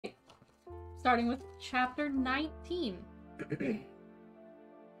starting with chapter 19.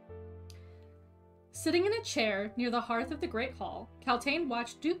 Sitting in a chair near the hearth of the Great Hall, Kaltain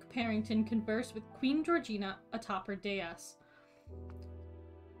watched Duke Parrington converse with Queen Georgina atop her dais.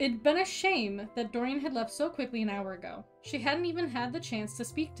 It'd been a shame that Dorian had left so quickly an hour ago. She hadn't even had the chance to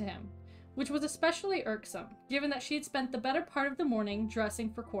speak to him, which was especially irksome, given that she had spent the better part of the morning dressing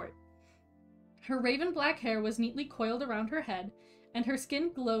for court. Her raven black hair was neatly coiled around her head, and her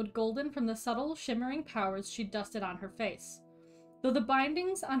skin glowed golden from the subtle, shimmering powders she'd dusted on her face. Though the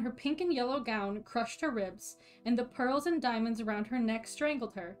bindings on her pink and yellow gown crushed her ribs, and the pearls and diamonds around her neck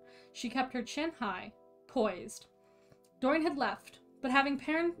strangled her, she kept her chin high, poised. Dorian had left, but having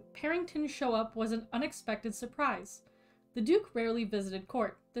Parrington show up was an unexpected surprise. The Duke rarely visited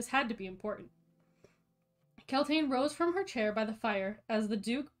court. This had to be important. Kaltain rose from her chair by the fire as the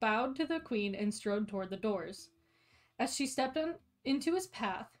Duke bowed to the Queen and strode toward the doors. As she stepped into his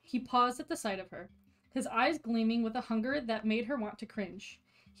path, he paused at the sight of her, his eyes gleaming with a hunger that made her want to cringe.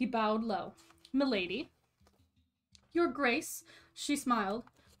 He bowed low. "Milady." "Your Grace," she smiled,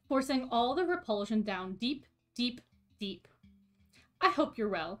 forcing all the repulsion down deep, deep, deep. "I hope you're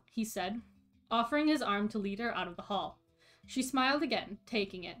well," he said, offering his arm to lead her out of the hall. She smiled again,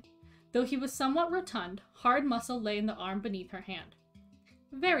 taking it. Though he was somewhat rotund, hard muscle lay in the arm beneath her hand.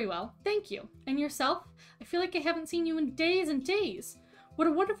 "Very well, thank you. And yourself? I feel like I haven't seen you in days and days. What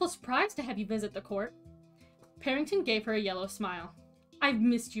a wonderful surprise to have you visit the court." Parrington gave her a yellow smile. "I've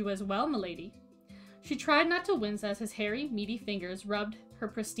missed you as well, milady." She tried not to wince as his hairy, meaty fingers rubbed her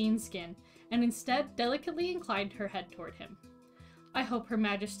pristine skin, and instead delicately inclined her head toward him. "I hope Her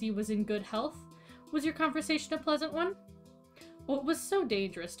Majesty was in good health. Was your conversation a pleasant one?" Well, it was so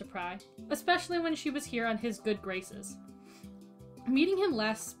dangerous to pry, especially when she was here on his good graces. Meeting him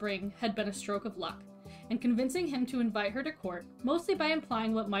last spring had been a stroke of luck, and convincing him to invite her to court, mostly by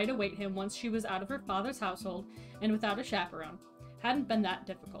implying what might await him once she was out of her father's household and without a chaperone, hadn't been that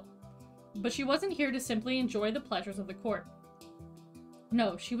difficult. But she wasn't here to simply enjoy the pleasures of the court.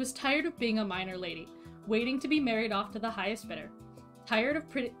 No, she was tired of being a minor lady, waiting to be married off to the highest bidder, tired of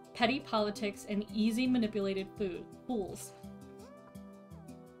petty politics and easy manipulated fools.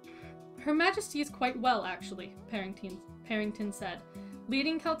 "Her Majesty is quite well, actually," Parrington said,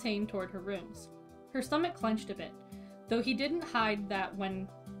 leading Kaltain toward her rooms. Her stomach clenched a bit, though he didn't hide that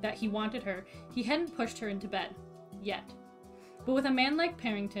he wanted her, he hadn't pushed her into bed. Yet. But with a man like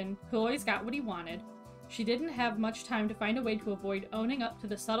Parrington, who always got what he wanted, she didn't have much time to find a way to avoid owning up to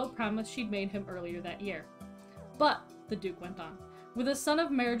the subtle promise she'd made him earlier that year. "But," the Duke went on, "with a son of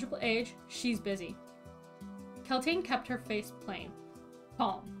marriageable age, she's busy." Kaltain kept her face plain,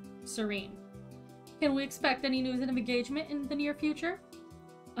 calm, serene. "Can we expect any news of engagement in the near future?"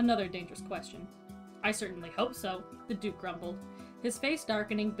 Another dangerous question. "I certainly hope so," the Duke grumbled, his face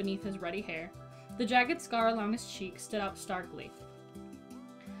darkening beneath his ruddy hair. The jagged scar along his cheek stood out starkly.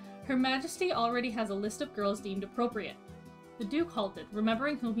 "Her Majesty already has a list of girls deemed appropriate." The Duke halted,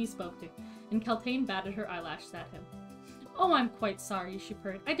 remembering whom he spoke to, and Kaltain batted her eyelashes at him. "Oh, I'm quite sorry," she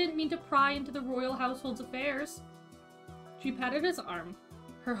purred. "I didn't mean to pry into the royal household's affairs." She patted his arm,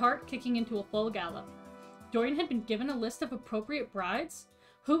 her heart kicking into a full gallop. Dorian had been given a list of appropriate brides?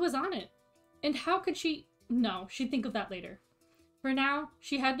 Who was on it? And how could she— No, she'd think of that later. For now,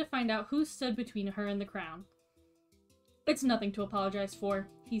 she had to find out who stood between her and the crown. "It's nothing to apologize for,"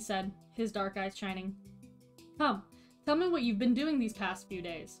 he said, his dark eyes shining. "Come, tell me what you've been doing these past few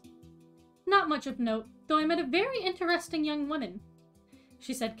days." "Not much of note, though I met a very interesting young woman,"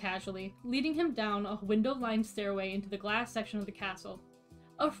 she said casually, leading him down a window-lined stairway into the glass section of the castle.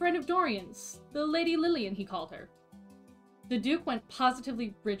 "A friend of Dorian's, the Lady Lillian, he called her." The Duke went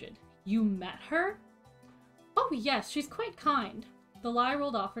positively rigid. "You met her?" "Oh yes, she's quite kind." The lie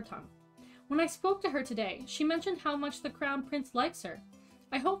rolled off her tongue. "When I spoke to her today, she mentioned how much the Crown Prince likes her.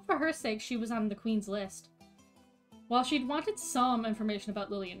 I hope for her sake she was on the Queen's list." While she'd wanted some information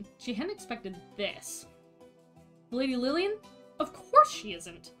about Lillian, she hadn't expected this. "Lady Lillian? Of course she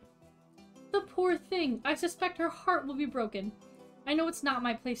isn't." "The poor thing, I suspect her heart will be broken. I know it's not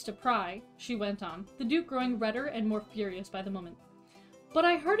my place to pry," she went on, the Duke growing redder and more furious by the moment. "But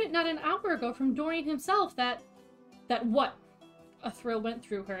I heard it not an hour ago from Dorian himself that—" "That what?" A thrill went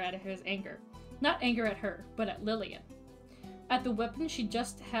through her at his anger. Not anger at her, but at Lillian. At the weapon she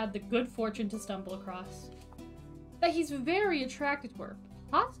just had the good fortune to stumble across. "That he's very attracted to her,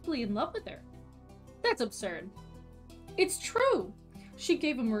 possibly in love with her." "That's absurd." "It's true!" She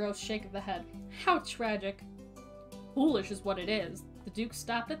gave a morose shake of the head. "How tragic." "Foolish is what it is." The Duke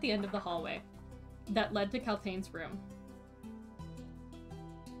stopped at the end of the hallway that led to Kaltain's room.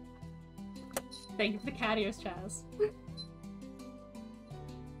 Thank you for the cat ears, Chaz.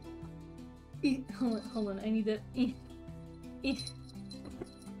 Hold on, I need to...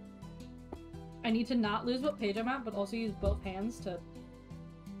 I need to not lose what page I'm at, but also use both hands to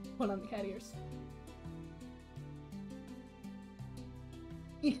put on the cat ears.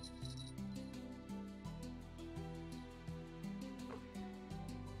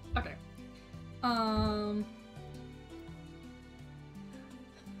 Okay.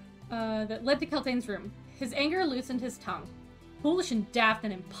 That led to Keltain's room. His anger loosened his tongue. Foolish and daft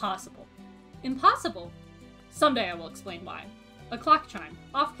and impossible. Impossible? Someday I will explain why. A clock chimed,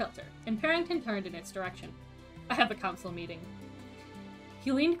 off-kilter, and Parrington turned in its direction. I have a council meeting.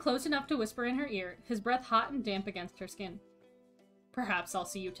 He leaned close enough to whisper in her ear, his breath hot and damp against her skin. Perhaps I'll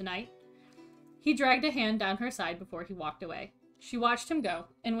see you tonight. He dragged a hand down her side before he walked away. She watched him go,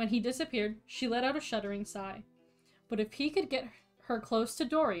 and when he disappeared, she let out a shuddering sigh. But if he could get her close to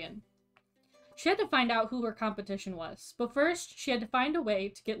Dorian... She had to find out who her competition was, but first she had to find a way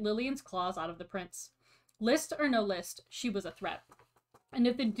to get Lillian's claws out of the prince. List or no list, she was a threat. And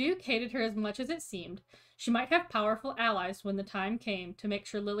if the Duke hated her as much as it seemed, she might have powerful allies when the time came to make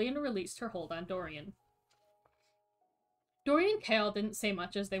sure Lillian released her hold on Dorian. Dorian and Chaol didn't say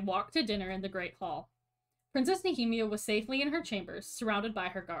much as they walked to dinner in the Great Hall. Princess Nehemia was safely in her chambers, surrounded by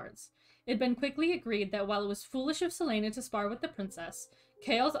her guards. It had been quickly agreed that while it was foolish of Selena to spar with the princess,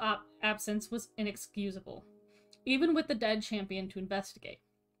 Chaol's absence was inexcusable, even with the dead champion to investigate.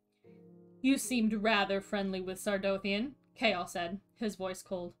 You seemed rather friendly with Sardothian, Chaol said, his voice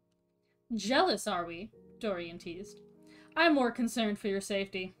cold. Jealous, are we? Dorian teased. I'm more concerned for your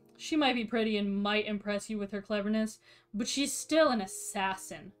safety. She might be pretty and might impress you with her cleverness, but she's still an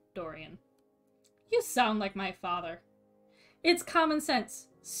assassin, Dorian. You sound like my father. It's common sense.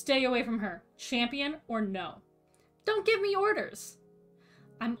 Stay away from her, champion or no. Don't give me orders.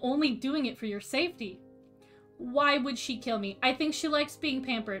 I'm only doing it for your safety. Why would she kill me? I think she likes being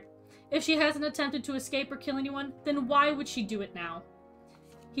pampered. If she hasn't attempted to escape or kill anyone, then why would she do it now?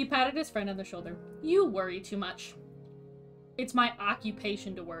 He patted his friend on the shoulder. You worry too much. It's my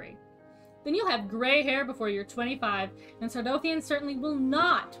occupation to worry. Then you'll have gray hair before you're 25, and Sardothian certainly will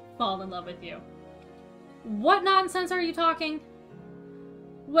not fall in love with you. What nonsense are you talking?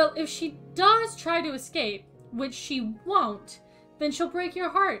 Well, if she does try to escape, which she won't, then she'll break your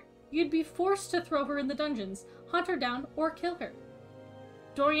heart. You'd be forced to throw her in the dungeons, hunt her down, or kill her.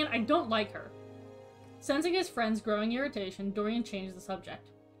 Dorian, I don't like her. Sensing his friend's growing irritation, Dorian changed the subject.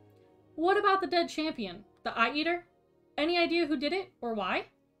 What about the dead champion? The Eye-Eater? Any idea who did it, or why?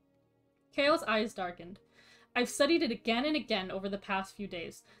 Chaol's eyes darkened. I've studied it again and again over the past few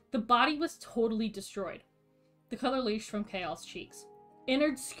days. The body was totally destroyed. The color leached from Chaol's cheeks.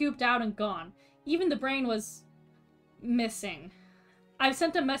 Innards scooped out and gone. Even the brain was... missing. I've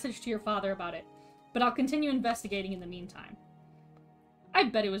sent a message to your father about it, but I'll continue investigating in the meantime. I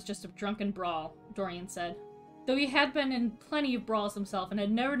bet it was just a drunken brawl, Dorian said, though he had been in plenty of brawls himself and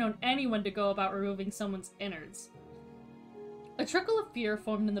had never known anyone to go about removing someone's innards. A trickle of fear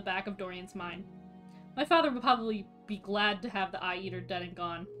formed in the back of Dorian's mind. My father would probably be glad to have the Eye-Eater dead and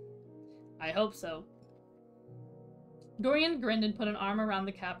gone. I hope so. Dorian grinned and put an arm around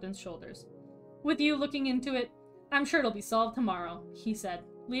the captain's shoulders. With you looking into it, I'm sure it'll be solved tomorrow, he said,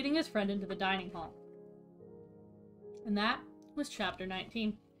 leading his friend into the dining hall. And that was chapter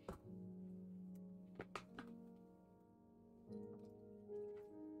 19.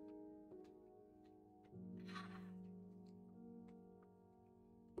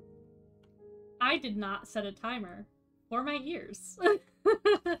 I did not set a timer for my ears.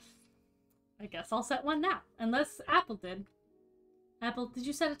 I guess I'll set one now, unless Apple did. Apple, did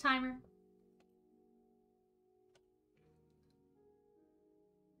you set a timer?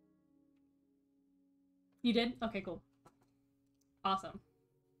 You did? Okay, cool. Awesome.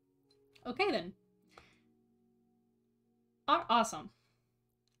 Okay, then. Awesome.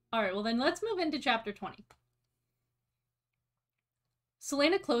 Alright, well then let's move into chapter 20.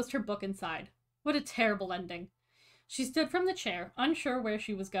 Selena closed her book and sighed. What a terrible ending. She stood from the chair, unsure where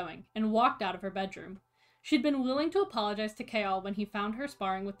she was going, and walked out of her bedroom. She'd been willing to apologize to Chaol when he found her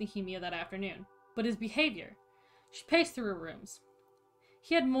sparring with Nehemia that afternoon, but his behavior... She paced through her rooms.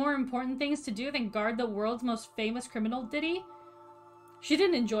 He had more important things to do than guard the world's most famous criminal, did he? She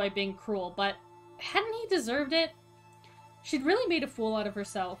didn't enjoy being cruel, but hadn't he deserved it? She'd really made a fool out of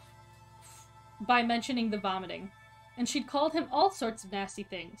herself by mentioning the vomiting, and she'd called him all sorts of nasty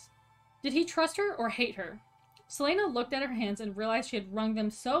things. Did he trust her or hate her? Selena looked at her hands and realized she had wrung them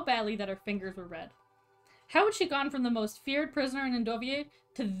so badly that her fingers were red. How had she gone from the most feared prisoner in Endovier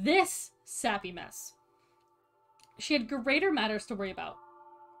to this sappy mess? She had greater matters to worry about,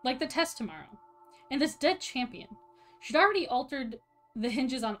 like the test tomorrow, and this dead champion. She'd already altered the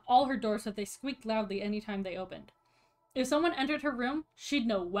hinges on all her doors so that they squeaked loudly anytime they opened. If someone entered her room, she'd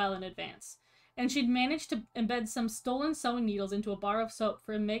know well in advance, and she'd managed to embed some stolen sewing needles into a bar of soap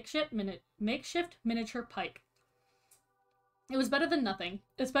for a makeshift miniature pike. It was better than nothing,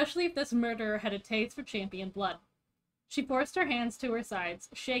 especially if this murderer had a taste for champion blood. She forced her hands to her sides,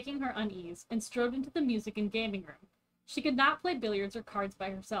 shaking her unease, and strode into the music and gaming room. She could not play billiards or cards by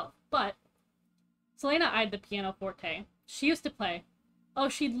herself, but... Selena eyed the pianoforte. She used to play. Oh,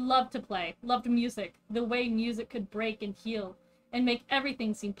 she'd loved to play, loved music, the way music could break and heal, and make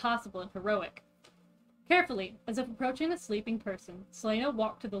everything seem possible and heroic. Carefully, as if approaching a sleeping person, Selena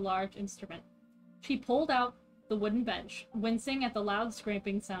walked to the large instrument. She pulled out the wooden bench, wincing at the loud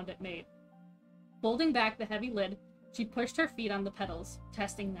scraping sound it made. Folding back the heavy lid, she pushed her feet on the pedals,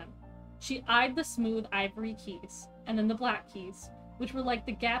 testing them. She eyed the smooth ivory keys, and then the black keys, which were like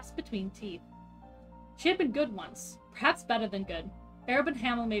the gaps between teeth. She had been good once, perhaps better than good. Arobin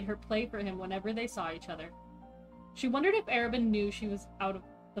Hamel made her play for him whenever they saw each other. She wondered if Arobin knew she was out of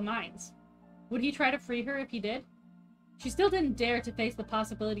the mines. Would he try to free her if he did? She still didn't dare to face the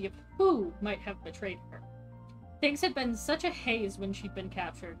possibility of who might have betrayed her. Things had been such a haze when she'd been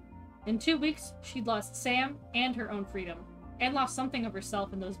captured. In 2 weeks, she'd lost Sam and her own freedom, and lost something of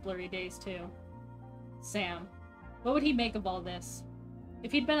herself in those blurry days, too. Sam. What would he make of all this?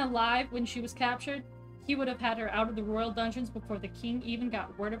 If he'd been alive when she was captured, he would have had her out of the royal dungeons before the king even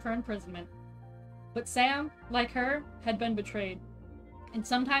got word of her imprisonment. But Sam, like her, had been betrayed, and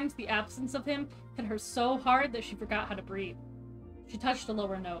sometimes the absence of him hit her so hard that she forgot how to breathe. She touched a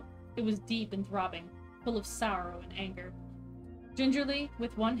lower note. It was deep and throbbing, full of sorrow and anger. Gingerly,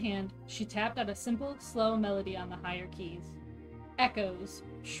 with one hand, she tapped out a simple, slow melody on the higher keys. Echoes,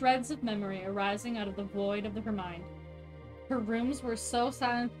 shreds of memory arising out of the void of her mind. Her rooms were so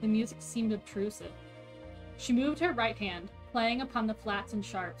silent the music seemed obtrusive. She moved her right hand, playing upon the flats and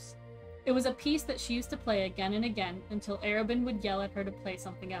sharps. It was a piece that she used to play again and again until Arobin would yell at her to play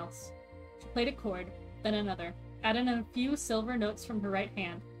something else. She played a chord, then another, added in a few silver notes from her right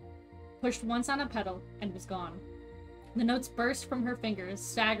hand, pushed once on a pedal, and was gone. The notes burst from her fingers,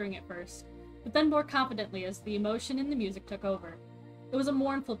 staggering at first, but then more confidently as the emotion in the music took over. It was a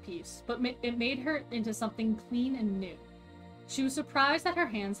mournful piece, but it made her into something clean and new. She was surprised that her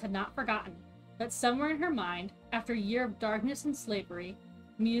hands had not forgotten, that somewhere in her mind, after a year of darkness and slavery,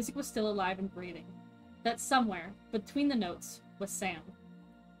 music was still alive and breathing. That somewhere, between the notes, was Sam.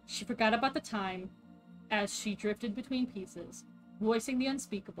 She forgot about the time as she drifted between pieces, voicing the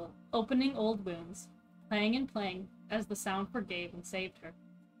unspeakable, opening old wounds, playing and playing as the sound forgave and saved her.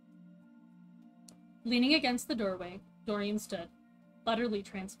 Leaning against the doorway, Dorian stood, utterly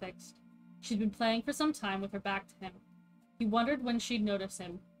transfixed. She'd been playing for some time with her back to him. He wondered when she'd notice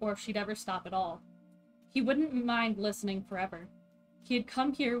him, or if she'd ever stop at all. He wouldn't mind listening forever. He had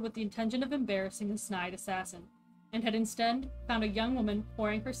come here with the intention of embarrassing the snide assassin, and had instead found a young woman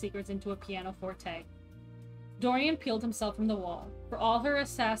pouring her secrets into a pianoforte. Dorian peeled himself from the wall. For all her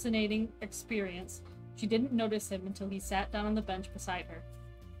assassinating experience, she didn't notice him until he sat down on the bench beside her.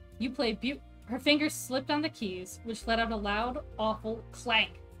 You play Her fingers slipped on the keys, which let out a loud, awful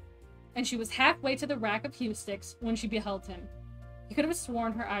clank, and she was halfway to the rack of cue sticks when she beheld him. He could have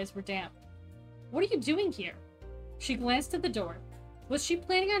sworn her eyes were damp. What are you doing here? She glanced at the door. Was she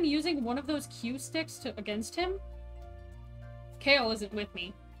planning on using one of those cue sticks against him? Kale isn't with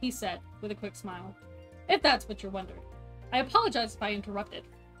me, he said, with a quick smile. If that's what you're wondering. I apologize if I interrupted.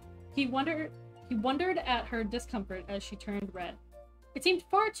 He wondered at her discomfort as she turned red. It seemed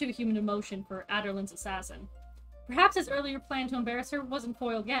far too human emotion for Aderlin's assassin. Perhaps his earlier plan to embarrass her wasn't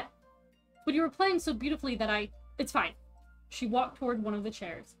foiled yet. But you were playing so beautifully that It's fine. She walked toward one of the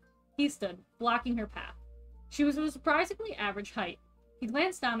chairs. He stood, blocking her path. She was of a surprisingly average height. He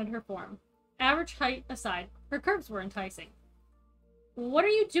glanced down at her form. Average height aside, her curves were enticing. What are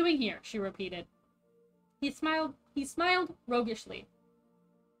you doing here? She repeated. He smiled roguishly.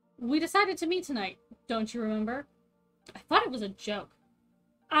 We decided to meet tonight, don't you remember? I thought it was a joke.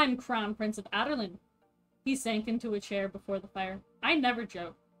 I'm Crown Prince of Aderlin. He sank into a chair before the fire. I never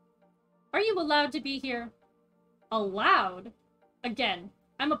joke. Are you allowed to be here? Allowed? Again,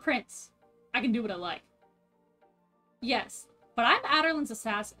 I'm a prince. I can do what I like. Yes, but I'm Aderlin's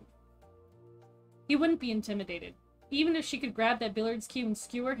assassin. He wouldn't be intimidated, even if she could grab that billiards cue and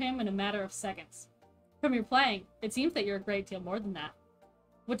skewer him in a matter of seconds. From your playing, it seems that you're a great deal more than that.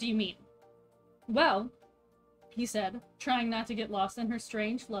 What do you mean? Well, he said, trying not to get lost in her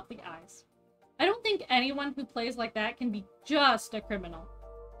strange, lovely eyes. I don't think anyone who plays like that can be just a criminal.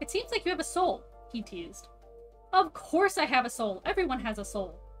 It seems like you have a soul, he teased. Of course I have a soul. Everyone has a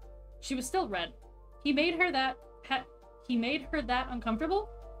soul. She was still red. He made her He made her that uncomfortable?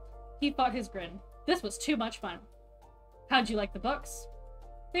 He fought his grin. This was too much fun. How'd you like the books?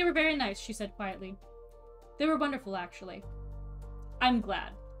 They were very nice, she said quietly. They were wonderful, actually. I'm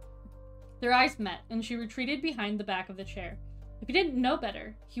glad. Their eyes met, and she retreated behind the back of the chair. If he didn't know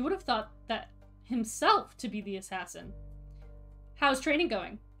better, he would have thought that himself to be the assassin. How's training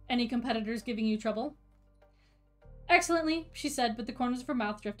going? Any competitors giving you trouble? Excellently, she said, but the corners of her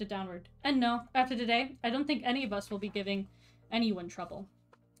mouth drifted downward. And no, after today, I don't think any of us will be giving anyone trouble.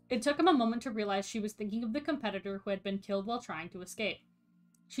 It took him a moment to realize she was thinking of the competitor who had been killed while trying to escape.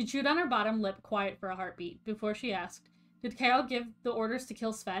 She chewed on her bottom lip, quiet for a heartbeat, before she asked, Did Kale give the orders to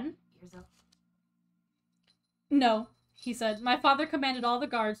kill Sven? Ears up. No, he said. My father commanded all the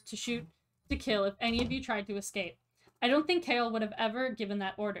guards to shoot to kill if any of you tried to escape. I don't think Kale would have ever given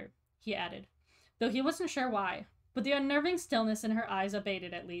that order, he added, though he wasn't sure why, but the unnerving stillness in her eyes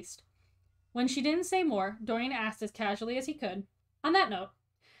abated at least. When she didn't say more, Dorian asked as casually as he could, On that note,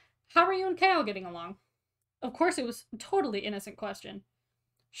 how are you and Kale getting along? Of course it was a totally innocent question.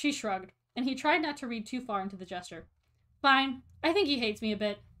 She shrugged, and he tried not to read too far into the gesture. Fine, I think he hates me a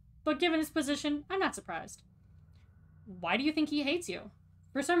bit, but given his position, I'm not surprised. Why do you think he hates you?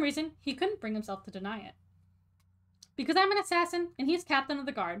 For some reason, he couldn't bring himself to deny it. Because I'm an assassin, and he's captain of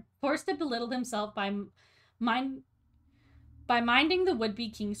the guard, forced to belittle himself by minding the would-be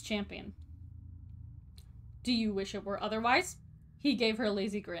king's champion. Do you wish it were otherwise? He gave her a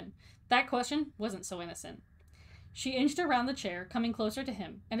lazy grin. That question wasn't so innocent. She inched around the chair, coming closer to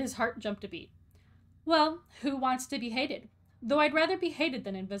him, and his heart jumped a beat. Well, who wants to be hated? Though I'd rather be hated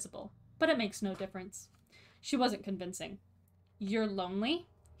than invisible. But it makes no difference. She wasn't convincing. You're lonely?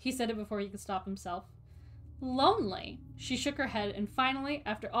 He said it before he could stop himself. Lonely? She shook her head and finally,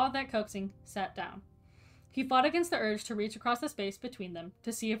 after all that coaxing, sat down. He fought against the urge to reach across the space between them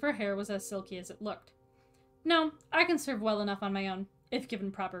to see if her hair was as silky as it looked. No, I can serve well enough on my own, if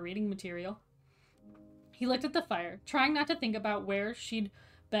given proper reading material. He looked at the fire, trying not to think about where she'd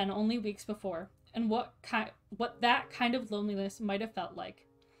been only weeks before, and what that kind of loneliness might have felt like.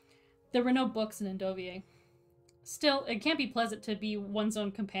 There were no books in Endovier. Still, it can't be pleasant to be one's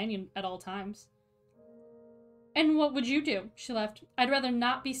own companion at all times. And what would you do? She laughed. I'd rather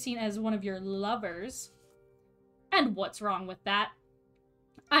not be seen as one of your lovers. And what's wrong with that?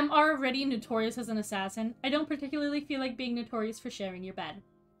 I'm already notorious as an assassin. I don't particularly feel like being notorious for sharing your bed.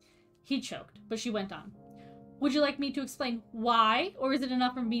 He choked, but she went on. Would you like me to explain why, or is it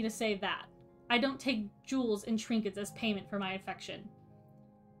enough for me to say that? I don't take jewels and trinkets as payment for my affection.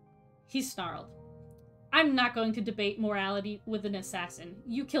 He snarled. I'm not going to debate morality with an assassin.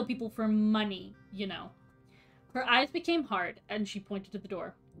 You kill people for money, you know. Her eyes became hard, and she pointed to the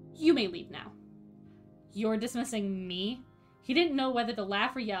door. You may leave now. You're dismissing me? He didn't know whether to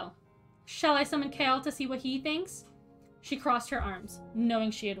laugh or yell. Shall I summon Kale to see what he thinks? She crossed her arms, knowing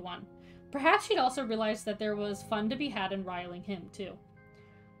she had won. Perhaps she'd also realized that there was fun to be had in riling him, too.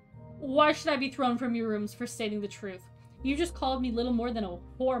 Why should I be thrown from your rooms for stating the truth? You just called me little more than a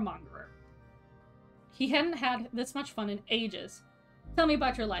whoremonger. He hadn't had this much fun in ages. Tell me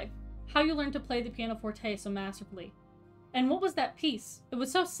about your life. How you learned to play the pianoforte so masterfully. And what was that piece? It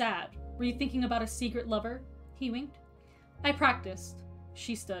was so sad. Were you thinking about a secret lover? He winked. I practiced.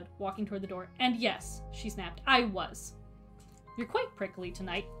 She stood, walking toward the door. And yes, she snapped, I was. You're quite prickly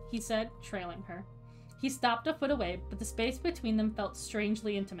tonight, he said, trailing her. He stopped a foot away, but the space between them felt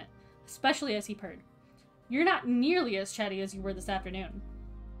strangely intimate, especially as he purred. You're not nearly as chatty as you were this afternoon.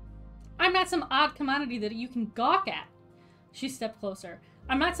 I'm not some odd commodity that you can gawk at. She stepped closer.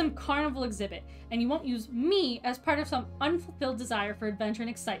 I'm not some carnival exhibit, and you won't use me as part of some unfulfilled desire for adventure and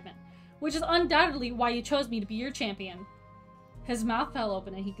excitement, which is undoubtedly why you chose me to be your champion. His mouth fell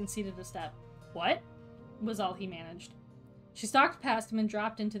open and he conceded a step. What? Was all he managed. She stalked past him and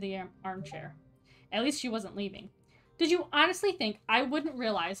dropped into the armchair. At least she wasn't leaving. Did you honestly think I wouldn't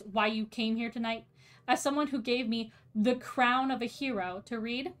realize why you came here tonight? As someone who gave me The Crown of a Hero to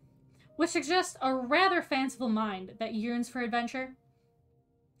read? Which suggests a rather fanciful mind that yearns for adventure.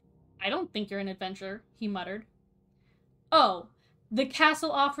 I don't think you're an adventurer, he muttered. Oh, the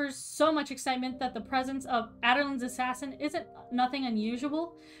castle offers so much excitement that the presence of Aderlin's assassin isn't nothing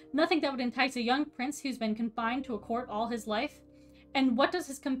unusual, nothing that would entice a young prince who's been confined to a court all his life. And what does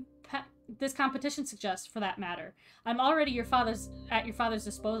this competition suggest, for that matter? I'm already at your father's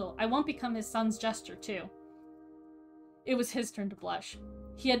disposal. I won't become his son's jester, too. It was his turn to blush.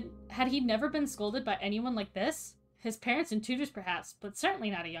 Had he never been scolded by anyone like this? His parents and tutors, perhaps, but certainly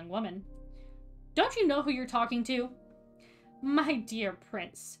not a young woman. Don't you know who you're talking to? My dear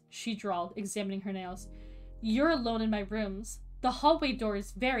prince, she drawled, examining her nails. You're alone in my rooms. The hallway door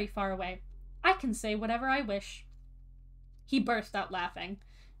is very far away. I can say whatever I wish. He burst out laughing.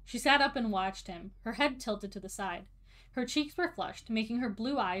 She sat up and watched him, her head tilted to the side. Her cheeks were flushed, making her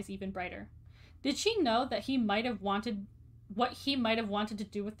blue eyes even brighter. Did she know that he might have wanted what he might have wanted to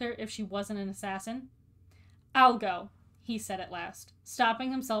do with her if she wasn't an assassin? "I'll go," he said at last,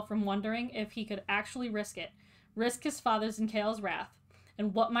 stopping himself from wondering if he could actually risk it, risk his father's and Kale's wrath,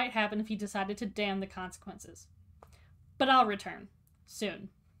 and what might happen if he decided to damn the consequences. "But I'll return.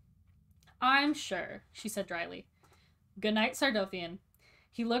 Soon." "I'm sure," she said dryly. "Good night, Sardothian."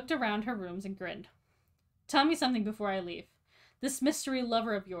 He looked around her rooms and grinned. "Tell me something before I leave. This mystery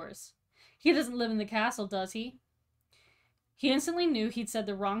lover of yours. He doesn't live in the castle, does he?" He instantly knew he'd said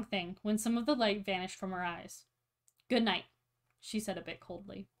the wrong thing when some of the light vanished from her eyes. "Good night," she said a bit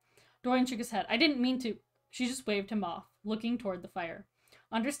coldly. Dorian shook his head. "I didn't mean to." She just waved him off, looking toward the fire.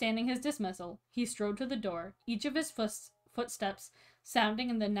 Understanding his dismissal, he strode to the door, each of his footsteps sounding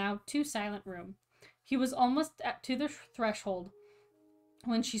in the now too silent room. He was almost to the threshold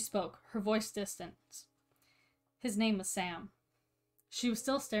when she spoke, her voice distant. His name was Sam. She was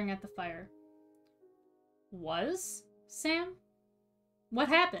still staring at the fire. Was Sam? What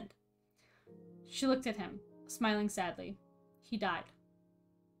happened? She looked at him, smiling sadly. He died.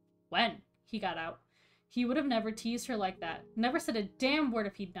 When? He got out. He would have never teased her like that. Never said a damn word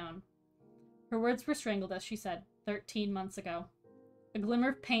if he'd known. Her words were strangled as she said, 13 months ago. A glimmer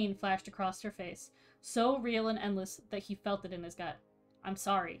of pain flashed across her face, so real and endless that he felt it in his gut. "I'm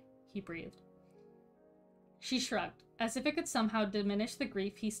sorry," he breathed. She shrugged, as if it could somehow diminish the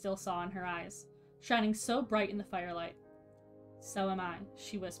grief he still saw in her eyes, shining so bright in the firelight. "So am I,"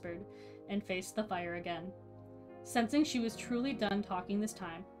 she whispered, and faced the fire again. Sensing she was truly done talking this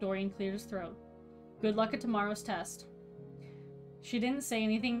time, Dorian cleared his throat. "Good luck at tomorrow's test." She didn't say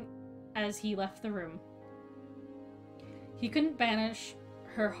anything as he left the room. He couldn't banish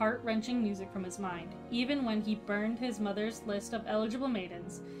her heart-wrenching music from his mind, even when he burned his mother's list of eligible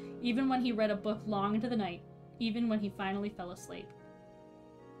maidens, even when he read a book long into the night, even when he finally fell asleep.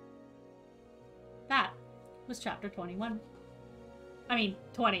 That was chapter 21. I mean,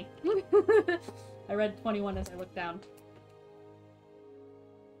 20. I read 21 as I looked down.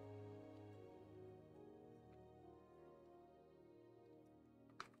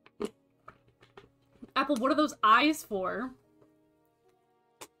 Apple, what are those eyes for?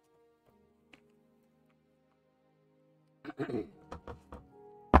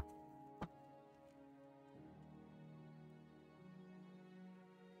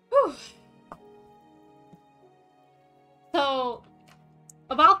 So,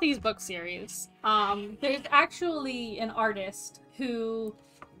 about these book series, there's actually an artist who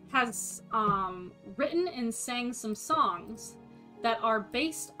has written and sang some songs that are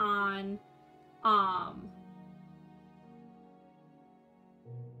based on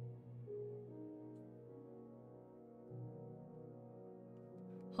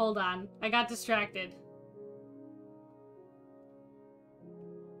hold on, I got distracted.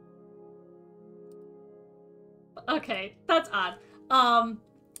 Okay, that's odd. I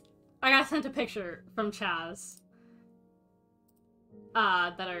got sent a picture from Chaz.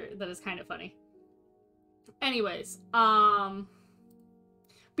 That is kind of funny. Anyways, but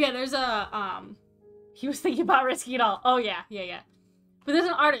yeah, there's a, he was thinking about risking it all. Oh yeah. But there's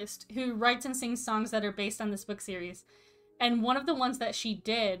an artist who writes and sings songs that are based on this book series. And one of the ones that she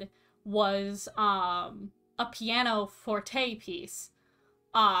did was, a piano forte piece,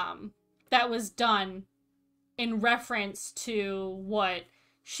 that was done in reference to what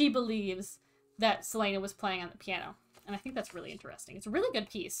she believes that Selena was playing on the piano. And I think that's really interesting. It's a really good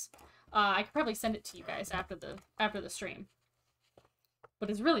piece. I could probably send it to you guys after the stream. But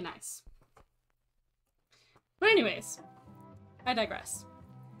it's really nice. But anyways, I digress.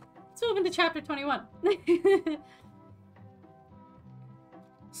 Let's move into chapter 21.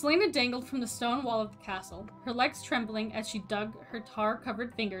 Selena dangled from the stone wall of the castle, her legs trembling as she dug her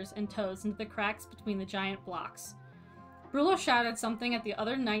tar-covered fingers and toes into the cracks between the giant blocks. Brullo shouted something at the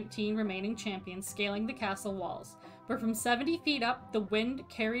other 19 remaining champions scaling the castle walls, but from 70 feet up, the wind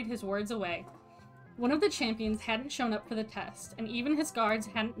carried his words away. One of the champions hadn't shown up for the test, and even his guards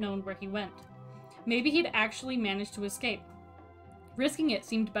hadn't known where he went. Maybe he'd actually managed to escape. Risking it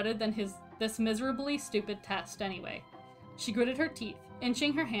seemed better than this miserably stupid test anyway. She gritted her teeth,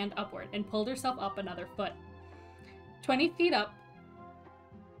 inching her hand upward, and pulled herself up another foot. 20 feet up,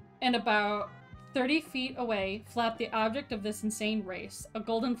 and about 30 feet away, flapped the object of this insane race, a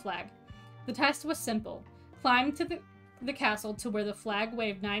golden flag. The test was simple. Climb to the castle to where the flag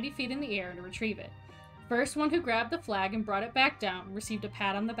waved 90 feet in the air and retrieve it. First one who grabbed the flag and brought it back down received a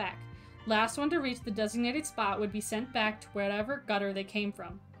pat on the back. Last one to reach the designated spot would be sent back to whatever gutter they came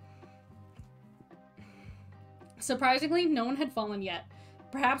from. Surprisingly, no one had fallen yet,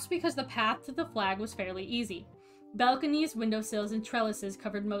 perhaps because the path to the flag was fairly easy. Balconies, windowsills, and trellises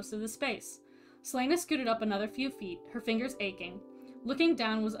covered most of the space. Selena scooted up another few feet, her fingers aching. Looking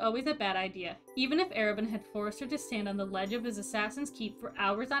down was always a bad idea, even if Arobin had forced her to stand on the ledge of his assassin's keep for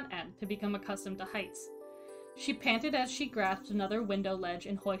hours on end to become accustomed to heights. She panted as she grasped another window ledge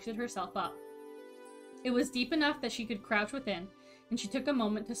and hoisted herself up. It was deep enough that she could crouch within, and she took a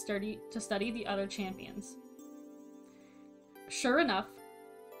moment to study the other champions. Sure enough,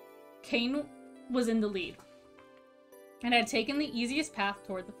 Kane was in the lead, and had taken the easiest path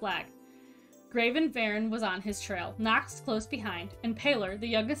toward the flag. Graven Varen was on his trail, Nox close behind, and Paler, the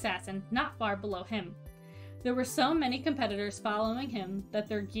young assassin, not far below him. There were so many competitors following him that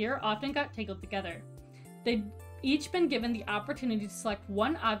their gear often got tangled together. They'd each been given the opportunity to select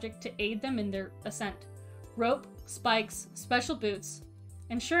one object to aid them in their ascent. Rope, spikes, special boots,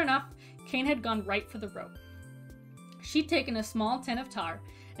 and sure enough, Kane had gone right for the rope. She'd taken a small tin of tar,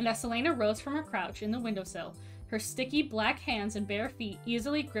 and as Selena rose from her crouch in the windowsill, her sticky black hands and bare feet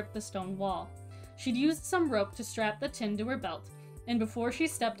easily gripped the stone wall. She'd used some rope to strap the tin to her belt, and before she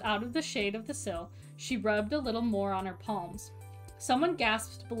stepped out of the shade of the sill, she rubbed a little more on her palms. Someone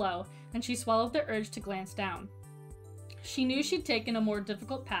gasped below, and she swallowed the urge to glance down. She knew she'd taken a more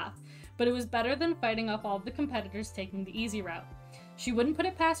difficult path, but it was better than fighting off all the competitors taking the easy route. She wouldn't put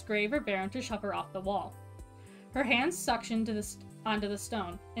it past Grave or Baron to shove her off the wall. Her hands suctioned onto the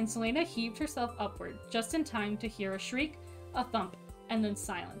stone, and Selena heaved herself upward, just in time to hear a shriek, a thump, and then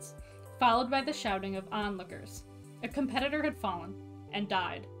silence, followed by the shouting of onlookers. A competitor had fallen, and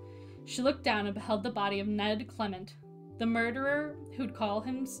died. She looked down and beheld the body of Ned Clement, the murderer who'd called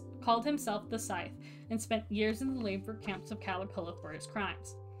himself the Scythe, and spent years in the labor camps of Calicola for his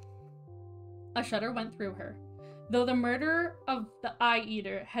crimes. A shudder went through her. Though the murderer of the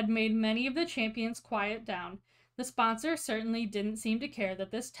Eye-Eater had made many of the champions quiet down, the sponsor certainly didn't seem to care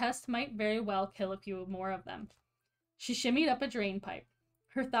that this test might very well kill a few more of them. She shimmied up a drain pipe,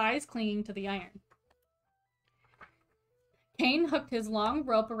 her thighs clinging to the iron. Kane hooked his long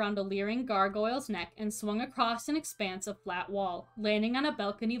rope around a leering gargoyle's neck and swung across an expanse of flat wall, landing on a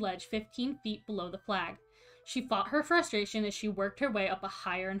balcony ledge 15 feet below the flag. She fought her frustration as she worked her way up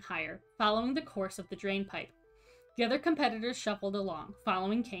higher and higher, following the course of the drain pipe. The other competitors shuffled along,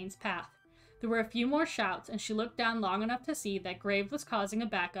 following Kane's path. There were a few more shouts, and she looked down long enough to see that Grave was causing a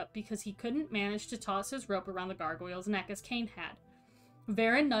backup because he couldn't manage to toss his rope around the gargoyle's neck as Kane had.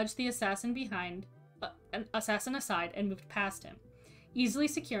 Varen nudged the assassin aside and moved past him, easily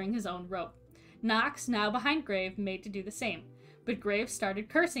securing his own rope. Nox, now behind Grave, made to do the same, but Grave started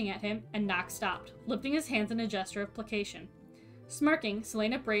cursing at him, and Nox stopped, lifting his hands in a gesture of placation. Smirking,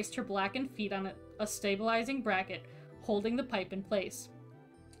 Selena braced her blackened feet on a stabilizing bracket, holding the pipe in place.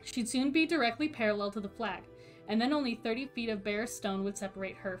 She'd soon be directly parallel to the flag, and then only 30 feet of bare stone would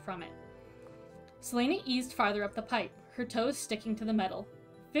separate her from it. Selena eased farther up the pipe, her toes sticking to the metal.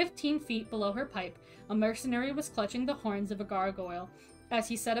 15 feet below her pipe, a mercenary was clutching the horns of a gargoyle as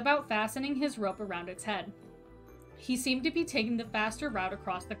he set about fastening his rope around its head. He seemed to be taking the faster route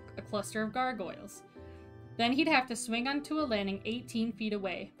across a cluster of gargoyles. Then he'd have to swing onto a landing 18 feet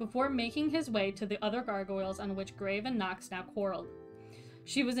away, before making his way to the other gargoyles on which Grave and Nox now quarreled.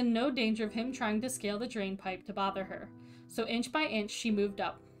 She was in no danger of him trying to scale the drain pipe to bother her, so inch by inch she moved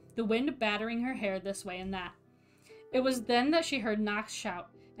up, the wind battering her hair this way and that. It was then that she heard Nox shout,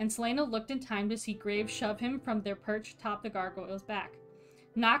 and Selena looked in time to see Grave shove him from their perch atop the gargoyle's back.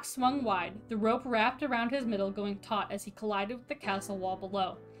 Nox swung wide, the rope wrapped around his middle going taut as he collided with the castle wall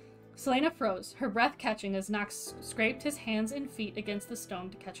below. Selena froze, her breath catching as Nox scraped his hands and feet against the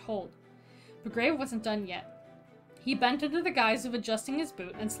stone to catch hold. But Grave wasn't done yet. He bent under the guise of adjusting his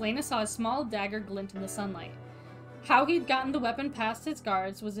boot, and Selena saw a small dagger glint in the sunlight. How he'd gotten the weapon past his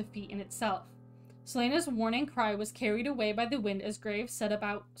guards was a feat in itself. Selena's warning cry was carried away by the wind as Graves set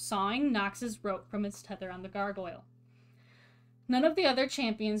about sawing Nox's rope from its tether on the gargoyle. None of the other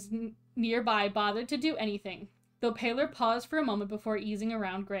champions nearby bothered to do anything, though Paler paused for a moment before easing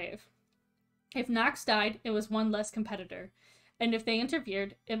around Grave. If Nox died, it was one less competitor, and if they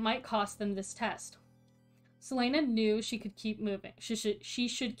interfered, it might cost them this test. Selena knew she could keep moving. She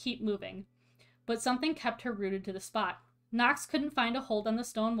should keep moving, but something kept her rooted to the spot. Nox couldn't find a hold on the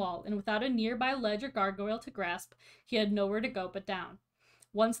stone wall, and without a nearby ledge or gargoyle to grasp, he had nowhere to go but down.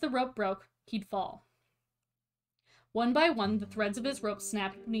 Once the rope broke, he'd fall. One by one, the threads of his rope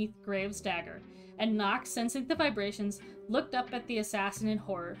snapped beneath Graves' dagger, and Nox, sensing the vibrations, looked up at the assassin in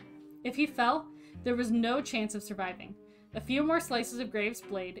horror. If he fell, there was no chance of surviving. A few more slices of Graves'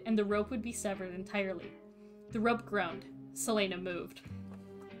 blade, and the rope would be severed entirely. The rope groaned. Selena moved.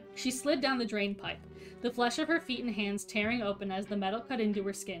 She slid down the drain pipe, the flesh of her feet and hands tearing open as the metal cut into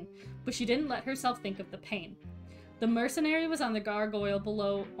her skin, but she didn't let herself think of the pain. The mercenary on the gargoyle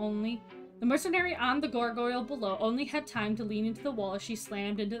below only had time to lean into the wall as she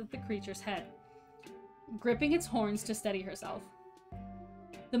slammed into the creature's head, gripping its horns to steady herself.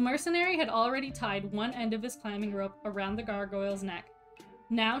 The mercenary had already tied one end of his climbing rope around the gargoyle's neck.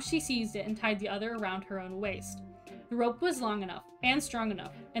 Now she seized it and tied the other around her own waist. The rope was long enough and strong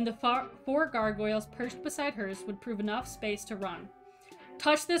enough, and the four gargoyles perched beside hers would prove enough space to run.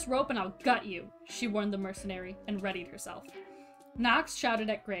 "Touch this rope and I'll gut you," she warned the mercenary, and readied herself. Nox shouted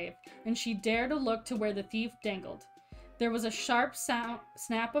at Grave, and she dared to look to where the thief dangled. There was a sharp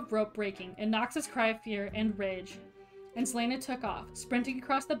snap of rope breaking, and Nox's cry of fear and rage, and Selena took off, sprinting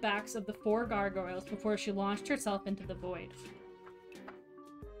across the backs of the four gargoyles before she launched herself into the void.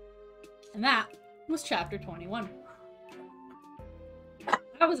 And that was chapter 21.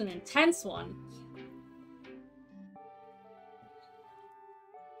 That was an intense one.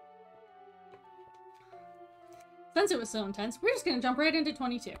 Since it was so intense, we're just going to jump right into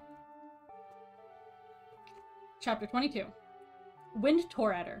 22. Chapter 22. Wind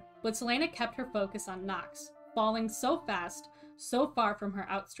tore at her, but Selena kept her focus on Nox, falling so fast, so far from her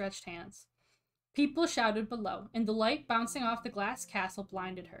outstretched hands. People shouted below, and the light bouncing off the glass castle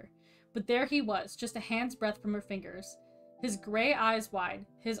blinded her. But there he was, just a hand's breadth from her fingers, his gray eyes wide,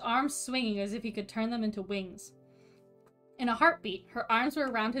 his arms swinging as if he could turn them into wings. In a heartbeat, her arms were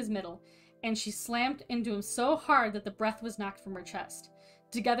around his middle, and she slammed into him so hard that the breath was knocked from her chest.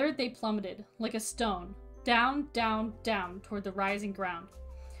 Together they plummeted, like a stone, down, down, down, toward the rising ground.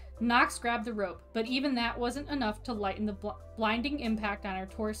 Nox grabbed the rope, but even that wasn't enough to lighten the blinding impact on her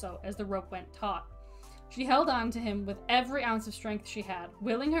torso as the rope went taut. She held on to him with every ounce of strength she had,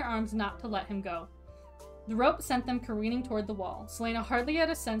 willing her arms not to let him go. The rope sent them careening toward the wall. Selena hardly had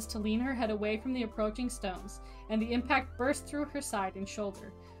a sense to lean her head away from the approaching stones, and the impact burst through her side and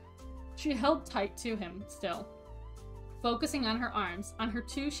shoulder. She held tight to him, still, focusing on her arms, on her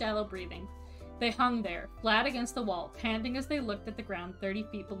too shallow breathing. They hung there, flat against the wall, panting as they looked at the ground 30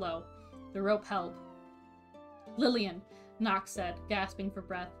 feet below. The rope held. "Lillian," Nox said, gasping for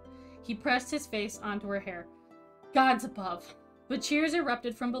breath. He pressed his face onto her hair. "Gods above!" But cheers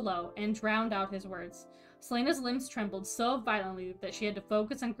erupted from below and drowned out his words. Selena's limbs trembled so violently that she had to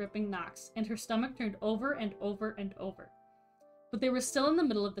focus on gripping Nox, and her stomach turned over and over and over. But they were still in the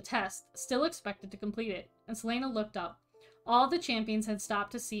middle of the test, still expected to complete it, and Selena looked up. All the champions had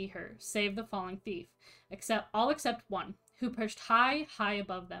stopped to see her, save the falling thief, all except one, who perched high, high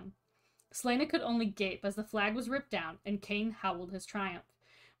above them. Selena could only gape as the flag was ripped down, and Cain howled his triumph.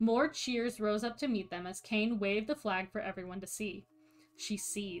 More cheers rose up to meet them as Cain waved the flag for everyone to see. She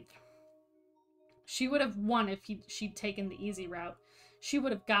seethed. She would have won if she'd taken the easy route. She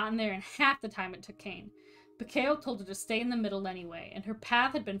would have gotten there in half the time it took Cain. But Kale told her to stay in the middle anyway, and her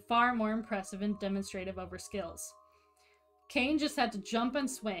path had been far more impressive and demonstrative of her skills. Cain just had to jump and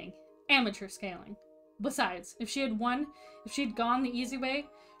swing. Amateur scaling. Besides, if she'd gone the easy way,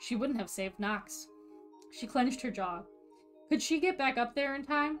 she wouldn't have saved Nox. She clenched her jaw. Could she get back up there in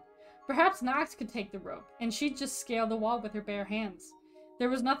time? Perhaps Nox could take the rope, and she'd just scale the wall with her bare hands. There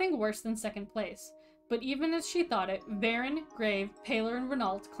was nothing worse than second place, but even as she thought it, Varen, Grave, Paler, and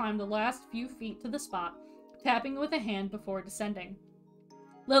Renault climbed the last few feet to the spot, tapping it with a hand before descending.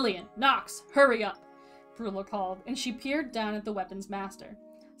 "Lillian, Nox, hurry up!" Brula called, and she peered down at the weapon's master.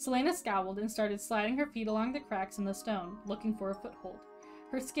 Selena scowled and started sliding her feet along the cracks in the stone, looking for a foothold.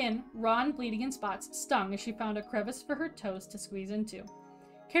 Her skin, raw and bleeding in spots, stung as she found a crevice for her toes to squeeze into.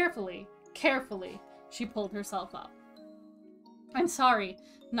 Carefully, carefully, she pulled herself up. "I'm sorry,"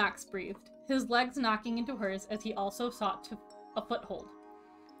 Nox breathed, his legs knocking into hers as he also sought a foothold.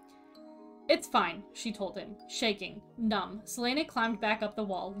 "It's fine," she told him, shaking, numb. Selena climbed back up the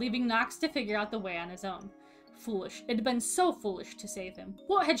wall, leaving Nox to figure out the way on his own. Foolish. It had been so foolish to save him.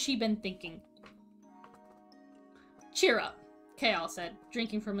 What had she been thinking? "Cheer up," Kael said,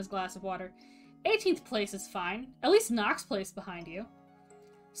 drinking from his glass of water. 18th place is fine. At least Nox placed behind you."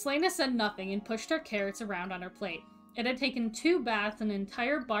 Selena said nothing and pushed her carrots around on her plate. It had taken 2 baths and an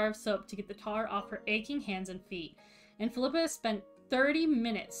entire bar of soap to get the tar off her aching hands and feet, and Philippa spent 30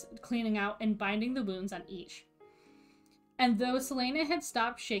 minutes cleaning out and binding the wounds on each. And though Selena had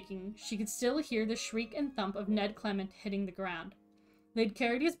stopped shaking, she could still hear the shriek and thump of Ned Clement hitting the ground. They'd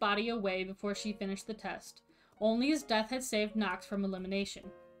carried his body away before she finished the test. Only his death had saved Nox from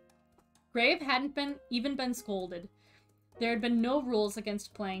elimination. Grave hadn't even been scolded. There had been no rules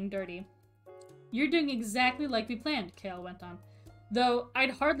against playing dirty. "You're doing exactly like we planned," Kael went on. "Though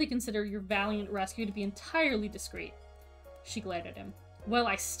I'd hardly consider your valiant rescue to be entirely discreet." She glared at him. "Well,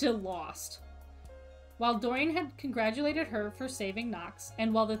 I still lost." While Dorian had congratulated her for saving Nox,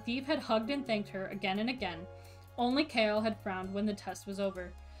 and while the thief had hugged and thanked her again and again, only Kale had frowned when the test was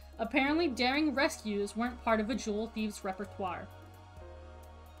over. Apparently, daring rescues weren't part of a jewel thief's repertoire.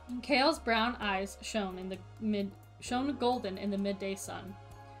 Kale's brown eyes shone golden in the midday sun.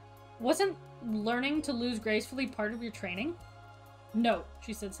 Wasn't learning to lose gracefully part of your training? No,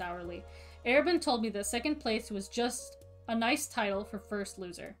 she said sourly. Arabin told me that second place was just a nice title for first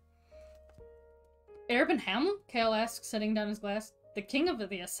loser. Arabin Hamlin? Kale asked, setting down his glass. The king of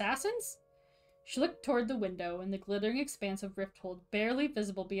the assassins? She looked toward the window and the glittering expanse of Rifthold barely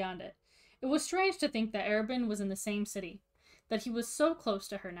visible beyond it. It was strange to think that Arabin was in the same city, that he was so close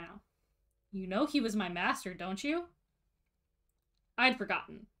to her now. You know he was my master, don't you? I'd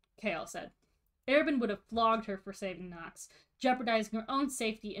forgotten, Kale said. Arabin would have flogged her for saving Nox, jeopardizing her own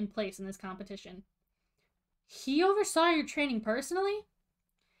safety and place in this competition. He oversaw your training personally?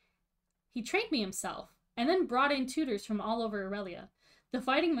 He trained me himself, and then brought in tutors from all over Aurelia. The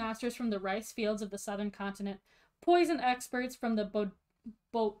fighting masters from the rice fields of the southern continent, poison experts from the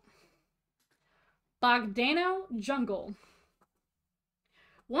Bogdano jungle.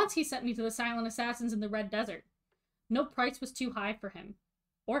 Once he sent me to the silent assassins in the Red Desert. No price was too high for him.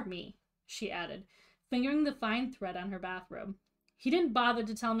 Or me, she added, fingering the fine thread on her bathrobe. He didn't bother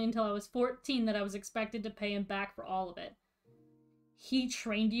to tell me until I was 14 that I was expected to pay him back for all of it. He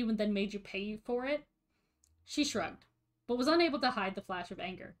trained you and then made you pay for it? She shrugged, but was unable to hide the flash of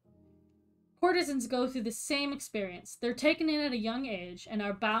anger. Courtesans go through the same experience. They're taken in at a young age and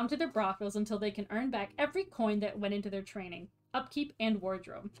are bound to their brothels until they can earn back every coin that went into their training, upkeep, and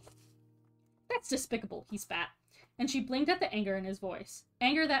wardrobe. That's despicable, he spat, and she blinked at the anger in his voice.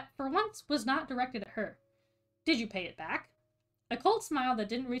 Anger that, for once, was not directed at her. Did you pay it back? A cold smile that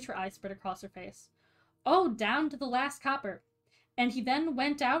didn't reach her eyes spread across her face. Oh, down to the last copper. And he then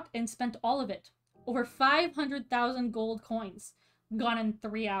went out and spent all of it. Over 500,000 gold coins. Gone in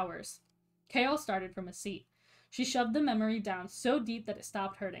 3 hours. Kale started from a seat. She shoved the memory down so deep that it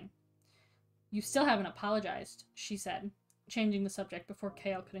stopped hurting. You still haven't apologized, she said, changing the subject before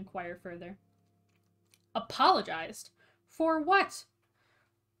Kale could inquire further. Apologized? For what?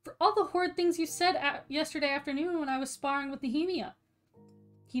 For all the horrid things you said yesterday afternoon when I was sparring with Nehemia.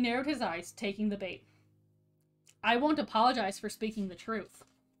 He narrowed his eyes, taking the bait. I won't apologize for speaking the truth.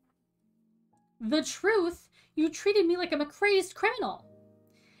 The truth? You treated me like I'm a crazed criminal.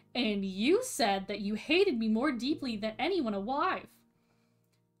 And you said that you hated me more deeply than anyone alive.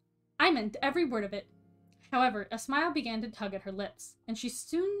 I meant every word of it. However, a smile began to tug at her lips, and she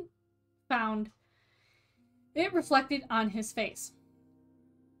soon found it reflected on his face.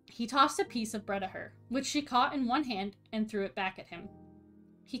 He tossed a piece of bread at her, which she caught in one hand and threw it back at him.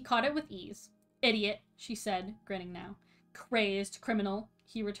 He caught it with ease. Idiot, she said, grinning now. Crazed criminal,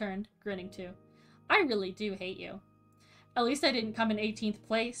 he returned, grinning too. I really do hate you. At least I didn't come in 18th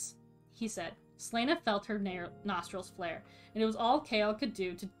place, he said. Selena felt her nostrils flare, and it was all Kale could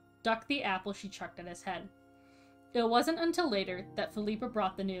do to duck the apple she chucked at his head. It wasn't until later that Philippa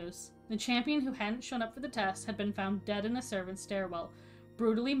brought the news. The champion who hadn't shown up for the test had been found dead in a servant's stairwell,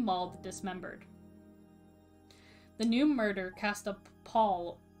 brutally mauled and dismembered. The new murder cast a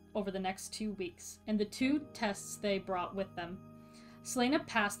pall over the next 2 weeks, and the 2 tests they brought with them. Selena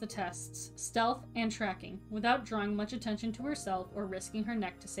passed the tests, stealth and tracking, without drawing much attention to herself or risking her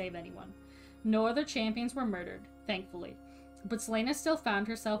neck to save anyone. No other champions were murdered, thankfully, but Selena still found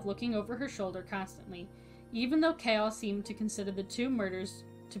herself looking over her shoulder constantly, even though Chaos seemed to consider the 2 murders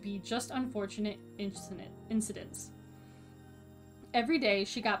to be just unfortunate incidents. Every day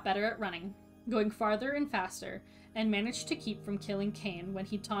she got better at running, going farther and faster, and managed to keep from killing Cain when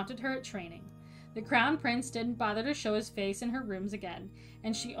he taunted her at training. The Crown Prince didn't bother to show his face in her rooms again,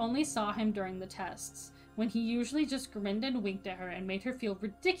 and she only saw him during the tests, when he usually just grinned and winked at her and made her feel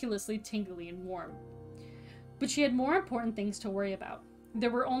ridiculously tingly and warm. But she had more important things to worry about. There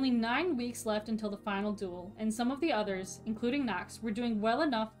were only 9 weeks left until the final duel, and some of the others, including Nox, were doing well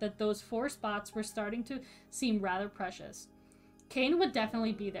enough that those 4 spots were starting to seem rather precious. Cain would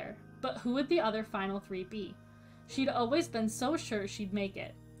definitely be there, but who would the other final 3 be? She'd always been so sure she'd make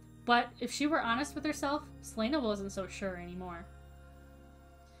it. But if she were honest with herself, Selena wasn't so sure anymore.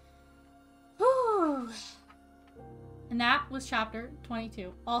 Whew. And that was chapter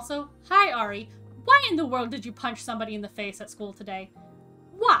 22. Also, hi Ari, why in the world did you punch somebody in the face at school today?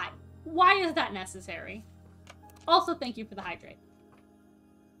 Why? Why is that necessary? Also, thank you for the hydrate.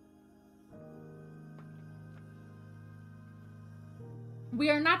 We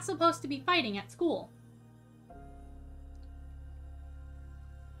are not supposed to be fighting at school.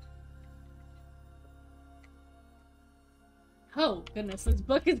 Oh, goodness. This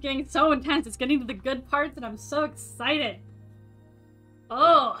book is getting so intense. It's getting to the good parts, and I'm so excited.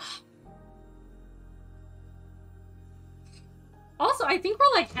 Oh. Also, I think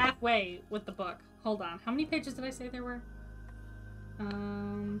we're like halfway with the book. Hold on. How many pages did I say there were?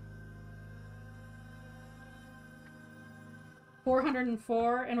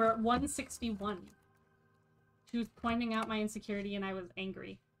 404, and we're at 161. She was pointing out my insecurity, and I was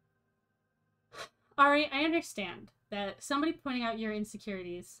angry. Ari, I understand that somebody pointing out your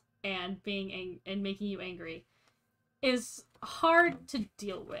insecurities and and making you angry is hard to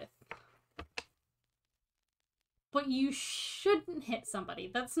deal with. But you shouldn't hit somebody.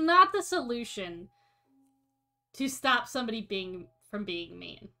 That's not the solution to stop somebody from being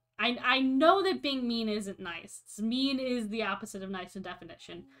mean. I know that being mean isn't nice. Mean is the opposite of nice in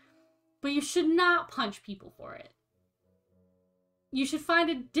definition. But you should not punch people for it. You should find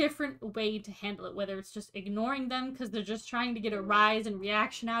a different way to handle it, whether it's just ignoring them because they're just trying to get a rise in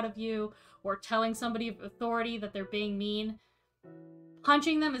reaction out of you, or telling somebody of authority that they're being mean.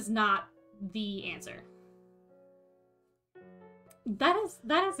 Punching them is not the answer. That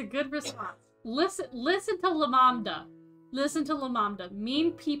is a good response. Listen to Lamamda. Listen to Lamamda.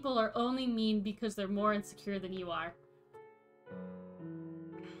 Mean people are only mean because they're more insecure than you are.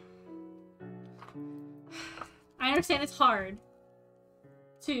 I understand it's hard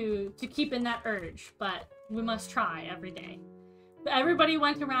to keep in that urge, but we must try every day. If everybody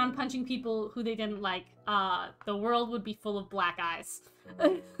went around punching people who they didn't like, the world would be full of black eyes.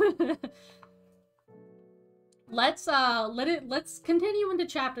 Let's continue into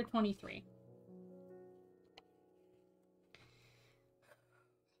chapter 23.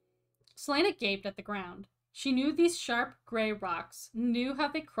 Selena gaped at the ground. She knew these sharp gray rocks, knew how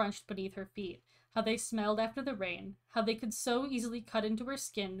they crunched beneath her feet, how they smelled after the rain, how they could so easily cut into her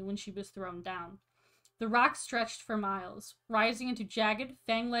skin when she was thrown down. The rocks stretched for miles, rising into jagged,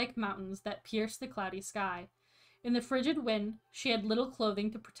 fang-like mountains that pierced the cloudy sky. In the frigid wind, she had little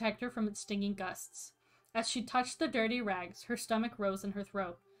clothing to protect her from its stinging gusts. As she touched the dirty rags, her stomach rose in her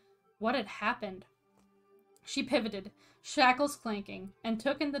throat. What had happened? She pivoted, shackles clanking, and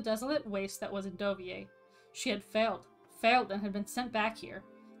took in the desolate waste that was Endovier. She had failed and had been sent back here.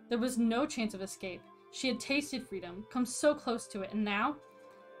 There was no chance of escape. She had tasted freedom, come so close to it, and now?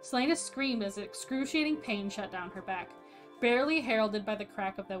 Selena screamed as excruciating pain shut down her back, barely heralded by the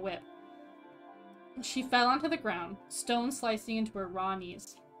crack of the whip. She fell onto the ground, stone slicing into her raw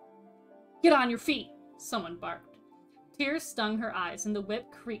knees. "Get on your feet!" someone barked. Tears stung her eyes, and the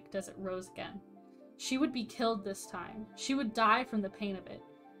whip creaked as it rose again. She would be killed this time. She would die from the pain of it.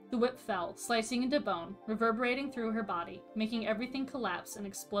 The whip fell, slicing into bone, reverberating through her body, making everything collapse and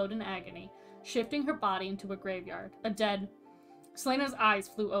explode in agony, shifting her body into a graveyard, a dead... Selena's eyes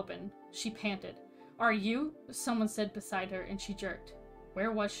flew open. She panted. "Are you?" someone said beside her, and she jerked.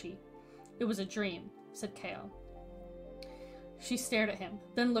 Where was she? "It was a dream," said Kale. She stared at him,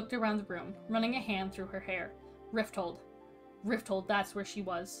 then looked around the room, running a hand through her hair. Rifthold. Rifthold, that's where she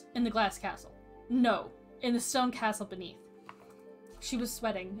was. In the glass castle. No, in the stone castle beneath. She was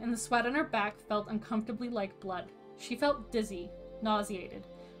sweating, and the sweat on her back felt uncomfortably like blood. She felt dizzy, nauseated,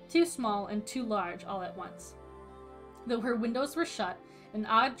 too small and too large all at once. Though her windows were shut, an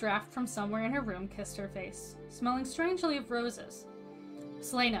odd draft from somewhere in her room kissed her face, smelling strangely of roses.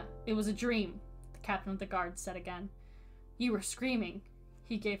 "Selena, it was a dream," the captain of the guard said again. "You were screaming."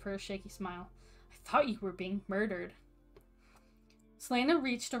 He gave her a shaky smile. "I thought you were being murdered." Selena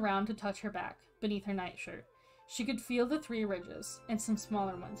reached around to touch her back, beneath her nightshirt. She could feel the 3 ridges, and some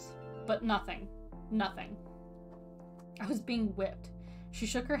smaller ones. But nothing. Nothing. I was being whipped. She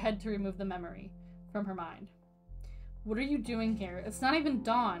shook her head to remove the memory from her mind. "What are you doing here? It's not even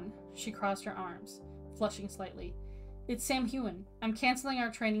dawn." She crossed her arms, flushing slightly. "It's Sam Hewen. I'm canceling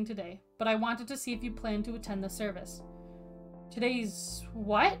our training today, but I wanted to see if you plan to attend the service." "Today's...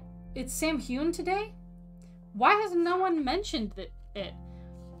 what? It's Sam Hewen today? Why has no one mentioned it?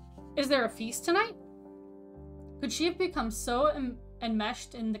 Is there a feast tonight?" Could she have become so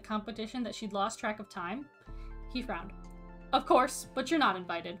enmeshed in the competition that she'd lost track of time? He frowned. "Of course, but you're not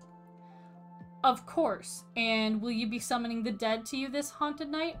invited." "Of course. And will you be summoning the dead to you this haunted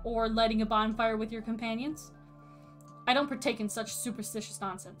night, or lighting a bonfire with your companions?" "I don't partake in such superstitious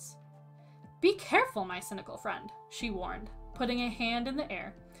nonsense." "Be careful, my cynical friend," she warned, putting a hand in the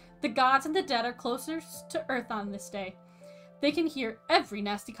air. "The gods and the dead are closer to Earth on this day. They can hear every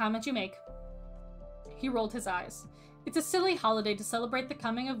nasty comment you make." He rolled his eyes. "It's a silly holiday to celebrate the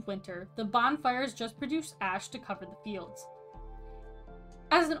coming of winter. The bonfires just produce ash to cover the fields."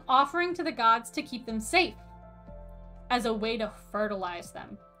 "As an offering to the gods to keep them safe." "As a way to fertilize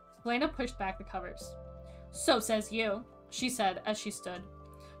them." Selena pushed back the covers. "So says you." she said as she stood.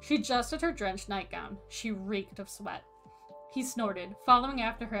 She adjusted her drenched nightgown. She reeked of sweat. He snorted, following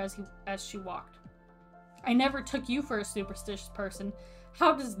after her as she walked. I never took you for a superstitious person.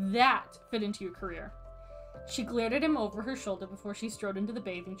 How does that fit into your career? She glared at him over her shoulder before she strode into the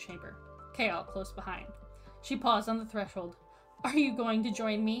bathing chamber, Kael close behind. She paused on the threshold. Are you going to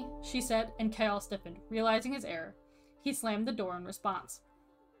join me? She said, and Kael stiffened, realizing his error. He slammed the door in response.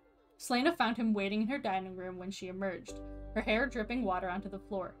 Selena found him waiting in her dining room when she emerged, her hair dripping water onto the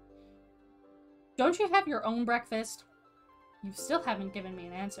floor. Don't you have your own breakfast? You still haven't given me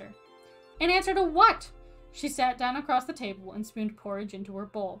an answer. An answer to what? She sat down across the table and spooned porridge into her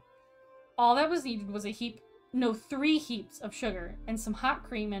bowl. All that was needed was 3 heaps of sugar and some hot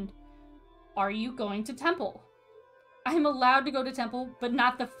cream and... Are you going to temple? I am allowed to go to temple, but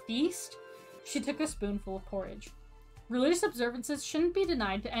not the feast? She took a spoonful of porridge. Religious observances shouldn't be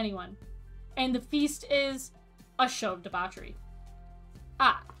denied to anyone. And the feast is a show of debauchery.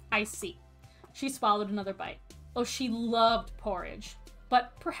 Ah, I see. She swallowed another bite. Oh, she loved porridge.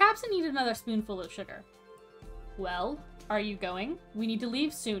 But perhaps it needed another spoonful of sugar. Well, are you going? We need to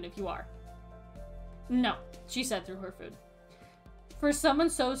leave soon if you are. No, she said through her food. For someone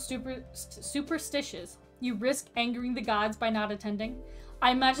so superstitious, you risk angering the gods by not attending?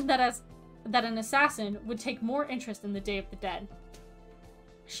 I imagine that an assassin would take more interest in the Day of the Dead.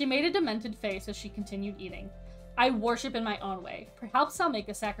 She made a demented face as she continued eating. I worship in my own way. Perhaps I'll make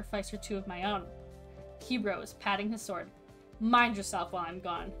a sacrifice or two of my own. He rose, patting his sword. Mind yourself while I'm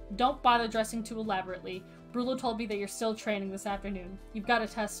gone. Don't bother dressing too elaborately. Brulo told me that you're still training this afternoon. You've got a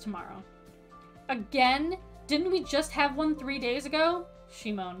test tomorrow. Again? Didn't we just have one 3 days ago?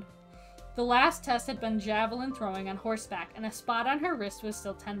 She moaned. The last test had been javelin throwing on horseback, and a spot on her wrist was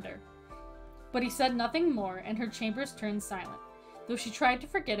still tender. But he said nothing more, and her chambers turned silent. Though she tried to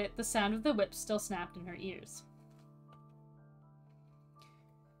forget it, the sound of the whip still snapped in her ears.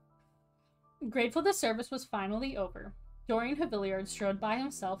 Grateful the service was finally over, Dorian Havillard strode by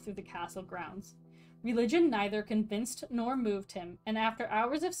himself through the castle grounds. Religion neither convinced nor moved him, and after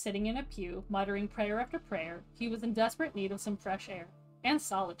hours of sitting in a pew, muttering prayer after prayer, he was in desperate need of some fresh air, and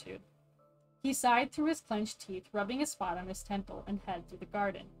solitude. He sighed through his clenched teeth, rubbing a spot on his temple, and headed through the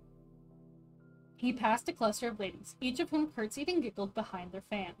garden. He passed a cluster of ladies, each of whom curtsied and giggled behind their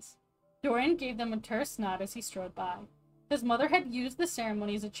fans. Dorian gave them a terse nod as he strode by. His mother had used the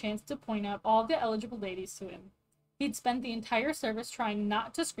ceremony as a chance to point out all the eligible ladies to him. He'd spent the entire service trying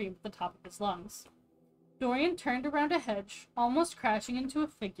not to scream at the top of his lungs. Dorian turned around a hedge, almost crashing into a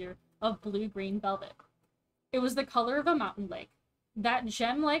figure of blue-green velvet. It was the color of a mountain lake, that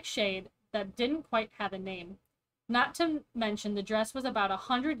gem-like shade that didn't quite have a name. Not to mention the dress was about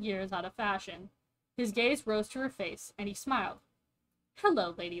 100 years out of fashion. His gaze rose to her face, and he smiled.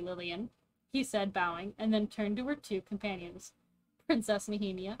 "Hello, Lady Lillian," he said, bowing, and then turned to her 2 companions, Princess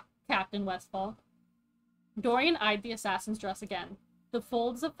Nehemia, Captain Westfall. Dorian eyed the assassin's dress again. The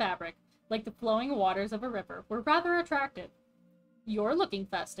folds of fabric, like the flowing waters of a river, were rather attractive. "You're looking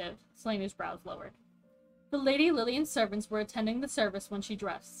festive," Selena's brows lowered. "The Lady Lillian's servants were attending the service when she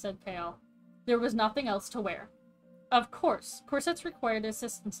dressed," said Kael. "There was nothing else to wear. Of course, corsets required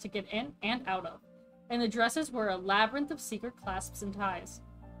assistance to get in and out of, and the dresses were a labyrinth of secret clasps and ties."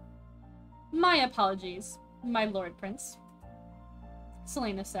 "My apologies, my Lord Prince,"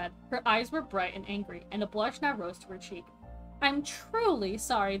 Selena said. Her eyes were bright and angry, and a blush now rose to her cheek. "I'm truly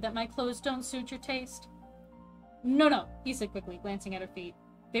sorry that my clothes don't suit your taste." No, he said quickly, glancing at her feet.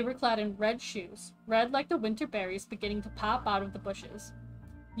 They were clad in red shoes, red like the winter berries beginning to pop out of the bushes.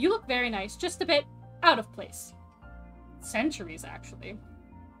 "You look very nice, just a bit out of place." "Centuries, actually."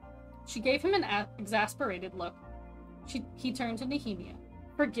 She gave him an exasperated look. He turned to Nehemia.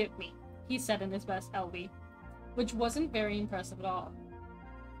 "Forgive me," he said in his best Elvi, which wasn't very impressive at all.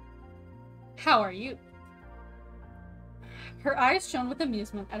 "How are you?" Her eyes shone with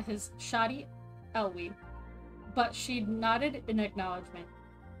amusement at his shoddy Elwi, but she nodded in acknowledgement.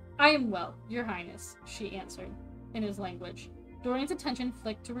 "I am well, your highness," she answered, in his language. Dorian's attention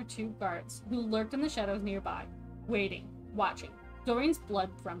flicked to her 2 guards, who lurked in the shadows nearby, waiting, watching. Dorian's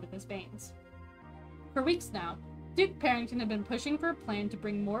blood thrummed in his veins. For weeks now, Duke Parrington had been pushing for a plan to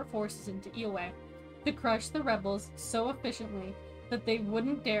bring more forces into Eoway, to crush the rebels so efficiently that they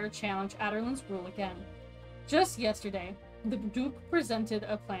wouldn't dare challenge Adarlan's rule again. Just yesterday, the Duke presented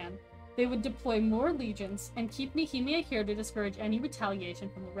a plan. They would deploy more legions and keep Nehemia here to discourage any retaliation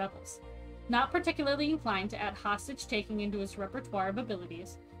from the rebels. Not particularly inclined to add hostage-taking into his repertoire of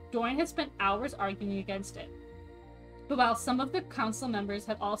abilities, Dorian had spent hours arguing against it. But while some of the council members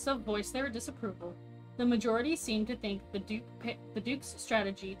had also voiced their disapproval, the majority seemed to think the Duke's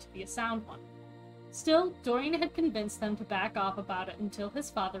strategy to be a sound one. Still, Dorian had convinced them to back off about it until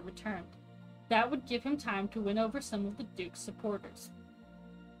his father returned. That would give him time to win over some of the Duke's supporters.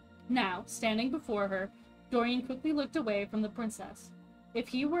 Now, standing before her, Dorian quickly looked away from the princess. If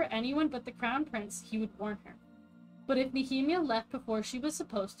he were anyone but the crown prince, he would warn her. But if Nehemia left before she was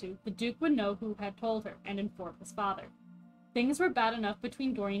supposed to, the Duke would know who had told her and inform his father. Things were bad enough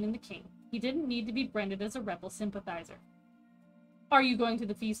between Dorian and the king. He didn't need to be branded as a rebel sympathizer. "Are you going to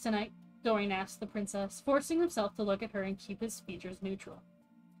the feast tonight?" Dorian asked the princess, forcing himself to look at her and keep his features neutral.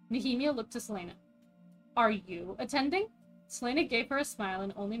 Nehemia looked to Selena. "Are you attending?" Selena gave her a smile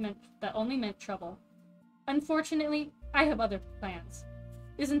and only meant trouble. "Unfortunately, I have other plans."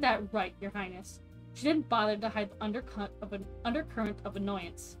 "Isn't that right, Your Highness?" She didn't bother to hide the undercurrent of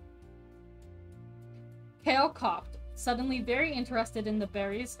annoyance. Kale coughed, suddenly very interested in the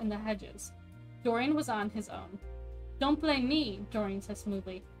berries in the hedges. Dorian was on his own. "Don't blame me," Dorian said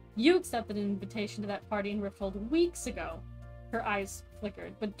smoothly. "You accepted an invitation to that party in Rifthold weeks ago." Her eyes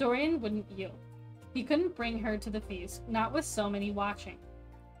flickered, but Dorian wouldn't yield. He couldn't bring her to the feast, not with so many watching.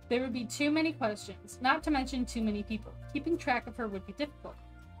 There would be too many questions, not to mention too many people. Keeping track of her would be difficult.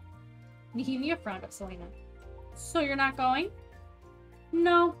 Nehemia frowned at Selena. "So you're not going?"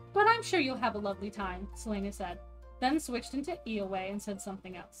 "No, but I'm sure you'll have a lovely time," Selena said, then switched into Eoway and said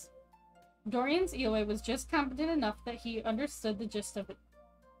something else. Dorian's Eoway was just competent enough that he understood the gist of it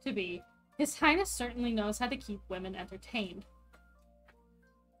to be, "His Highness certainly knows how to keep women entertained."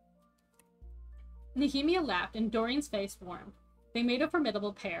 Nehemia laughed and Dorian's face warmed. They made a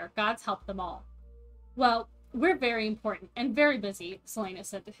formidable pair. Gods help them all. "Well, we're very important and very busy," Selena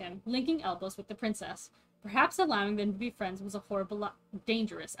said to him, linking elbows with the princess. Perhaps allowing them to be friends was a horrible,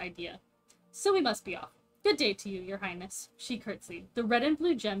 dangerous idea. "So we must be off. Good day to you, Your Highness," she curtsied, the red and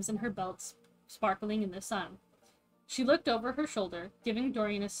blue gems in her belts sparkling in the sun. She looked over her shoulder, giving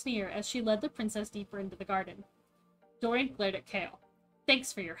Dorian a sneer as she led the princess deeper into the garden. Dorian glared at Kale.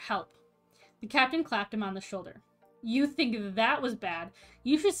 "Thanks for your help." The captain clapped him on the shoulder. "You think that was bad?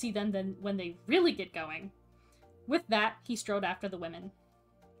 You should see them then when they really get going." With that, he strode after the women.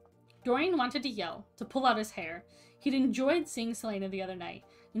 Dorian wanted to yell, to pull out his hair. He'd enjoyed seeing Selena the other night,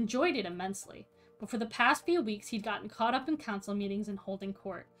 enjoyed it immensely, but for the past few weeks he'd gotten caught up in council meetings and holding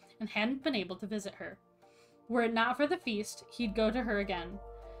court, and hadn't been able to visit her. Were it not for the feast, he'd go to her again,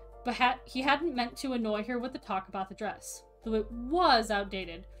 but he hadn't meant to annoy her with the talk about the dress, though it was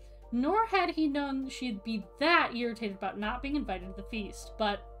outdated, nor had he known she'd be that irritated about not being invited to the feast,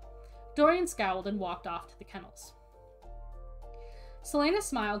 but Dorian scowled and walked off to the kennels. Selena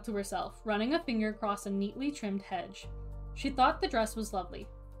smiled to herself, running a finger across a neatly trimmed hedge. She thought the dress was lovely.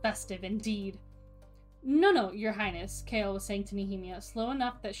 Festive indeed. No, Your Highness," Kale was saying to Nehemia, slow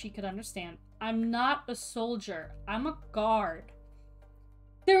enough that she could understand. "I'm not a soldier. I'm a guard."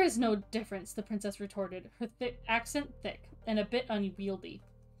 "There is no difference," the princess retorted, her accent thick and a bit unwieldy.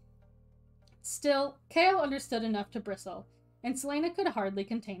 Still, Kale understood enough to bristle, and Selena could hardly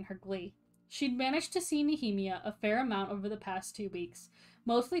contain her glee. She'd managed to see Nehemia a fair amount over the past 2 weeks,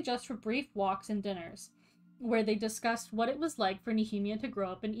 mostly just for brief walks and dinners, where they discussed what it was like for Nehemia to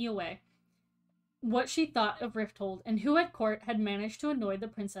grow up in Eoway, what she thought of Rifthold, and who at court had managed to annoy the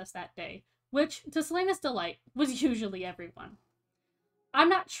princess that day, which, to Selena's delight, was usually everyone. "I'm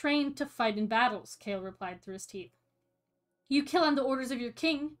not trained to fight in battles," Kale replied through his teeth. "You kill on the orders of your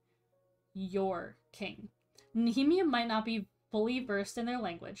king." Your king. Nehemia might not be fully versed in their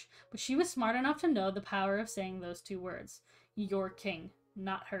language, but she was smart enough to know the power of saying those 2 words. Your king,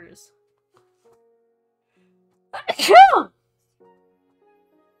 not hers.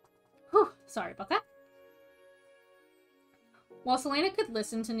 Whew, sorry about that. While Selena could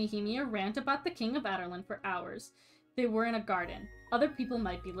listen to Nehemia rant about the king of Adarlan for hours, they were in a garden. Other people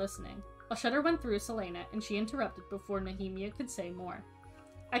might be listening. A shudder went through Selena, and she interrupted before Nehemia could say more.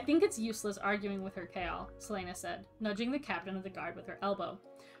 "I think it's useless arguing with her, Kale," Selena said, nudging the captain of the guard with her elbow.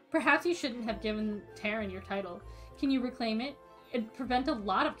 "Perhaps you shouldn't have given Taryn your title. Can you reclaim it? It'd prevent a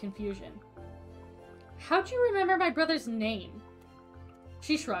lot of confusion." "How'd you remember my brother's name?"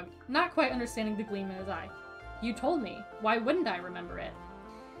 She shrugged, not quite understanding the gleam in his eye. "You told me. Why wouldn't I remember it?"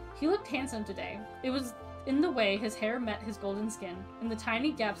 He looked handsome today. It was in the way his hair met his golden skin, in the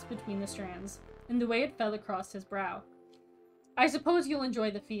tiny gaps between the strands, in the way it fell across his brow. "I suppose you'll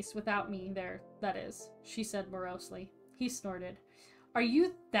enjoy the feast without me there, that is," she said morosely. He snorted. "Are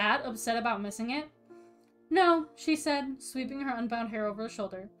you that upset about missing it?" "No," she said, sweeping her unbound hair over her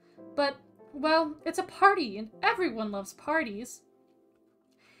shoulder. "But, well, it's a party, and everyone loves parties."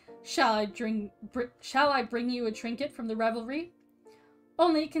 Shall I bring you a trinket from the revelry?"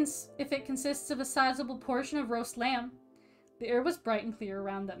 "Only if it consists of a sizable portion of roast lamb." The air was bright and clear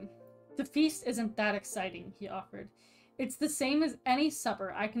around them. The feast isn't that exciting, he offered. It's the same as any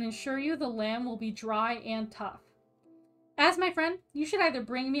supper. I can assure you the lamb will be dry and tough. As my friend, you should either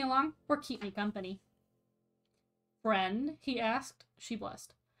bring me along or keep me company. Friend? He asked. She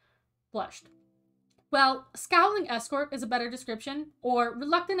blushed. Well, scowling escort is a better description, or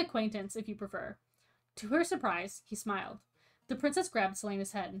reluctant acquaintance if you prefer. To her surprise, he smiled. The princess grabbed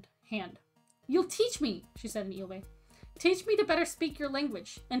Selena's hand. You'll teach me, she said in Eelway. Teach me to better speak your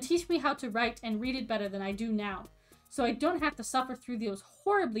language, and teach me how to write and read it better than I do now, so I don't have to suffer through those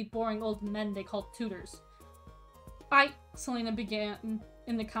horribly boring old men they call tutors. Selena began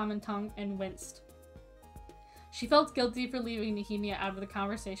in the common tongue and winced. She felt guilty for leaving Nehemia out of the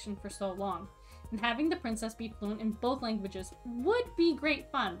conversation for so long, and having the princess be fluent in both languages would be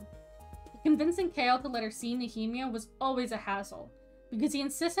great fun. Convincing Kale to let her see Nehemia was always a hassle, because he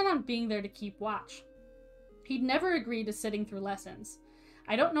insisted on being there to keep watch. He'd never agreed to sitting through lessons.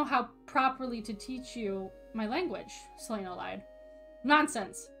 I don't know how properly to teach you my language, Selena lied.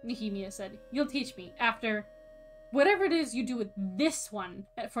 Nonsense, Nehemia said. You'll teach me after whatever it is you do with this one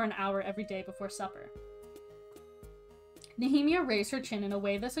for an hour every day before supper. Nehemia raised her chin in a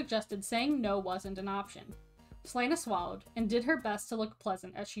way that suggested saying no wasn't an option. Selena swallowed and did her best to look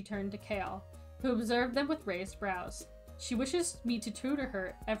pleasant as she turned to Kale, who observed them with raised brows. She wishes me to tutor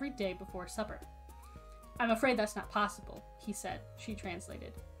her every day before supper. I'm afraid that's not possible, he said. She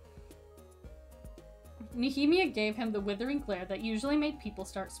translated. Nehemia gave him the withering glare that usually made people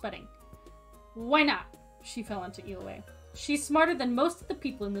start sweating. Why not? She fell into Eelway. She's smarter than most of the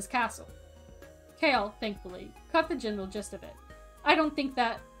people in this castle. Kale, thankfully, caught the general gist of it. I don't think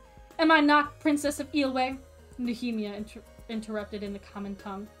that... Am I not Princess of Eelway? Nehemia interrupted in the common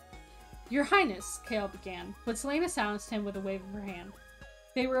tongue. Your Highness, Kale began, but Selena silenced him with a wave of her hand.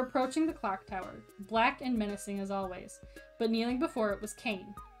 They were approaching the clock tower, black and menacing as always, but kneeling before it was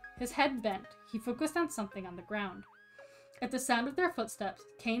Cain. His head bent. He focused on something on the ground. At the sound of their footsteps,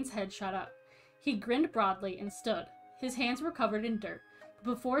 Cain's head shot up. He grinned broadly and stood. His hands were covered in dirt.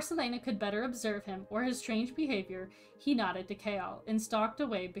 But before Selena could better observe him or his strange behavior, he nodded to Kale and stalked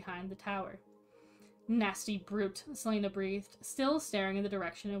away behind the tower. Nasty brute, Selena breathed, still staring in the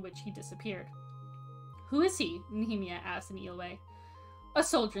direction in which he disappeared. Who is he? Nehemia asked in Eelway. A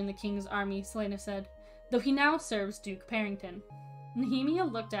soldier in the king's army, Selena said, though he now serves Duke Parrington. Nehemia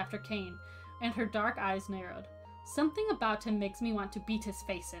looked after Cain, and her dark eyes narrowed. Something about him makes me want to beat his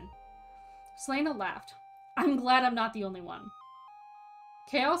face in. Selena laughed. I'm glad I'm not the only one.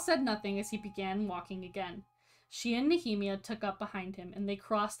 Kale said nothing as he began walking again. She and Nehemia took up behind him, and they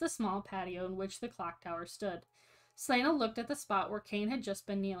crossed the small patio in which the clock tower stood. Selena looked at the spot where Cain had just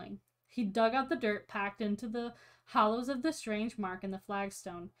been kneeling. He dug out the dirt packed into the hollows of the strange mark in the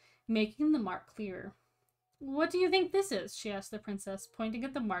flagstone, making the mark clearer. What do you think this is? She asked the princess, pointing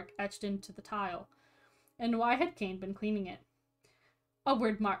at the mark etched into the tile. And why had Cain been cleaning it? A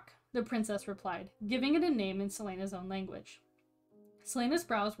word mark, the princess replied, giving it a name in Selena's own language. Selena's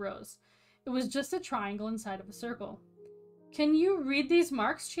brows rose. It was just a triangle inside of a circle. Can you read these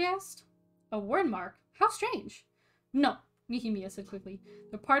marks? She asked. A word mark? How strange. No, Nehemia said quickly.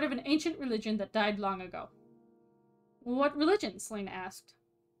 They're part of an ancient religion that died long ago. What religion? Selena asked.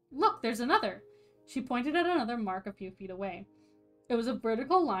 Look, there's another. She pointed at another mark a few feet away. It was a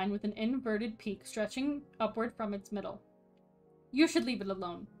vertical line with an inverted peak stretching upward from its middle. You should leave it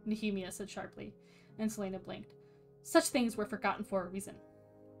alone, Nehemia said sharply, and Selena blinked. Such things were forgotten for a reason.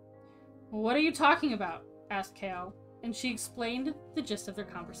 What are you talking about? Asked Kale, and she explained the gist of their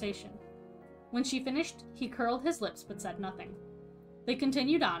conversation. When she finished, he curled his lips but said nothing. They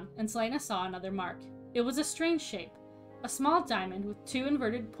continued on, and Selena saw another mark. It was a strange shape, a small diamond with two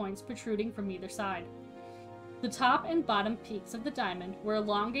inverted points protruding from either side. The top and bottom peaks of the diamond were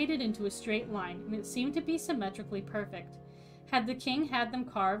elongated into a straight line, and it seemed to be symmetrically perfect. Had the king had them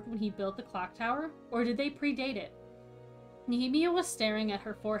carved when he built the clock tower, or did they predate it? Nehemia was staring at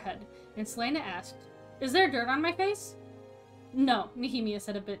her forehead, and Selena asked, Is there dirt on my face? No, Nehemia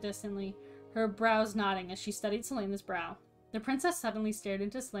said a bit distantly, her brows nodding as she studied Selena's brow. The princess suddenly stared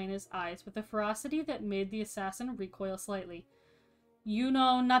into Selena's eyes with a ferocity that made the assassin recoil slightly. You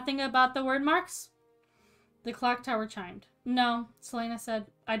know nothing about the word marks? The clock tower chimed. No, Selena said.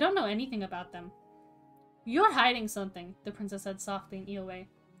 I don't know anything about them. You're hiding something, the princess said softly in Eelway,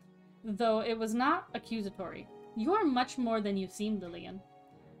 though it was not accusatory. You are much more than you seem, Lillian.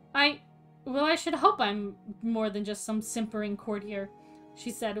 Well, I should hope I'm more than just some simpering courtier,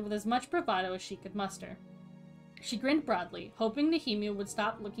 she said with as much bravado as she could muster. She grinned broadly, hoping Nehemia would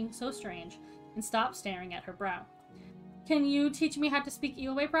stop looking so strange and stop staring at her brow. Can you teach me how to speak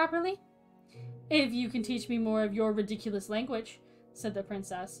Eelway properly? If you can teach me more of your ridiculous language, said the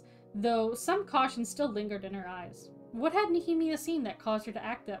princess, though some caution still lingered in her eyes. What had Nehemia seen that caused her to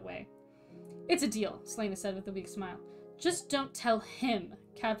act that way? "It's a deal," Selena said with a weak smile. "Just don't tell him.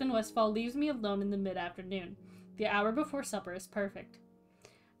 Captain Westfall leaves me alone in the mid-afternoon. The hour before supper is perfect."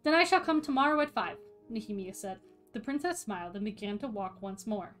 "Then I shall come tomorrow at 5, Nehemia said. The princess smiled and began to walk once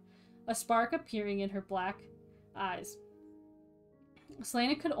more, a spark appearing in her black eyes.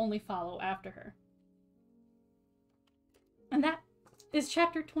 Selena could only follow after her. And that is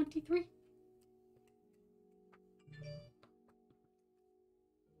chapter 23.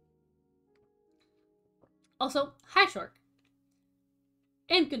 Also, hi Shork.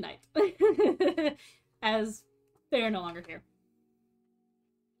 And good night. As they are no longer here.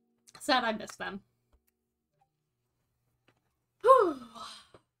 Sad I missed them.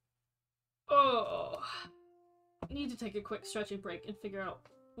 Oh. I need to take a quick stretching break and figure out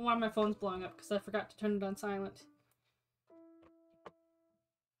why my phone's blowing up because I forgot to turn it on silent.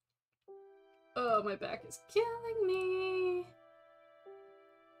 Oh, my back is killing me.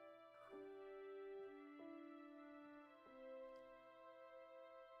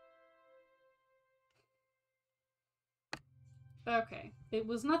 Okay, it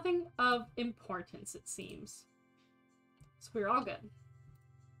was nothing of importance, it seems. So we're all good.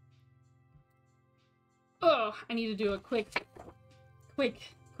 Oh, I need to do a quick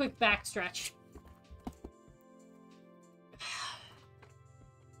back stretch.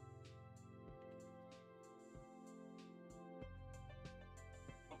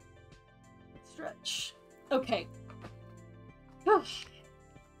 Stretch. Okay.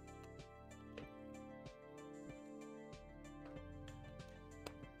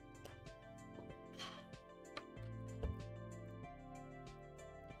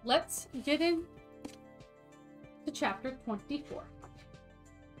 Let's get in to chapter 24.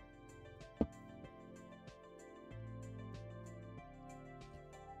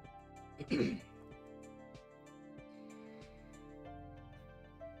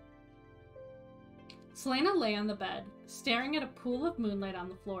 Selena lay on the bed, staring at a pool of moonlight on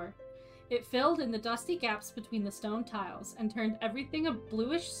the floor. It filled in the dusty gaps between the stone tiles and turned everything a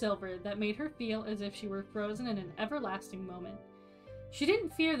bluish silver that made her feel as if she were frozen in an everlasting moment. She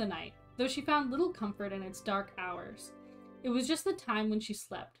didn't fear the night, though she found little comfort in its dark hours. It was just the time when she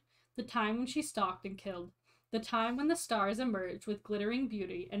slept, the time when she stalked and killed, the time when the stars emerged with glittering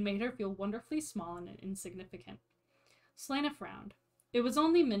beauty and made her feel wonderfully small and insignificant. Selena frowned. It was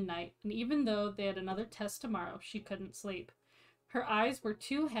only midnight, and even though they had another test tomorrow, she couldn't sleep. Her eyes were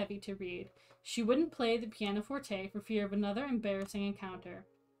too heavy to read. She wouldn't play the pianoforte for fear of another embarrassing encounter.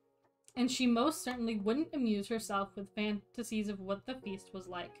 And she most certainly wouldn't amuse herself with fantasies of what the feast was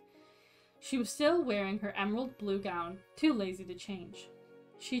like. She was still wearing her emerald blue gown, too lazy to change.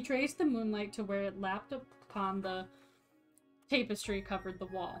 She traced the moonlight to where it lapped upon the tapestry covered the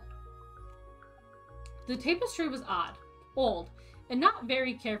wall. The tapestry was odd, old, and not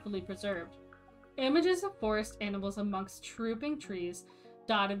very carefully preserved. Images of forest animals amongst trooping trees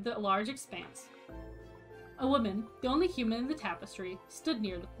dotted the large expanse. A woman, the only human in the tapestry, stood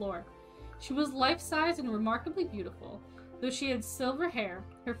near the floor. She was life-size and remarkably beautiful. Though she had silver hair,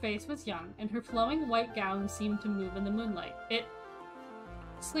 her face was young, and her flowing white gown seemed to move in the moonlight.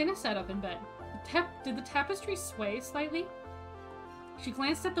 Selena sat up in bed. Did the tapestry sway slightly? She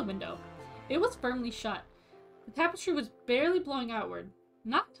glanced at the window. It was firmly shut. The tapestry was barely blowing outward,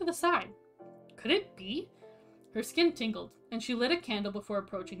 not to the side. Could it be? Her skin tingled, and she lit a candle before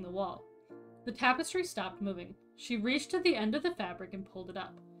approaching the wall. The tapestry stopped moving. She reached to the end of the fabric and pulled it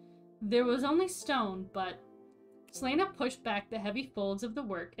up. There was only stone, but Selena pushed back the heavy folds of the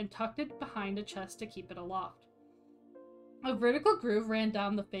work and tucked it behind a chest to keep it aloft. A vertical groove ran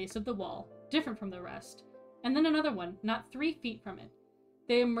down the face of the wall, different from the rest, and then another one, not 3 feet from it.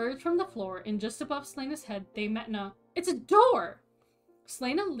 They emerged from the floor, and just above Selena's head, they met in a... It's a door!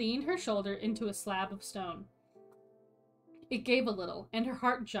 Selena leaned her shoulder into a slab of stone. It gave a little, and her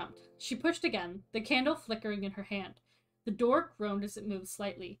heart jumped. She pushed again, the candle flickering in her hand. The door groaned as it moved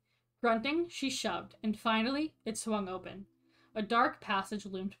slightly. Grunting, she shoved, and finally, it swung open. A dark passage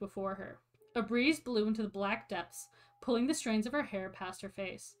loomed before her. A breeze blew into the black depths, pulling the strands of her hair past her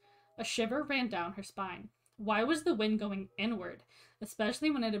face. A shiver ran down her spine. Why was the wind going inward,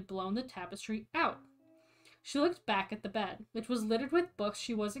 especially when it had blown the tapestry out? She looked back at the bed, which was littered with books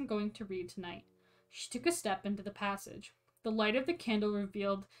she wasn't going to read tonight. She took a step into the passage. The light of the candle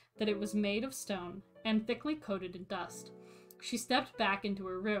revealed that it was made of stone and thickly coated in dust. She stepped back into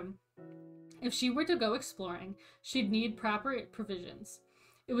her room. If she were to go exploring, she'd need proper provisions.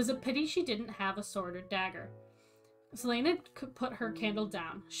 It was a pity she didn't have a sword or dagger. Selena could put her candle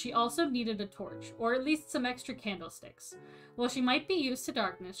down. She also needed a torch, or at least some extra candlesticks. While she might be used to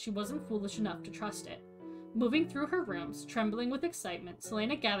darkness, she wasn't foolish enough to trust it. Moving through her rooms, trembling with excitement,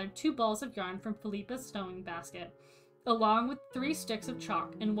 Selena gathered 2 balls of yarn from Philippa's sewing basket, along with 3 sticks of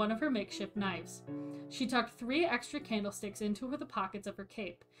chalk and one of her makeshift knives. She tucked 3 extra candlesticks into the pockets of her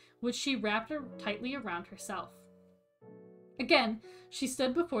cape, which she wrapped tightly around herself. Again, she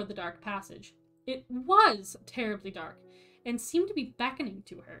stood before the dark passage. It was terribly dark, and seemed to be beckoning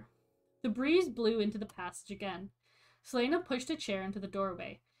to her. The breeze blew into the passage again. Selena pushed a chair into the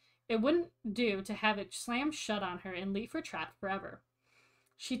doorway. It wouldn't do to have it slam shut on her and leave her trapped forever.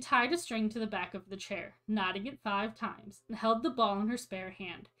 She tied a string to the back of the chair, knotting it 5 times, and held the ball in her spare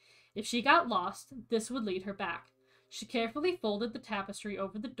hand. If she got lost, this would lead her back. She carefully folded the tapestry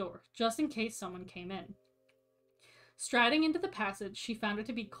over the door, just in case someone came in. Striding into the passage, she found it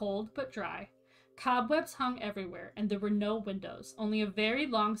to be cold but dry. Cobwebs hung everywhere, and there were no windows, only a very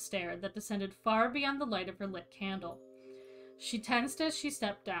long stair that descended far beyond the light of her lit candle. She tensed as she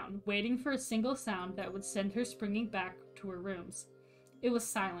stepped down, waiting for a single sound that would send her springing back to her rooms. It was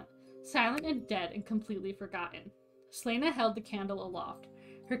silent and dead and completely forgotten. Selena held the candle aloft,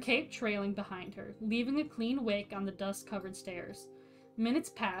 her cape trailing behind her, leaving a clean wake on the dust-covered stairs. Minutes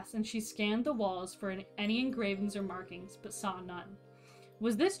passed, and she scanned the walls for any engravings or markings, but saw none.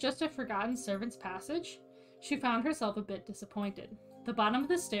 Was this just a forgotten servant's passage? She found herself a bit disappointed. The bottom of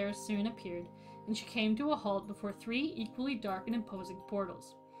the stairs soon appeared, and she came to a halt before 3 equally dark and imposing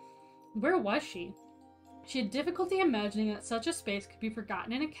portals. Where was she? She had difficulty imagining that such a space could be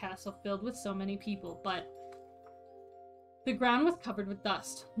forgotten in a castle filled with so many people, but the ground was covered with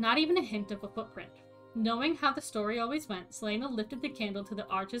dust, not even a hint of a footprint. Knowing how the story always went, Selena lifted the candle to the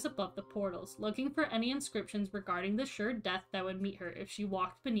arches above the portals, looking for any inscriptions regarding the sure death that would meet her if she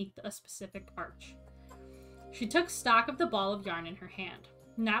walked beneath a specific arch. She took stock of the ball of yarn in her hand.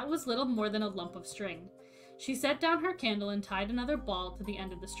 Now it was little more than a lump of string. She set down her candle and tied another ball to the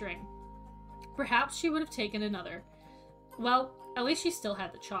end of the string. Perhaps she would have taken another. Well, at least she still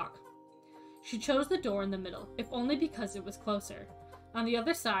had the chalk. She chose the door in the middle, if only because it was closer. On the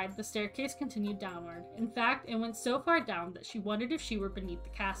other side, the staircase continued downward. In fact, it went so far down that she wondered if she were beneath the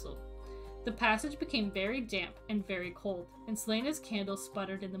castle. The passage became very damp and very cold, and Selena's candle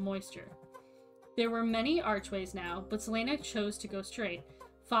sputtered in the moisture. There were many archways now, but Selena chose to go straight,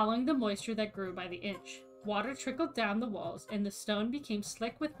 following the moisture that grew by the inch. Water trickled down the walls, and the stone became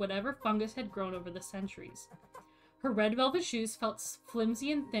slick with whatever fungus had grown over the centuries. Her red velvet shoes felt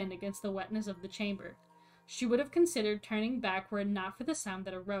flimsy and thin against the wetness of the chamber. She would have considered turning back were it not for the sound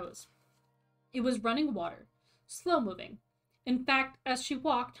that arose. It was running water, slow-moving. In fact, as she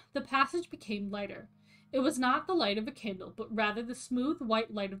walked, the passage became lighter. It was not the light of a candle, but rather the smooth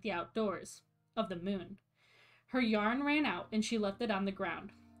white light of the outdoors, of the moon. Her yarn ran out, and she left it on the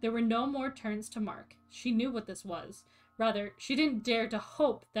ground. There were no more turns to mark. She knew what this was. Rather, she didn't dare to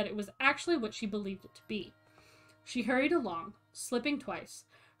hope that it was actually what she believed it to be. She hurried along, slipping twice,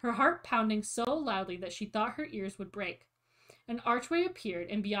 her heart pounding so loudly that she thought her ears would break. An archway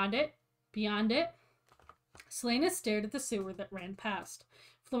appeared, and beyond it, Selena stared at the sewer that ran past,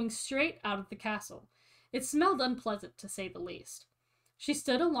 flowing straight out of the castle. It smelled unpleasant, to say the least. She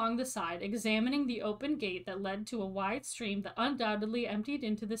stood along the side, examining the open gate that led to a wide stream that undoubtedly emptied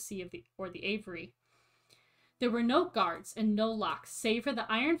into the sea or the Avery. There were no guards and no locks, save for the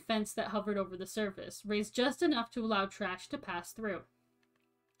iron fence that hovered over the surface, raised just enough to allow trash to pass through.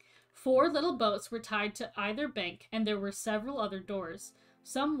 4 little boats were tied to either bank, and there were several other doors,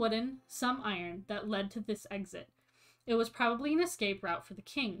 some wooden, some iron, that led to this exit. It was probably an escape route for the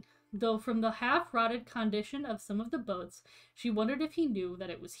king, though from the half-rotted condition of some of the boats, she wondered if he knew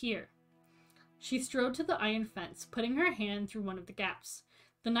that it was here. She strode to the iron fence, putting her hand through one of the gaps.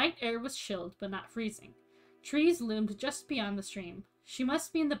 The night air was chilled, but not freezing. Trees loomed just beyond the stream. She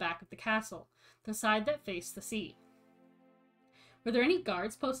must be in the back of the castle, the side that faced the sea. Were there any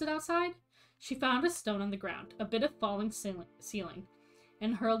guards posted outside? She found a stone on the ground, a bit of falling ceiling,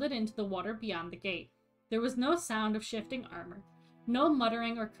 and hurled it into the water beyond the gate. There was no sound of shifting armor, no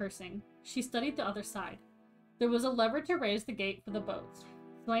muttering or cursing. She studied the other side. There was a lever to raise the gate for the boats.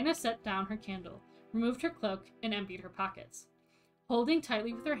 Selena set down her candle, removed her cloak, and emptied her pockets. Holding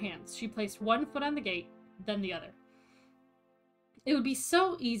tightly with her hands, she placed one foot on the gate, then the other. It would be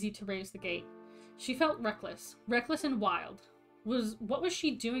so easy to raise the gate. She felt reckless and wild. What was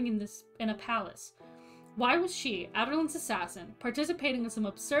she doing in a palace? Why was she, Aderlin's assassin, participating in some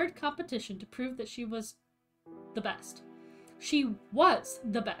absurd competition to prove that she was the best? She was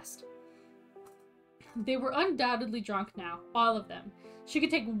the best. They were undoubtedly drunk now, all of them. She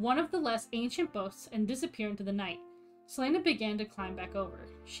could take one of the less ancient boats and disappear into the night. Selena began to climb back over.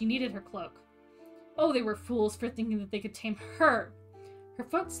 She needed her cloak. Oh, they were fools for thinking that they could tame her! Her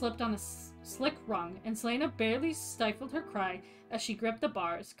foot slipped on a slick rung, and Selena barely stifled her cry as she gripped the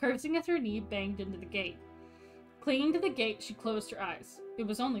bars, cursing as her knee banged into the gate. Clinging to the gate, she closed her eyes. It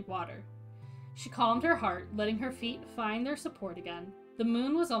was only water. She calmed her heart, letting her feet find their support again. The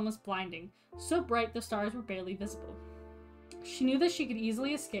moon was almost blinding, so bright the stars were barely visible. She knew that she could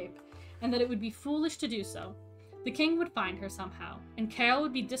easily escape, and that it would be foolish to do so. The king would find her somehow, and Chaol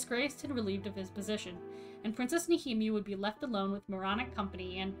would be disgraced and relieved of his position, and Princess Nehemia would be left alone with moronic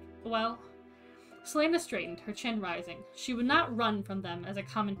company and, well... Selena straightened, her chin rising. She would not run from them as a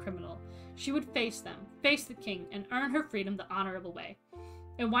common criminal. She would face them, face the king, and earn her freedom the honorable way.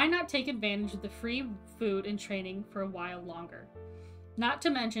 And why not take advantage of the free food and training for a while longer? Not to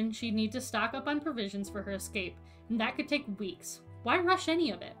mention, she'd need to stock up on provisions for her escape, and that could take weeks. Why rush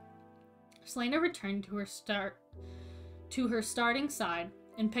any of it? Selena returned to her starting side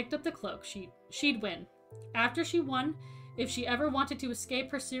and picked up the cloak. She'd win. After she won, if she ever wanted to escape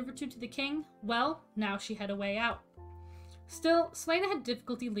her servitude to the king, well, now she had a way out. Still, Selena had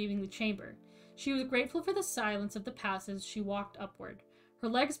difficulty leaving the chamber. She was grateful for the silence of the passage she walked upward, her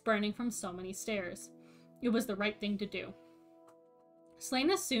legs burning from so many stairs. It was the right thing to do.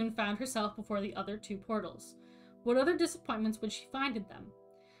 Selena soon found herself before the other two portals. What other disappointments would she find in them?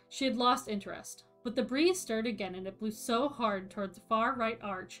 She had lost interest, but the breeze stirred again and it blew so hard toward the far right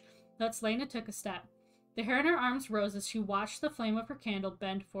arch that Selena took a step. The hair in her arms rose as she watched the flame of her candle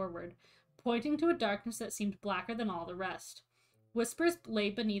bend forward, pointing to a darkness that seemed blacker than all the rest. Whispers lay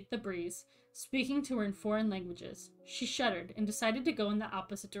beneath the breeze, speaking to her in foreign languages. She shuddered and decided to go in the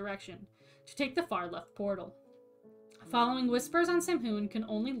opposite direction, to take the far left portal. Following whispers on Samhain can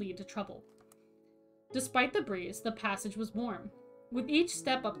only lead to trouble. Despite the breeze, the passage was warm. With each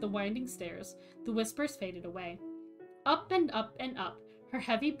step up the winding stairs, the whispers faded away. Up and up and up, her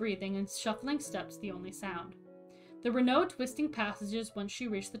heavy breathing and shuffling steps the only sound. There were no twisting passages once she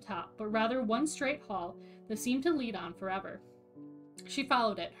reached the top, but rather one straight hall that seemed to lead on forever. She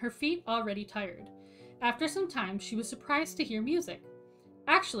followed it, her feet already tired. After some time, she was surprised to hear music.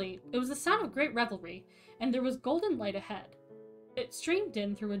 Actually, it was the sound of great revelry, and there was golden light ahead. It streamed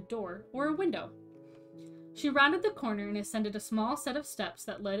in through a door or a window. She rounded the corner and ascended a small set of steps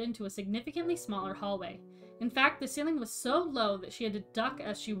that led into a significantly smaller hallway. In fact, the ceiling was so low that she had to duck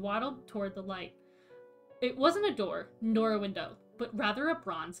as she waddled toward the light. It wasn't a door, nor a window, but rather a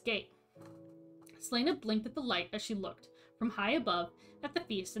bronze gate. Selena blinked at the light as she looked, from high above, at the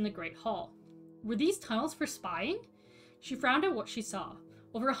feast in the great hall. Were these tunnels for spying? She frowned at what she saw.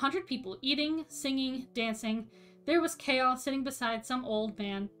 Over 100 people eating, singing, dancing. There was Chaol sitting beside some old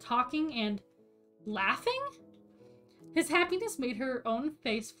man, talking and laughing? His happiness made her own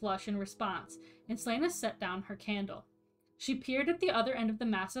face flush in response, and Selena set down her candle. She peered at the other end of the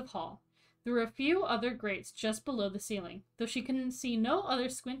massive hall. There were a few other grates just below the ceiling, though she could see no other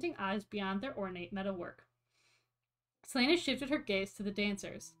squinting eyes beyond their ornate metalwork. Selena shifted her gaze to the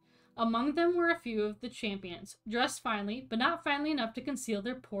dancers. Among them were a few of the champions, dressed finely, but not finely enough to conceal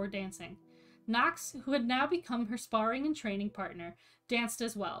their poor dancing. Knox, who had now become her sparring and training partner, danced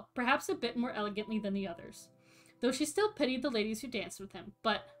as well, perhaps a bit more elegantly than the others, though she still pitied the ladies who danced with him.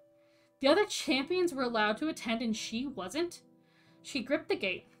 But the other champions were allowed to attend and she wasn't? She gripped the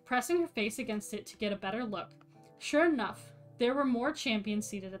gate, pressing her face against it to get a better look. Sure enough, there were more champions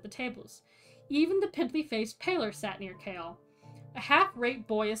seated at the tables. Even the pimply-faced Paler sat near Chaol, a half-raped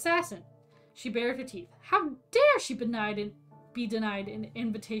boy assassin. She bared her teeth. How dare she be denied an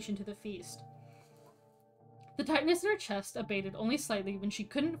invitation to the feast? The tightness in her chest abated only slightly when she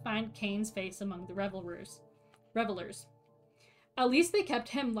couldn't find Kane's face among the revelers. At least they kept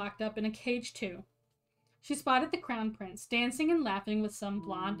him locked up in a cage too. She spotted the crown prince, dancing and laughing with some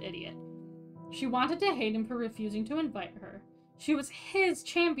blonde idiot. She wanted to hate him for refusing to invite her. She was his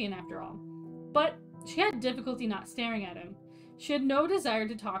champion after all. But she had difficulty not staring at him. She had no desire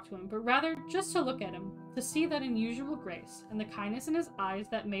to talk to him, but rather just to look at him, to see that unusual grace and the kindness in his eyes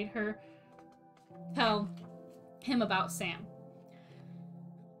that made her tell him about Sam.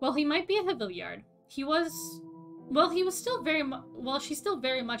 While he might be a Haviliard, she still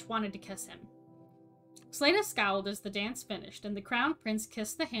very much wanted to kiss him. Selena scowled as the dance finished, and the crown prince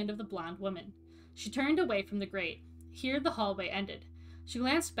kissed the hand of the blonde woman. She turned away from the grate. Here the hallway ended. She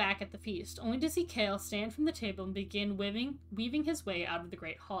glanced back at the feast, only to see Chaol stand from the table and begin weaving his way out of the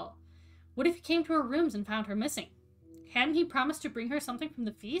great hall. What if he came to her rooms and found her missing? Hadn't he promised to bring her something from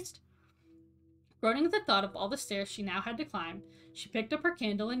the feast? Groaning at the thought of all the stairs she now had to climb, she picked up her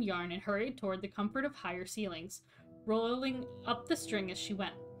candle and yarn and hurried toward the comfort of higher ceilings, rolling up the string as she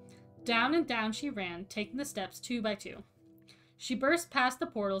went. Down and down she ran, taking the steps 2 by 2. She burst past the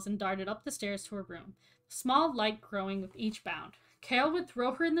portals and darted up the stairs to her room, small light growing with each bound. Kale would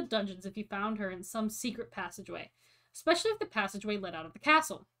throw her in the dungeons if he found her in some secret passageway, especially if the passageway led out of the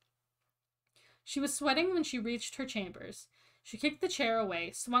castle. She was sweating when she reached her chambers. She kicked the chair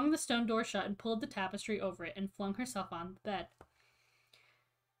away, swung the stone door shut, and pulled the tapestry over it, and flung herself on the bed.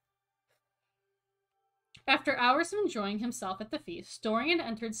 After hours of enjoying himself at the feast, Dorian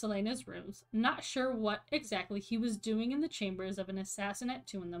entered Selena's rooms, not sure what exactly he was doing in the chambers of an assassin at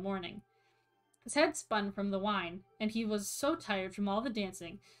 2 in the morning. His head spun from the wine, and he was so tired from all the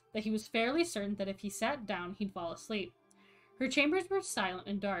dancing that he was fairly certain that if he sat down, he'd fall asleep. Her chambers were silent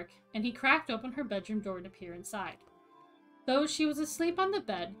and dark, and he cracked open her bedroom door to peer inside. Though she was asleep on the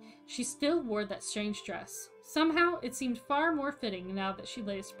bed, she still wore that strange dress. Somehow, it seemed far more fitting now that she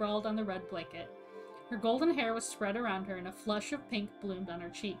lay sprawled on the red blanket. Her golden hair was spread around her, and a flush of pink bloomed on her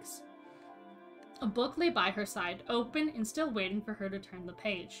cheeks. A book lay by her side, open and still waiting for her to turn the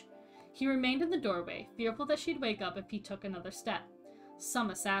page. He remained in the doorway, fearful that she'd wake up if he took another step. Some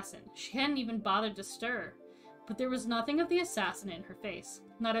assassin. She hadn't even bothered to stir. But there was nothing of the assassin in her face.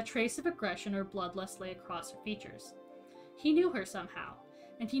 Not a trace of aggression or bloodlust lay across her features. He knew her somehow,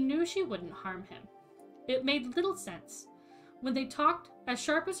 and he knew she wouldn't harm him. It made little sense. When they talked, as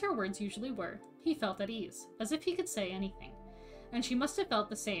sharp as her words usually were, he felt at ease, as if he could say anything. And she must have felt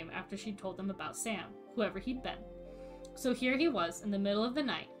the same after she'd told him about Sam, whoever he'd been. So here he was, in the middle of the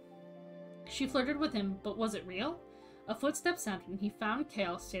night. She flirted with him, but was it real? A footstep sounded, and he found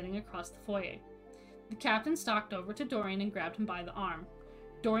Kale standing across the foyer. The captain stalked over to Dorian and grabbed him by the arm.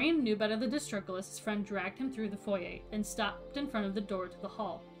 Dorian knew better than to struggle as his friend dragged him through the foyer and stopped in front of the door to the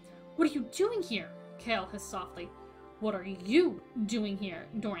hall. "What are you doing here?" Kale hissed softly. "What are you doing here?"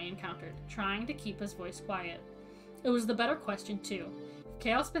 Dorian countered, trying to keep his voice quiet. It was the better question, too. If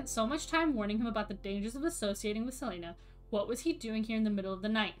Kale spent so much time warning him about the dangers of associating with Selena, what was he doing here in the middle of the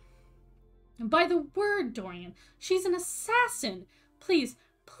night? "And by the word, Dorian, she's an assassin! Please,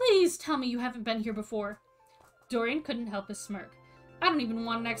 please tell me you haven't been here before." Dorian couldn't help his smirk. "I don't even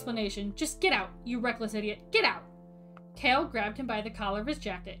want an explanation. Just get out, you reckless idiot. Get out!" Kale grabbed him by the collar of his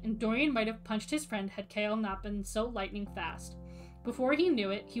jacket, and Dorian might have punched his friend had Kale not been so lightning fast. Before he knew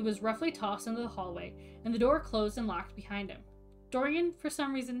it, he was roughly tossed into the hallway, and the door closed and locked behind him. Dorian, for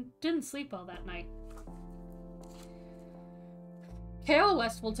some reason, didn't sleep well that night. Kale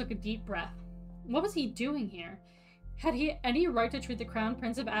Westfall took a deep breath. What was he doing here? Had he any right to treat the Crown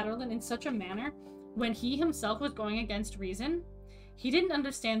Prince of Adderlin in such a manner, when he himself was going against reason? He didn't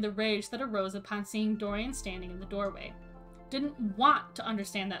understand the rage that arose upon seeing Dorian standing in the doorway. Didn't want to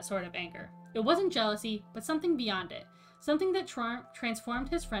understand that sort of anger. It wasn't jealousy, but something beyond it. Something that transformed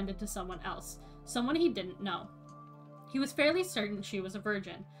his friend into someone else. Someone he didn't know. He was fairly certain she was a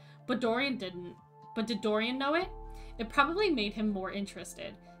virgin, but Dorian didn't. But did Dorian know it? It probably made him more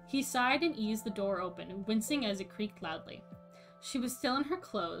interested. He sighed and eased the door open, wincing as it creaked loudly. She was still in her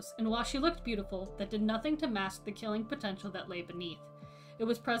clothes, and while she looked beautiful, that did nothing to mask the killing potential that lay beneath. It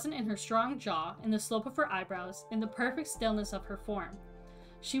was present in her strong jaw, in the slope of her eyebrows, in the perfect stillness of her form.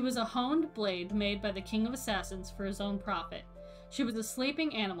 She was a honed blade made by the king of assassins for his own profit. She was a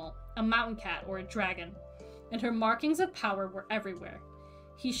sleeping animal, a mountain cat or a dragon, and her markings of power were everywhere.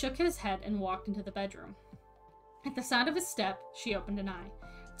 He shook his head and walked into the bedroom. At the sound of his step, she opened an eye.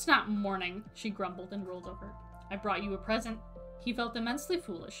 "It's not morning," she grumbled and rolled over. "I brought you a present." He felt immensely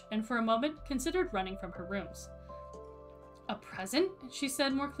foolish, and for a moment considered running from her rooms. "A present?" she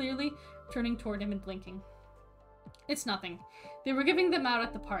said more clearly, turning toward him and blinking. "It's nothing. They were giving them out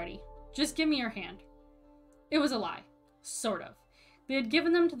at the party. Just give me your hand." It was a lie. Sort of. They had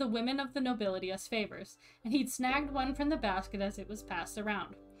given them to the women of the nobility as favors, and he'd snagged one from the basket as it was passed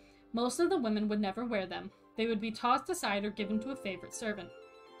around. Most of the women would never wear them. They would be tossed aside or given to a favorite servant.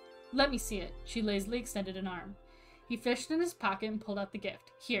 "Let me see it." She lazily extended an arm. He fished in his pocket and pulled out the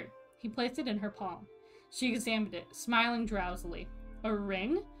gift. "Here." He placed it in her palm. She examined it, smiling drowsily. "A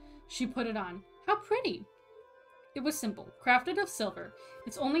ring?" She put it on. "How pretty!" It was simple, crafted of silver.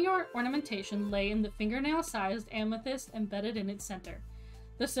 Its only ornamentation lay in the fingernail-sized amethyst embedded in its center.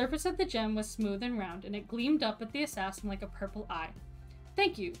 The surface of the gem was smooth and round, and it gleamed up at the assassin like a purple eye.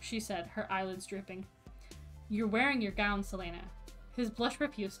 "Thank you," she said, her eyelids drooping. "You're wearing your gown, Selena." His blush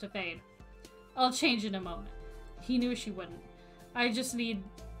refused to fade. "I'll change in a moment." He knew she wouldn't. "I just need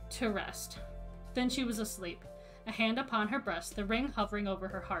to rest." Then she was asleep, a hand upon her breast, the ring hovering over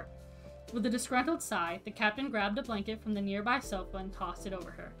her heart. With a disgruntled sigh, the captain grabbed a blanket from the nearby sofa and tossed it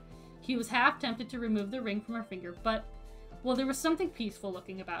over her. He was half tempted to remove the ring from her finger, but, well, there was something peaceful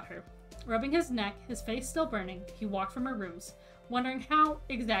looking about her. Rubbing his neck, his face still burning, he walked from her rooms, wondering how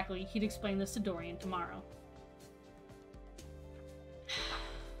exactly he'd explain this to Dorian tomorrow.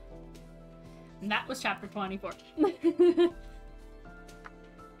 And that was chapter 24.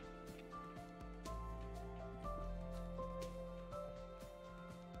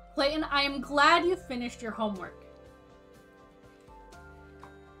 Clayton, I am glad you finished your homework.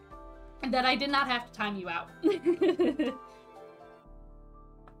 And that I did not have to time you out.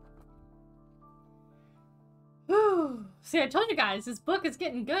 See, I told you guys, this book is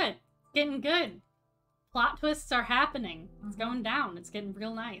getting good. Getting good. Plot twists are happening. It's going down. It's getting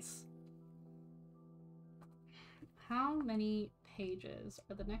real nice. How many pages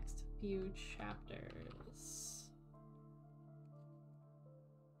are the next few chapters?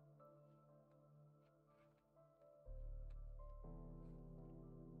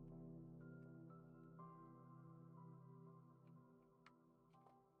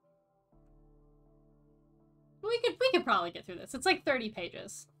 We could probably get through this. It's like 30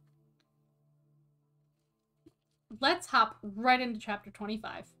 pages. Let's hop right into chapter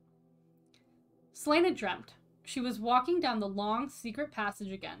 25. Selena dreamt. She was walking down the long, secret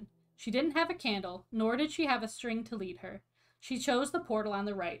passage again. She didn't have a candle, nor did she have a string to lead her. She chose the portal on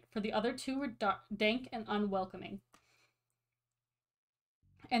the right, for the other two were dank and unwelcoming.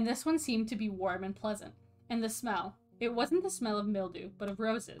 And this one seemed to be warm and pleasant. And the smell. It wasn't the smell of mildew, but of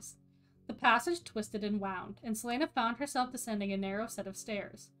roses. The passage twisted and wound, and Selena found herself descending a narrow set of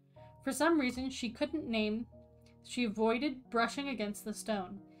stairs. For some reason she couldn't name, she avoided brushing against the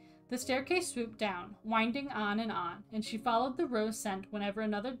stone. The staircase swooped down, winding on, and she followed the rose scent whenever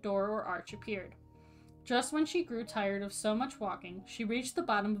another door or arch appeared. Just when she grew tired of so much walking, she reached the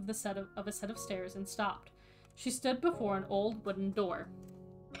bottom of a set of stairs and stopped. She stood before an old wooden door.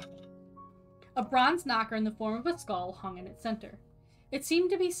 A bronze knocker in the form of a skull hung in its center. It seemed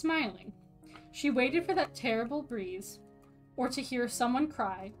to be smiling. She waited for that terrible breeze, or to hear someone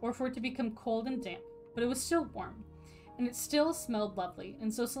cry, or for it to become cold and damp, but it was still warm, and it still smelled lovely,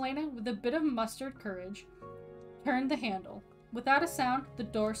 and so Selena, with a bit of mustered courage, turned the handle. Without a sound, the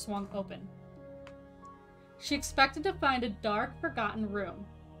door swung open. She expected to find a dark, forgotten room,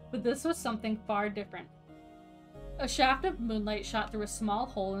 but this was something far different. A shaft of moonlight shot through a small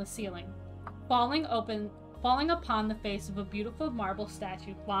hole in the ceiling, falling upon the face of a beautiful marble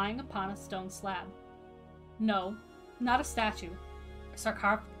statue lying upon a stone slab. No, not a statue.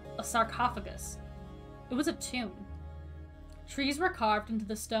 A sarcophagus. It was a tomb. Trees were carved into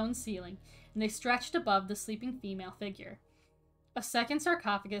the stone ceiling, and they stretched above the sleeping female figure. A second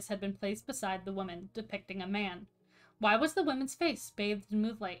sarcophagus had been placed beside the woman, depicting a man. Why was the woman's face bathed in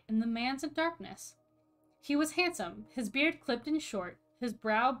moonlight and the man's in darkness? He was handsome, his beard clipped and short, his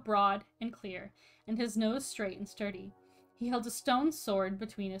brow broad and clear, and his nose straight and sturdy. He held a stone sword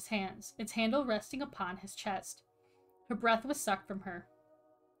between his hands, its handle resting upon his chest. Her breath was sucked from her.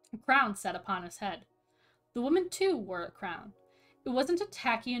 A crown sat upon his head. The woman, too, wore a crown. It wasn't a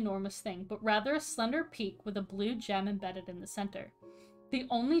tacky, enormous thing, but rather a slender peak with a blue gem embedded in the center, the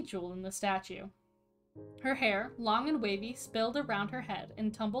only jewel in the statue. Her hair, long and wavy, spilled around her head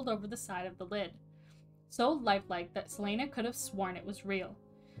and tumbled over the side of the lid, so lifelike that Selena could have sworn it was real.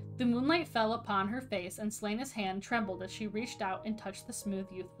 The moonlight fell upon her face, and Selena's hand trembled as she reached out and touched the smooth,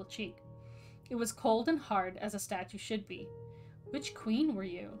 youthful cheek. It was cold and hard, as a statue should be. "Which queen were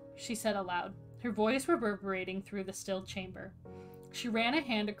you?" she said aloud, her voice reverberating through the stilled chamber. She ran a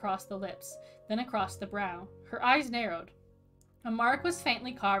hand across the lips, then across the brow. Her eyes narrowed. A mark was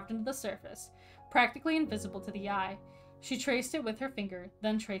faintly carved into the surface, practically invisible to the eye. She traced it with her finger,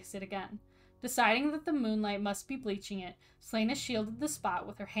 then traced it again. Deciding that the moonlight must be bleaching it, Selena shielded the spot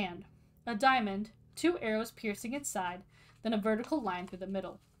with her hand. A diamond, 2 arrows piercing its side, then a vertical line through the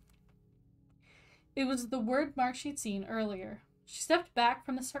middle. It was the word mark she'd seen earlier. She stepped back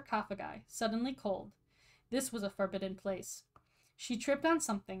from the sarcophagi, suddenly cold. This was a forbidden place. She tripped on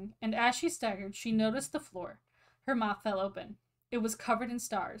something, and as she staggered, she noticed the floor. Her mouth fell open. It was covered in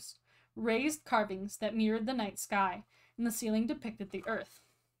stars, raised carvings that mirrored the night sky, and the ceiling depicted the earth.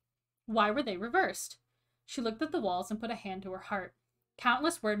 Why were they reversed? She looked at the walls and put a hand to her heart.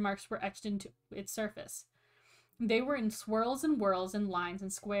 Countless word marks were etched into its surface. They were in swirls and whirls and lines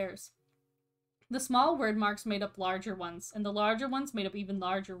and squares. The small word marks made up larger ones, and the larger ones made up even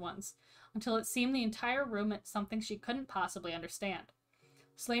larger ones, until it seemed the entire room meant something she couldn't possibly understand.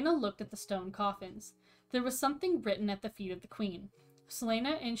 Selena looked at the stone coffins. There was something written at the feet of the queen.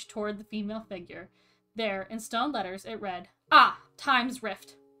 Selena inched toward the female figure. There, in stone letters, it read, "Ah, Time's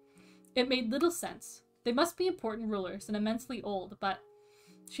Rift." It made little sense. They must be important rulers and immensely old, but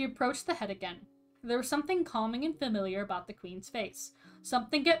she approached the head again. There was something calming and familiar about the queen's face,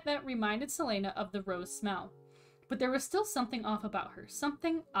 something that reminded Selena of the rose smell. But there was still something off about her,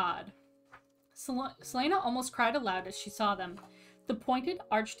 something odd. Selena almost cried aloud as she saw them. The pointed,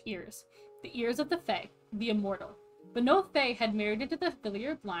 arched ears. The ears of the Fae, the immortal. But no Fae had married into the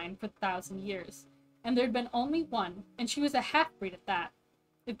Villiard line for 1,000 years. And there had been only one, and she was a half-breed at that.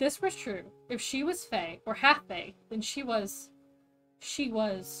 If this was true, if she was Fae, or half-Fae, then she was...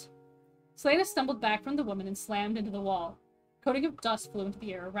 Selena stumbled back from the woman and slammed into the wall. A coating of dust flew into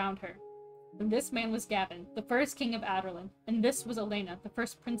the air around her. And this man was Gavin, the first king of Aderlin, and this was Elena, the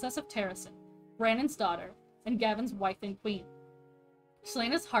first princess of Terrasen, Brandon's daughter, and Gavin's wife and queen.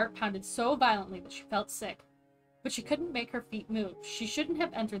 Selena's heart pounded so violently that she felt sick. But she couldn't make her feet move. She shouldn't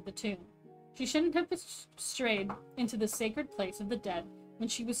have entered the tomb. She shouldn't have strayed into the sacred place of the dead when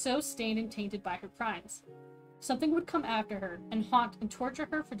she was so stained and tainted by her crimes. Something would come after her and haunt and torture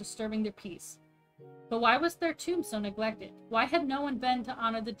her for disturbing their peace. But why was their tomb so neglected? Why had no one been to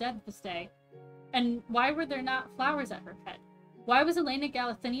honor the dead this day? And why were there not flowers at her head? Why was Elena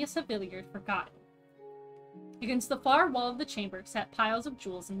Galathinius of Villiard forgotten? Against the far wall of the chamber sat piles of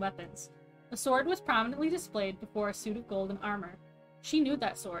jewels and weapons. A sword was prominently displayed before a suit of golden armor. She knew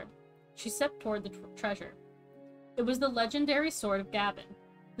that sword. She stepped toward the treasure. It was the legendary sword of Gavin,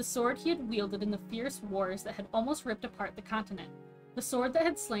 the sword he had wielded in the fierce wars that had almost ripped apart the continent, the sword that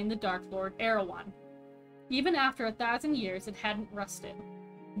had slain the Dark Lord Erewhon. Even after 1,000 years, it hadn't rusted.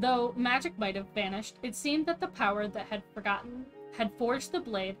 Though magic might have vanished, it seemed that the power that had forged the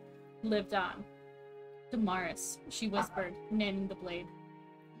blade lived on. Damaris, she whispered, naming the blade.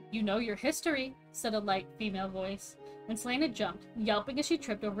 You know your history, said a light female voice, and Selena jumped, yelping as she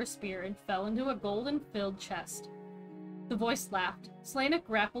tripped over a spear and fell into a golden-filled chest. The voice laughed. Selena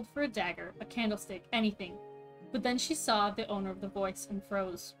grappled for a dagger, a candlestick, anything. But then she saw the owner of the voice and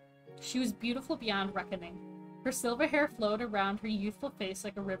froze. She was beautiful beyond reckoning. Her silver hair flowed around her youthful face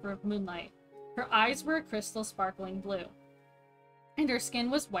like a river of moonlight. Her eyes were a crystal sparkling blue. And her skin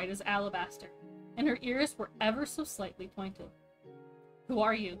was white as alabaster, and her ears were ever so slightly pointed. Who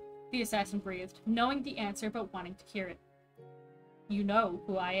are you? The assassin breathed, knowing the answer but wanting to hear it. You know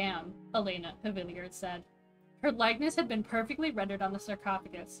who I am, Elena Haviliard said. Her likeness had been perfectly rendered on the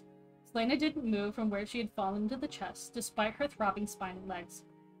sarcophagus. Selena didn't move from where she had fallen into the chest, despite her throbbing spine and legs.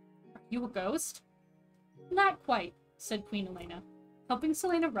 Are you a ghost? Not quite, said Queen Elena, helping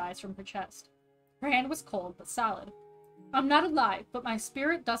Selena rise from her chest. Her hand was cold but solid. I'm not alive, but my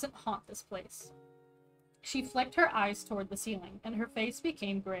spirit doesn't haunt this place. She flicked her eyes toward the ceiling, and her face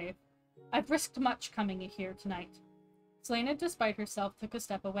became grave. I've risked much coming here tonight. Selena, despite herself, took a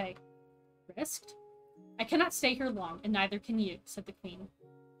step away. Risked? I cannot stay here long, and neither can you, said the queen.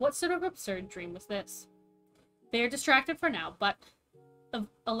 What sort of absurd dream was this? They are distracted for now, but...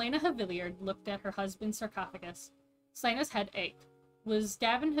 Elena Haviliard looked at her husband's sarcophagus. Selena's head ached. Was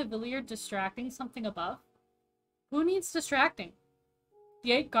Gavin Haviliard distracting something above? Who needs distracting?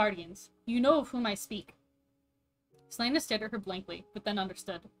 The 8 guardians. You know of whom I speak. Selena stared at her blankly, but then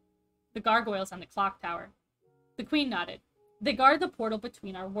understood. The gargoyles on the clock tower. The queen nodded. They guard the portal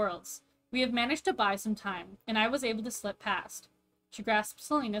between our worlds. We have managed to buy some time, and I was able to slip past. She grasped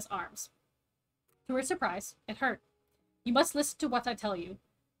Selena's arms. To her surprise, it hurt. You must listen to what I tell you.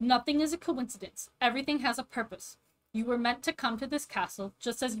 Nothing is a coincidence. Everything has a purpose. You were meant to come to this castle,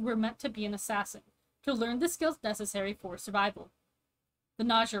 just as you were meant to be an assassin, to learn the skills necessary for survival. The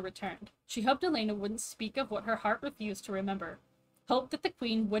nausea returned. She hoped Elena wouldn't speak of what her heart refused to remember. Hoped that the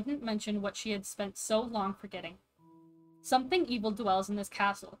queen wouldn't mention what she had spent so long forgetting. Something evil dwells in this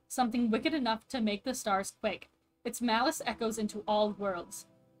castle, something wicked enough to make the stars quake. Its malice echoes into all worlds.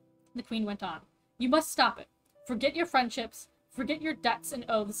 The queen went on. You must stop it. Forget your friendships. Forget your debts and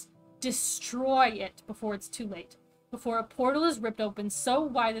oaths. Destroy it before it's too late. Before a portal is ripped open so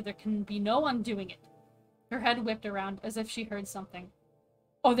wide that there can be no undoing it. Her head whipped around as if she heard something.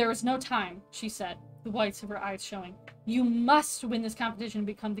 Oh, there is no time, she said, the whites of her eyes showing. You must win this competition and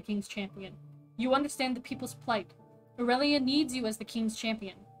become the king's champion. You understand the people's plight. Aurelia needs you as the king's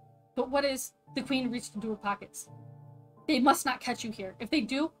champion. But what is... The queen reached into her pockets. They must not catch you here. If they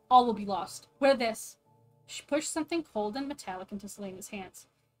do, all will be lost. Wear this. She pushed something cold and metallic into Selena's hands.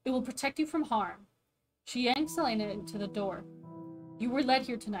 It will protect you from harm. She yanked Selena into the door. You were led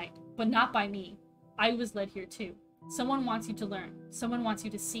here tonight, but not by me. I was led here too. Someone wants you to learn. Someone wants you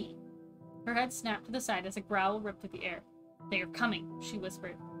to see. Her head snapped to the side as a growl ripped through the air. They are coming, she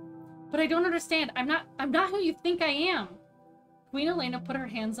whispered. But I don't understand. I'm not who you think I am. Queen Elena put her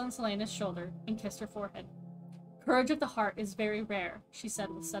hands on Selena's shoulder and kissed her forehead. Courage of the heart is very rare, she said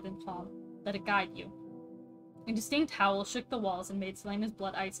with sudden calm. Let it guide you. A distinct howl shook the walls and made Selena's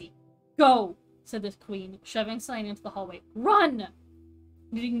blood icy. Go, said the queen, shoving Selena into the hallway. Run!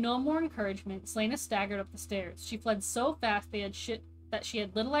 Needing no more encouragement, Selena staggered up the stairs. She fled so fast that she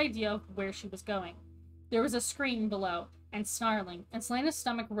had little idea of where she was going. There was a scream below, and snarling, and Selena's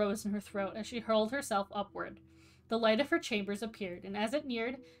stomach rose in her throat as she hurled herself upward. The light of her chambers appeared, and as it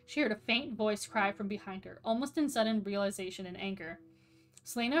neared, she heard a faint voice cry from behind her, almost in sudden realization and anger.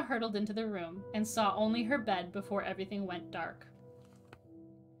 Selena hurtled into the room, and saw only her bed before everything went dark.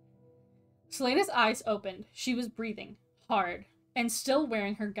 Selena's eyes opened. She was breathing hard, and still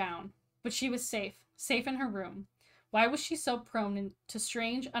wearing her gown, but she was safe in her room. Why was she so prone to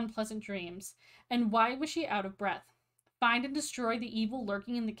strange, unpleasant dreams, and why was she out of breath? Find and destroy the evil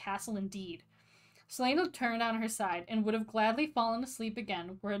lurking in the castle indeed. Selena turned on her side, and would have gladly fallen asleep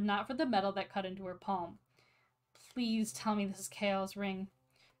again were it not for the metal that cut into her palm. Please tell me this is Kael's ring.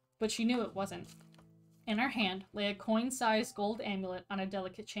 But she knew it wasn't. In her hand lay a coin-sized gold amulet on a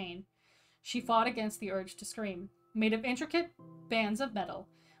delicate chain. She fought against the urge to scream. Made of intricate bands of metal,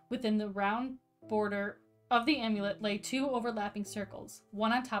 within the round border of the amulet lay two overlapping circles,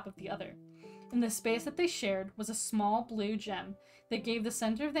 one on top of the other. In the space that they shared was a small blue gem that gave the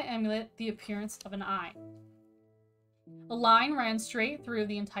center of the amulet the appearance of an eye. A line ran straight through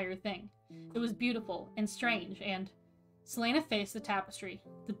the entire thing. It was beautiful and strange, and Selena faced the tapestry.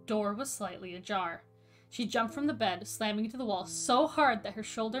 The door was slightly ajar. She jumped from the bed, slamming into the wall so hard that her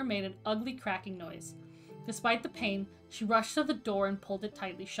shoulder made an ugly cracking noise. Despite the pain, she rushed to the door and pulled it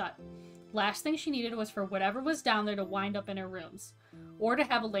tightly shut. Last thing she needed was for whatever was down there to wind up in her rooms, or to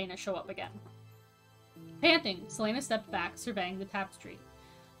have Elena show up again. Panting, Selena stepped back, surveying the tapestry.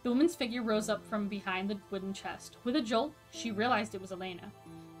 The woman's figure rose up from behind the wooden chest. With a jolt, she realized it was Elena.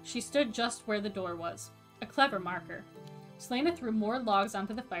 She stood just where the door was. A clever marker. Selena threw more logs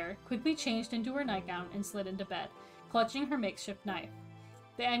onto the fire, quickly changed into her nightgown, and slid into bed, clutching her makeshift knife.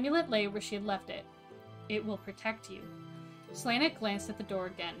 The amulet lay where she had left it. It will protect you. Selena glanced at the door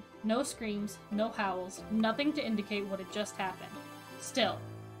again. No screams, no howls, nothing to indicate what had just happened. Still.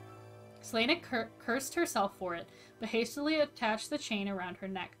 Selena cursed herself for it, but hastily attached the chain around her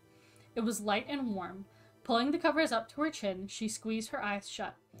neck. It was light and warm. Pulling the covers up to her chin, she squeezed her eyes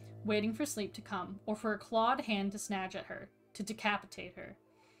shut, waiting for sleep to come, or for a clawed hand to snatch at her, to decapitate her.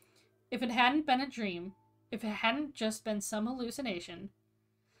 If it hadn't been a dream, if it hadn't just been some hallucination,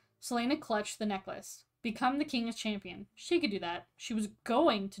 Selena clutched the necklace. Become the king's champion. She could do that. She was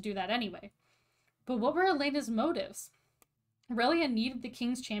going to do that anyway. But what were Elena's motives? Aurelia needed the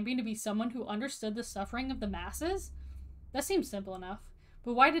king's champion to be someone who understood the suffering of the masses? That seems simple enough.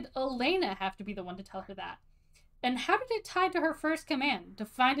 But why did Elena have to be the one to tell her that? And how did it tie to her first command, to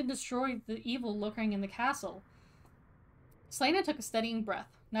find and destroy the evil lurking in the castle? Selena took a steadying breath,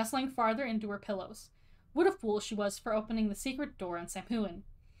 nestling farther into her pillows. What a fool she was for opening the secret door on Samhain.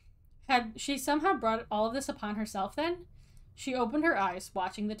 Had she somehow brought all of this upon herself then? She opened her eyes,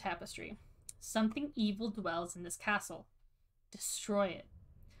 watching the tapestry. Something evil dwells in this castle. Destroy it.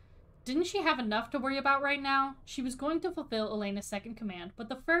 Didn't she have enough to worry about right now? She was going to fulfill Elena's second command, but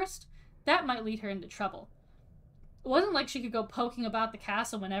the first, that might lead her into trouble. It wasn't like she could go poking about the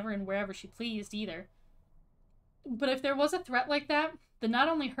castle whenever and wherever she pleased, either. But if there was a threat like that, then not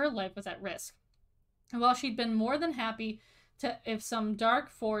only her life was at risk. And while she'd been more than happy if some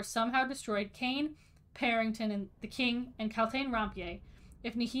dark force somehow destroyed Kane, Parrington, and the king, and Kaltain Rampier,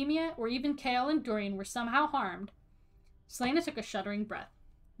 if Nehemia or even Kael and Dorian were somehow harmed, Selena took a shuddering breath.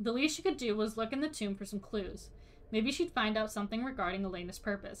 The least she could do was look in the tomb for some clues. Maybe she'd find out something regarding Elena's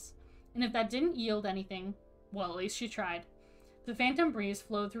purpose. And if that didn't yield anything, well, at least she tried. The phantom breeze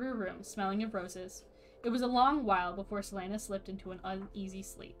flowed through her room, smelling of roses. It was a long while before Selena slipped into an uneasy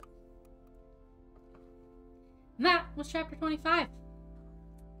sleep. And that was chapter 25.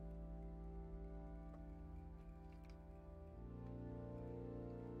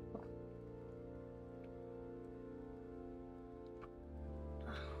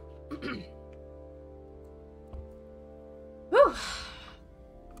 Whew.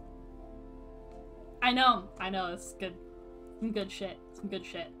 I know, it's good. Some good shit.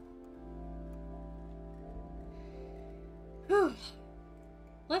 Whew.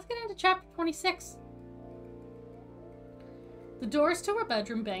 Let's get into chapter 26. The doors to her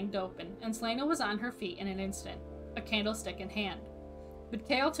bedroom banged open, and Selena was on her feet in an instant, a candlestick in hand. But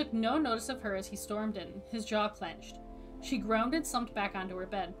Kael took no notice of her as he stormed in, his jaw clenched. She groaned and slumped back onto her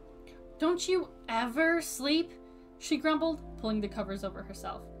bed. "Don't you ever sleep?" she grumbled, pulling the covers over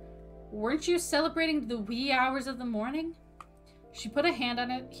herself. "Weren't you celebrating the wee hours of the morning?" He put a hand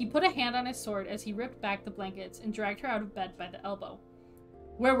on his sword as he ripped back the blankets and dragged her out of bed by the elbow.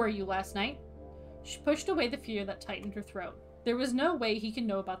 "Where were you last night?" She pushed away the fear that tightened her throat. There was no way he could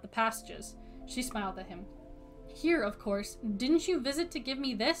know about the passages. She smiled at him. Here, of course. Didn't you visit to give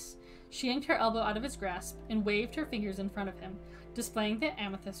me this? She yanked her elbow out of his grasp and waved her fingers in front of him, displaying the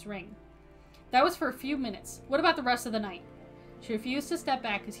amethyst ring. That was for a few minutes. What about the rest of the night? She refused to step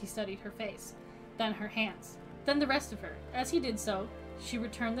back as he studied her face, then her hands, then the rest of her. As he did so, she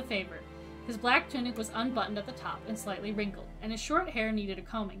returned the favor. His black tunic was unbuttoned at the top and slightly wrinkled, and his short hair needed a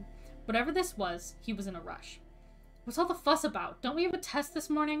combing. Whatever this was, he was in a rush. What's all the fuss about? Don't we have a test this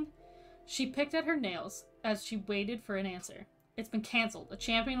morning? She picked at her nails as she waited for an answer. It's been cancelled. A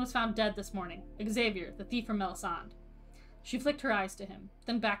champion was found dead this morning. Xavier, the thief from Melisande. She flicked her eyes to him,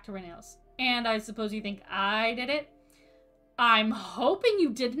 then back to her nails. And I suppose you think I did it? I'm hoping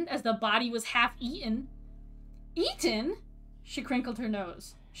you didn't, as the body was half eaten. Eaten? She crinkled her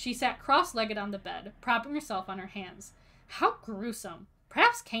nose. She sat cross-legged on the bed, propping herself on her hands. How gruesome.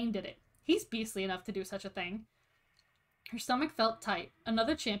 Perhaps Cain did it. He's beastly enough to do such a thing. Her stomach felt tight.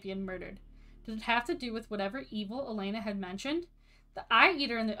 Another champion murdered. Did it have to do with whatever evil Elena had mentioned? The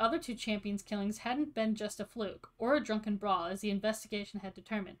Eye-Eater and the other two champions' killings hadn't been just a fluke, or a drunken brawl, as the investigation had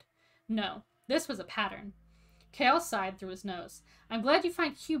determined. No, this was a pattern. Kale sighed through his nose. I'm glad you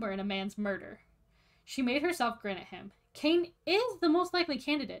find humor in a man's murder. She made herself grin at him. Cain is the most likely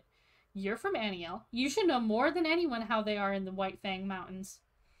candidate. You're from Aniel. You should know more than anyone how they are in the White Fang Mountains.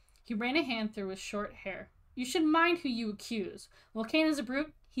 He ran a hand through his short hair. You should mind who you accuse. Well, Cain is a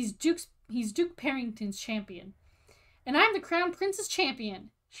brute. He's Duke Parrington's champion. And I'm the Crown Prince's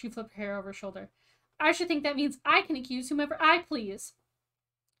champion. She flipped her hair over her shoulder. I should think that means I can accuse whomever I please.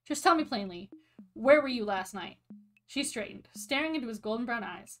 Just tell me plainly, where were you last night? She straightened, staring into his golden brown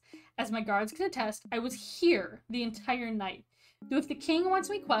eyes. As my guards can attest, I was here the entire night. Though if the king wants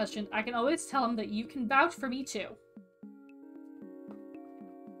me questioned, I can always tell him that you can vouch for me too.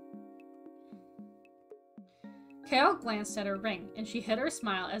 Kale glanced at her ring, and she hid her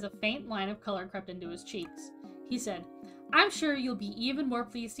smile as a faint line of color crept into his cheeks. He said, I'm sure you'll be even more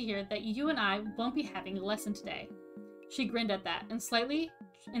pleased to hear that you and I won't be having a lesson today. She grinned at that,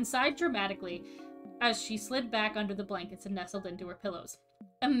 and sighed dramatically as she slid back under the blankets and nestled into her pillows.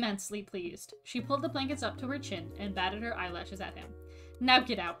 Immensely pleased. She pulled the blankets up to her chin and batted her eyelashes at him. Now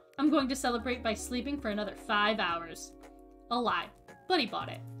get out. I'm going to celebrate by sleeping for another 5 hours. A lie, but he bought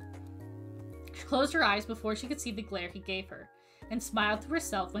it. She closed her eyes before she could see the glare he gave her, and smiled to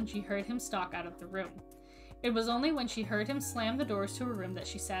herself when she heard him stalk out of the room. It was only when she heard him slam the doors to her room that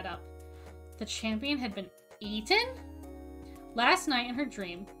she sat up. The champion had been eaten? Last night in her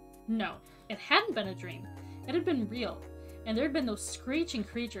dream, no, it hadn't been a dream. It had been real, and there had been those screeching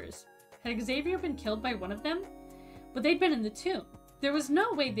creatures. Had Xavier been killed by one of them? But they'd been in the tomb. There was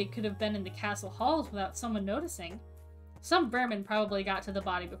no way they could have been in the castle halls without someone noticing. Some vermin probably got to the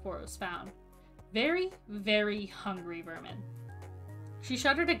body before it was found. Very, very hungry vermin. She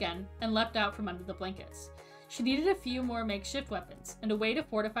shuddered again and leapt out from under the blankets. She needed a few more makeshift weapons and a way to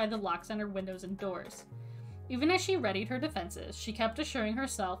fortify the locks on her windows and doors. Even as she readied her defenses, she kept assuring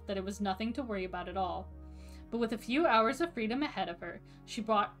herself that it was nothing to worry about at all. But with a few hours of freedom ahead of her, she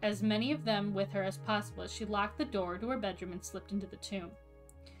brought as many of them with her as possible as she locked the door to her bedroom and slipped into the tomb.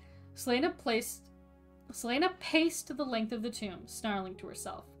 Selena paced the length of the tomb, snarling to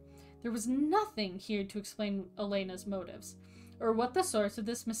herself. There was nothing here to explain Elena's motives, or what the source of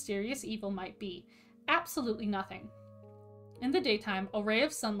this mysterious evil might be. Absolutely nothing. In the daytime, a ray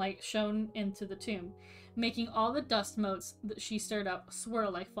of sunlight shone into the tomb, making all the dust motes that she stirred up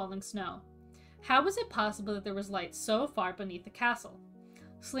swirl like falling snow. How was it possible that there was light so far beneath the castle?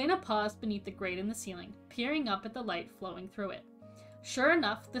 Selena paused beneath the grate in the ceiling, peering up at the light flowing through it. Sure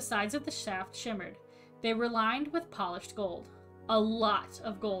enough, the sides of the shaft shimmered. They were lined with polished gold. A lot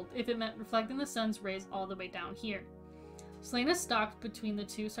of gold, if it meant reflecting the sun's rays all the way down here. Selena stalked between the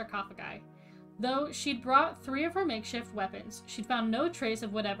two sarcophagi. Though she'd brought 3 of her makeshift weapons, she'd found no trace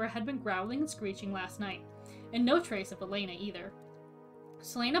of whatever had been growling and screeching last night, and no trace of Elena either.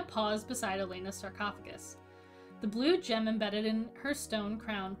 Selena paused beside Elena's sarcophagus. The blue gem embedded in her stone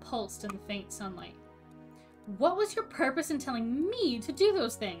crown pulsed in the faint sunlight. What was your purpose in telling me to do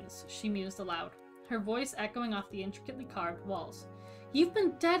those things? She mused aloud, her voice echoing off the intricately carved walls. You've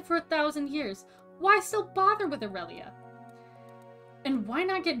been dead for 1,000 years. Why still bother with Aurelia? And why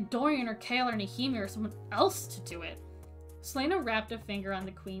not get Dorian or Kale or Nehemia or someone else to do it? Selena wrapped a finger on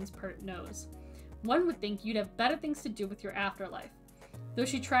the queen's pert nose. One would think you'd have better things to do with your afterlife. Though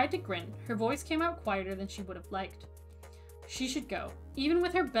she tried to grin, her voice came out quieter than she would have liked. She should go. Even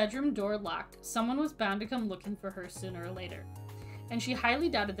with her bedroom door locked, someone was bound to come looking for her sooner or later. And she highly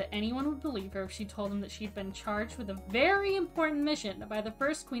doubted that anyone would believe her if she told them that she'd been charged with a very important mission by the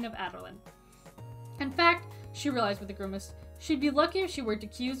first queen of Adarlan. In fact, she realized with a grimace, she'd be lucky if she weren't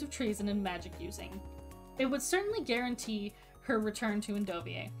accused of treason and magic using. It would certainly guarantee her return to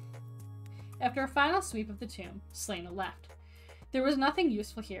Endovier. After a final sweep of the tomb, Selena left. There was nothing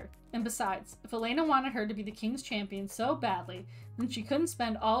useful here, and besides, if Elena wanted her to be the king's champion so badly, then she couldn't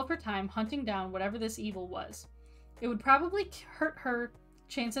spend all of her time hunting down whatever this evil was. It would probably hurt her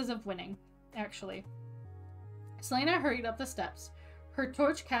chances of winning, actually. Selena hurried up the steps, her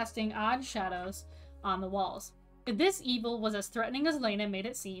torch casting odd shadows on the walls. If this evil was as threatening as Elena made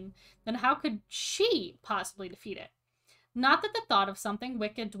it seem, then how could she possibly defeat it? Not that the thought of something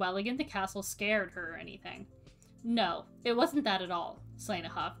wicked dwelling in the castle scared her or anything. No, it wasn't that at all, Selena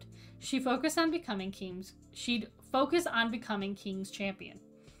huffed. She'd focus on becoming king's champion.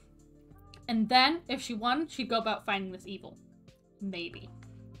 And then, if she won, she'd go about finding this evil. Maybe.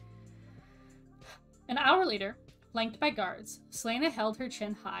 An hour later, flanked by guards, Selena held her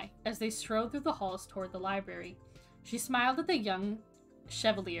chin high as they strode through the halls toward the library. She smiled at the young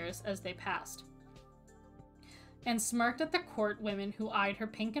chevaliers as they passed, and smirked at the court women who eyed her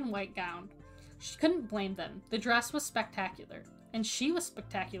pink and white gown. She couldn't blame them. The dress was spectacular, and she was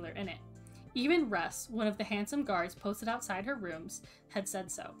spectacular in it. Even Russ, one of the handsome guards posted outside her rooms, had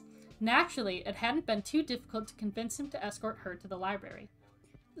said so. Naturally, it hadn't been too difficult to convince him to escort her to the library.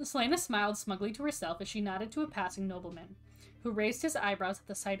 Selena smiled smugly to herself as she nodded to a passing nobleman, who raised his eyebrows at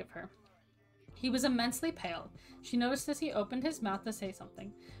the sight of her. He was immensely pale. She noticed as he opened his mouth to say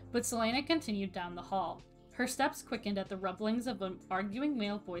something, but Selena continued down the hall. Her steps quickened at the rumblings of arguing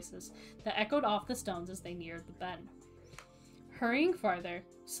male voices that echoed off the stones as they neared the bend. Hurrying farther,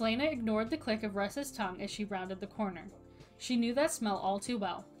 Selena ignored the click of Russ's tongue as she rounded the corner. She knew that smell all too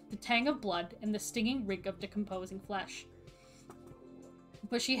well, the tang of blood and the stinging reek of decomposing flesh.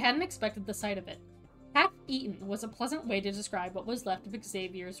 But she hadn't expected the sight of it. Half-eaten was a pleasant way to describe what was left of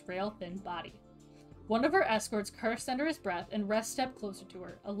Xavier's rail-thin body. One of her escorts cursed under his breath, and Russ stepped closer to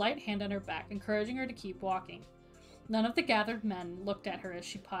her, a light hand on her back, encouraging her to keep walking. None of the gathered men looked at her as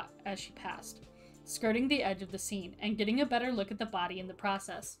she passed, skirting the edge of the scene, and getting a better look at the body in the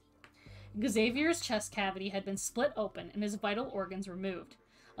process. Xavier's chest cavity had been split open, and his vital organs removed.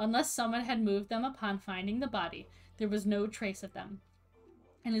 Unless someone had moved them upon finding the body, there was no trace of them.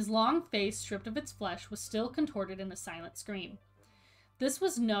 And his long face, stripped of its flesh, was still contorted in a silent scream. This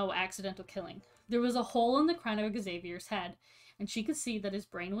was no accidental killing. There was a hole in the crown of Xavier's head, and she could see that his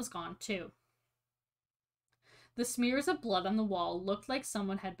brain was gone too. The smears of blood on the wall looked like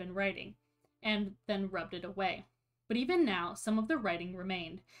someone had been writing, and then rubbed it away. But even now, some of the writing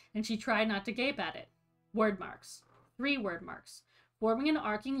remained, and she tried not to gape at it. Word marks. 3 word marks, forming an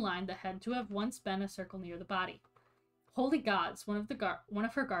arcing line that had to have once been a circle near the body. Holy gods, one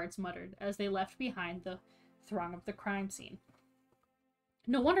of her guards muttered as they left behind the throng of the crime scene.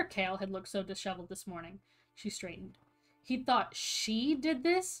 No wonder Kale had looked so disheveled this morning. She straightened. He thought she did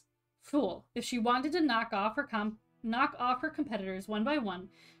this? Fool. If she wanted to knock off her competitors one by one,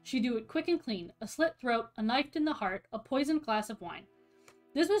 she'd do it quick and clean. A slit throat, a knife in the heart, a poisoned glass of wine.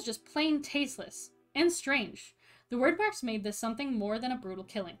 This was just plain tasteless. And strange. The word marks made this something more than a brutal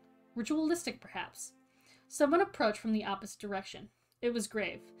killing. Ritualistic, perhaps. Someone approached from the opposite direction. It was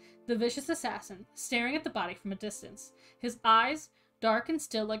Grave, the vicious assassin, staring at the body from a distance. His eyes, dark and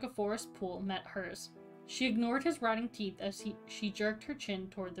still like a forest pool, met hers. She ignored his rotting teeth as she jerked her chin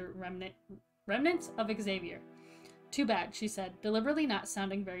toward the remnants of Xavier. Too bad, she said, deliberately not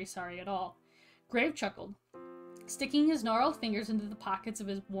sounding very sorry at all. Grave chuckled, sticking his gnarled fingers into the pockets of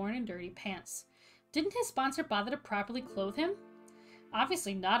his worn and dirty pants. Didn't his sponsor bother to properly clothe him?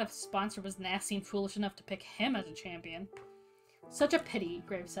 Obviously not if his sponsor was nasty and foolish enough to pick him as a champion. Such a pity,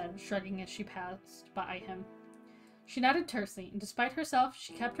 Grave said, shrugging as she passed by him. She nodded tersely, and despite herself,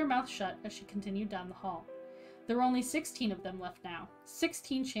 she kept her mouth shut as she continued down the hall. There were only 16 of them left now.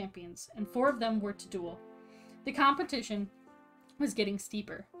 16 champions, and 4 of them were to duel. The competition was getting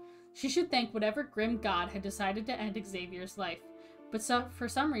steeper. She should thank whatever grim god had decided to end Xavier's life, but for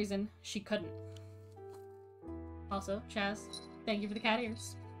some reason, she couldn't. Also, Chaz, thank you for the cat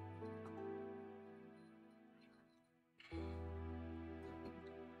ears.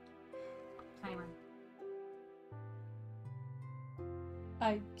 Timer.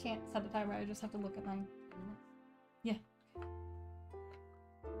 I can't set a timer, I just have to look at mine. Yeah.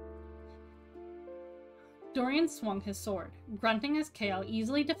 Dorian swung his sword, grunting as Kale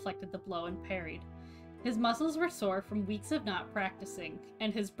easily deflected the blow and parried. His muscles were sore from weeks of not practicing,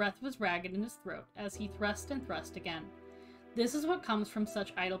 and his breath was ragged in his throat as he thrust and thrust again. This is what comes from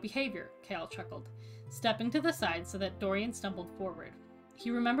such idle behavior, Kale chuckled, stepping to the side so that Dorian stumbled forward. He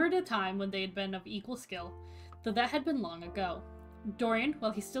remembered a time when they had been of equal skill, though that had been long ago. Dorian,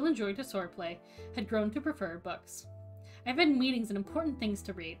 while he still enjoyed his swordplay, had grown to prefer books. I've had meetings and important things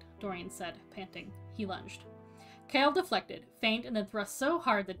to read, Dorian said, panting. He lunged. Kale deflected, feigned, and then thrust so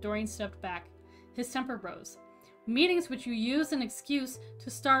hard that Dorian stepped back. His temper rose. Meetings which you use as an excuse to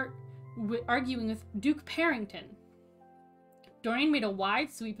start arguing with Duke Parrington. Dorian made a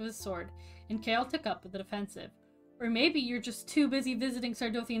wide sweep of his sword, and Kale took up with the defensive. Or maybe you're just too busy visiting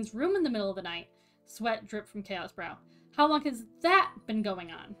Sardothian's room in the middle of the night. Sweat dripped from Kale's brow. How long has that been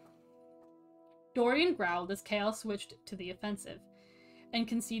going on? Dorian growled as Kale switched to the offensive, and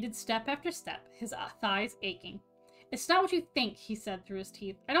conceded step after step, his thighs aching. It's not what you think, he said through his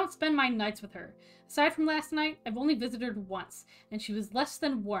teeth. I don't spend my nights with her. Aside from last night, I've only visited her once, and she was less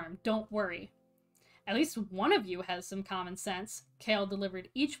than warm, don't worry. At least one of you has some common sense. Kale delivered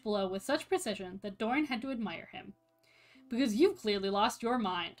each blow with such precision that Dorian had to admire him. Because you've clearly lost your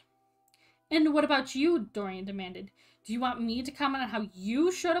mind. And what about you? Dorian demanded. Do you want me to comment on how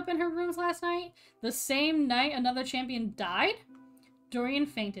you showed up in her rooms last night? The same night another champion died? Dorian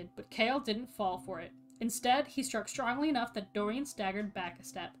fainted, but Kale didn't fall for it. Instead, he struck strongly enough that Dorian staggered back a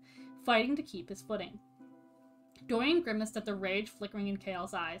step, fighting to keep his footing. Dorian grimaced at the rage flickering in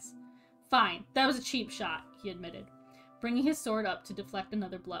Kale's eyes. Fine, that was a cheap shot, he admitted, bringing his sword up to deflect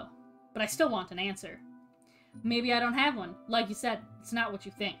another blow. But I still want an answer. Maybe I don't have one. Like you said, it's not what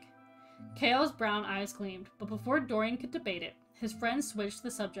you think. Kale's brown eyes gleamed, but before Dorian could debate it, his friend switched the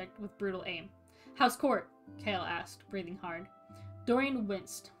subject with brutal aim. How's court? Kale asked, breathing hard. Dorian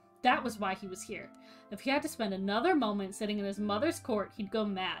winced. That was why he was here. If he had to spend another moment sitting in his mother's court, he'd go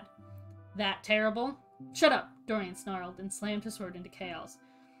mad. That terrible? Shut up, Dorian snarled and slammed his sword into Kale's.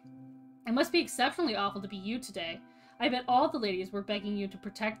 It must be exceptionally awful to be you today. I bet all the ladies were begging you to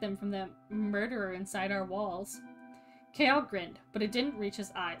protect them from the murderer inside our walls. Kale grinned, but it didn't reach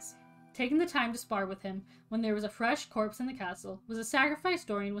his eyes. Taking the time to spar with him when there was a fresh corpse in the castle was a sacrifice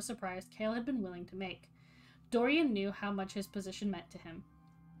Dorian was surprised Kale had been willing to make. Dorian knew how much his position meant to him.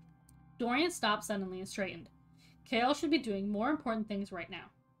 Dorian stopped suddenly and straightened. Kale should be doing more important things right now.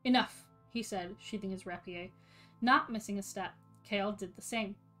 Enough, he said, sheathing his rapier. Not missing a step, Kale did the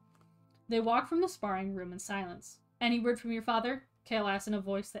same. They walked from the sparring room in silence. Any word from your father? Kale asked in a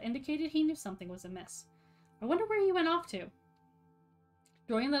voice that indicated he knew something was amiss. I wonder where he went off to.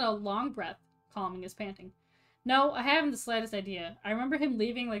 Dorian let out a long breath, calming his panting. No, I haven't the slightest idea. I remember him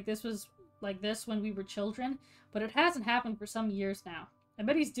leaving like this when we were children, but it hasn't happened for some years now. I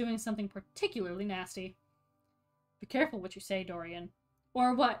bet he's doing something particularly nasty. Be careful what you say, Dorian.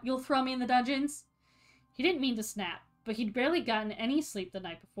 Or what, you'll throw me in the dungeons? He didn't mean to snap, but he'd barely gotten any sleep the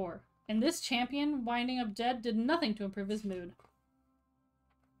night before, and this champion winding up dead did nothing to improve his mood.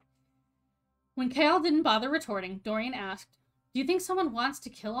 When Kale didn't bother retorting, Dorian asked, Do you think someone wants to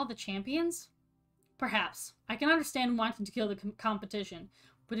kill all the champions? Perhaps. I can understand wanting to kill the competition,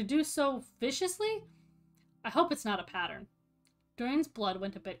 but to do so viciously? I hope it's not a pattern. Dorian's blood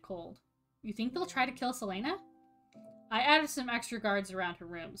went a bit cold. You think they'll try to kill Selena? I added some extra guards around her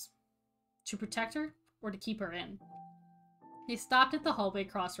rooms. To protect her, or to keep her in? They stopped at the hallway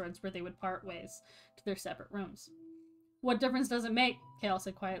crossroads where they would part ways to their separate rooms. What difference does it make? Kale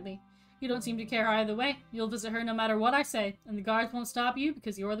said quietly. You don't seem to care either way. You'll visit her no matter what I say, and the guards won't stop you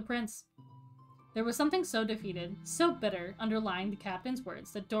because you're the prince. There was something so defeated, so bitter, underlying the captain's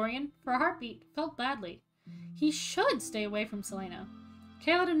words that Dorian, for a heartbeat, felt badly. He should stay away from Selena.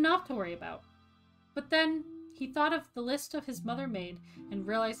 Kale had enough to worry about. But then, he thought of the list of his mother made and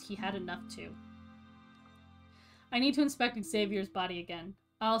realized he had enough too. I need to inspect Xavier's body again.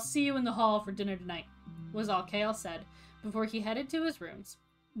 I'll see you in the hall for dinner tonight, was all Kale said before he headed to his rooms.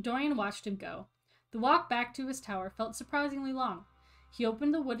 Dorian watched him go. The walk back to his tower felt surprisingly long. He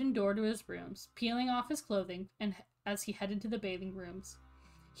opened the wooden door to his rooms, peeling off his clothing, and as he headed to the bathing rooms.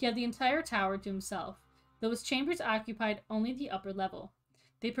 He had the entire tower to himself, though his chambers occupied only the upper level.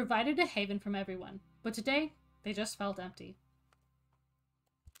 They provided a haven from everyone, but today they just felt empty.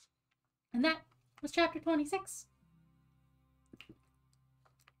 And that was chapter 26.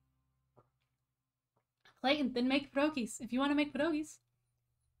 Play and then make pierogies. If you want to make pierogies,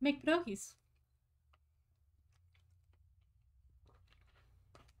 make pierogies.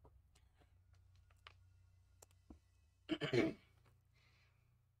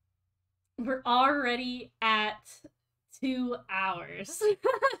 We're already at 2 hours.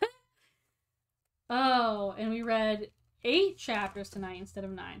 Oh, and we read 8 chapters tonight instead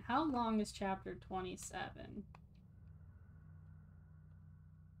of 9. How long is chapter 27?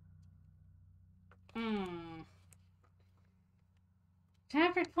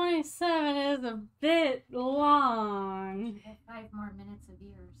 Chapter 27 is a bit long. I have 5 more minutes of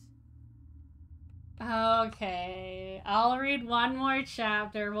yours. Okay, I'll read one more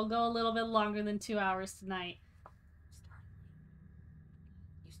chapter. We'll go a little bit longer than 2 hours tonight. Start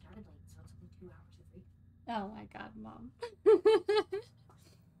You started late, so it's only 2 hours of reading. Oh my god, Mom.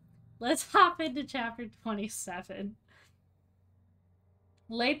 Let's hop into chapter 27.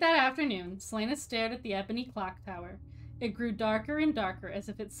 Late that afternoon, Selena stared at the ebony clock tower. It grew darker and darker as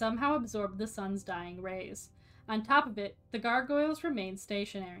if it somehow absorbed the sun's dying rays. On top of it, the gargoyles remained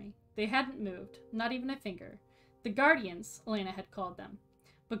stationary. They hadn't moved, not even a finger. The Guardians, Elena had called them.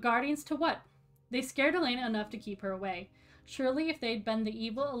 But guardians to what? They scared Elena enough to keep her away. Surely if they'd been the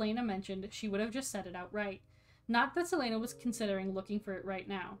evil Elena mentioned, she would have just said it outright. Not that Selena was considering looking for it right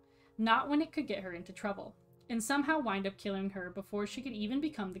now. Not when it could get her into trouble, and somehow wind up killing her before she could even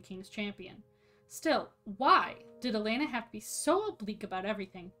become the king's champion. Still, why did Elena have to be so oblique about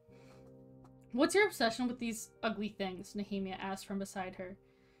everything? What's your obsession with these ugly things? Nehemia asked from beside her.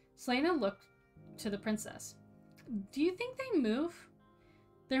 Selena looked to the princess. Do you think they move?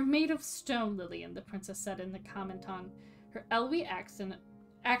 They're made of stone, Lillian, the princess said in the common tongue, her Elwy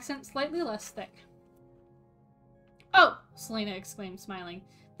accent slightly less thick. Oh, Selena exclaimed, smiling.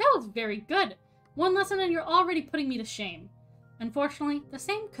 That was very good. One lesson and you're already putting me to shame. Unfortunately, the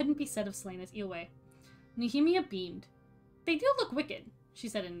same couldn't be said of Selena's Eoway. Nehemia beamed. They do look wicked, she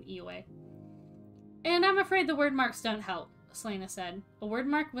said in an Eoway. And I'm afraid the word marks don't help, Selena said. A word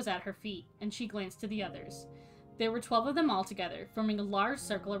mark was at her feet, and she glanced to the others. There were 12 of them all together, forming a large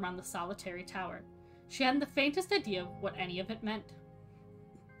circle around the solitary tower. She hadn't the faintest idea of what any of it meant.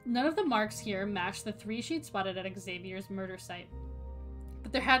 None of the marks here matched the 3 she'd spotted at Xavier's murder site.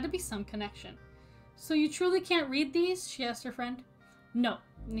 But there had to be some connection. So you truly can't read these? She asked her friend. No,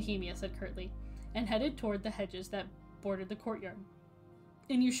 Nehemia said curtly, and headed toward the hedges that bordered the courtyard.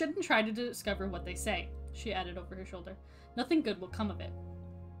 And you shouldn't try to discover what they say, she added over her shoulder. Nothing good will come of it.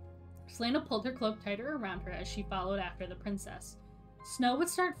 Selena pulled her cloak tighter around her as she followed after the princess. Snow would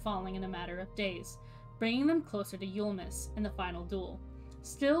start falling in a matter of days, bringing them closer to Yulmus and the final duel.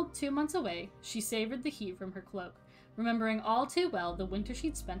 Still 2 months away, she savored the heat from her cloak, remembering all too well the winter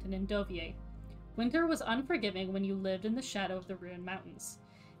she'd spent in Endovier. Winter was unforgiving when you lived in the shadow of the ruined mountains.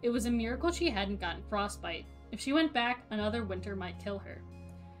 It was a miracle she hadn't gotten frostbite. If she went back, another winter might kill her.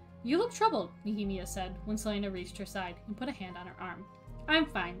 You look troubled, Nehemia said when Selena reached her side and put a hand on her arm. I'm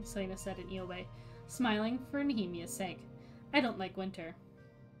fine, Selena said in Eoway, smiling for Nehemia's sake. I don't like winter.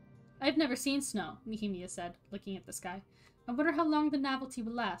 I've never seen snow, Nehemia said, looking at the sky. I wonder how long the novelty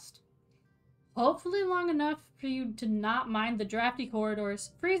will last. Hopefully long enough for you to not mind the drafty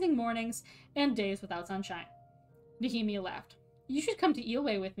corridors, freezing mornings, and days without sunshine. Nehemia laughed. You should come to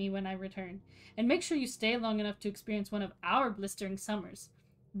Eoway with me when I return, and make sure you stay long enough to experience one of our blistering summers.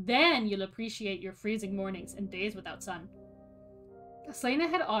 Then you'll appreciate your freezing mornings and days without sun. Selena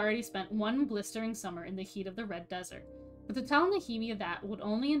had already spent 1 blistering summer in the heat of the Red Desert, but to tell Nehemia that would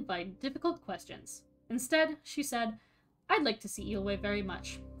only invite difficult questions. Instead, she said, I'd like to see Eoway very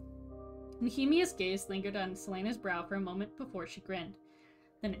much. Nehemia's gaze lingered on Selena's brow for a moment before she grinned.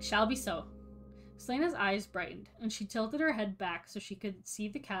 Then it shall be so. Selena's eyes brightened, and she tilted her head back so she could see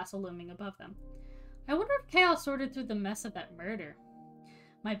the castle looming above them. I wonder if chaos sorted through the mess of that murder.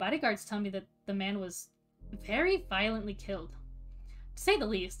 My bodyguards tell me that the man was very violently killed. To say the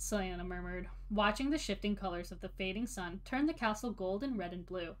least, Selena murmured, watching the shifting colors of the fading sun turn the castle gold and red and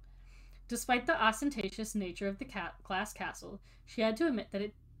blue. Despite the ostentatious nature of the glass castle, she had to admit that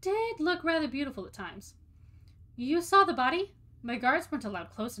it did look rather beautiful at times. You saw the body? My guards weren't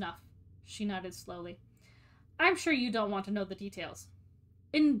allowed close enough. She nodded slowly. I'm sure you don't want to know the details.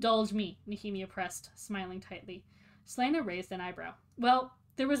 Indulge me, Nehemia pressed, smiling tightly. Selena raised an eyebrow. Well,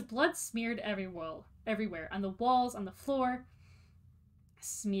 there was blood smeared everywhere, on the walls, on the floor.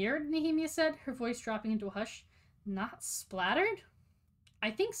 Smeared? Nehemia said, her voice dropping into a hush. Not splattered?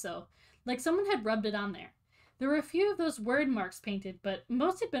 I think so. Like someone had rubbed it on there. There were a few of those word marks painted, but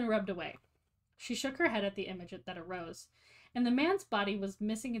most had been rubbed away. She shook her head at the image that arose, and the man's body was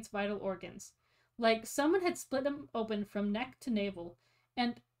missing its vital organs. Like someone had split him open from neck to navel.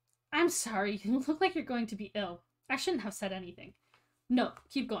 And, I'm sorry, you look like you're going to be ill. I shouldn't have said anything. No,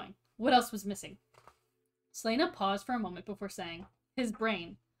 keep going. What else was missing? Selena paused for a moment before saying, his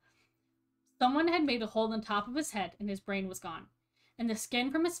brain. Someone had made a hole on top of his head and his brain was gone, and the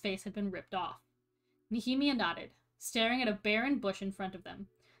skin from his face had been ripped off. Nehemia nodded, staring at a barren bush in front of them.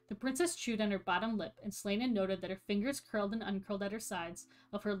 The princess chewed on her bottom lip, and Selena noted that her fingers curled and uncurled at her sides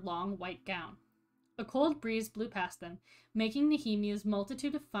of her long white gown. A cold breeze blew past them, making Nehemia's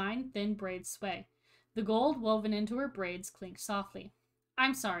multitude of fine, thin braids sway. The gold woven into her braids clinked softly.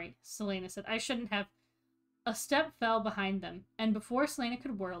 I'm sorry, Selena said. I shouldn't have. A step fell behind them, and before Selena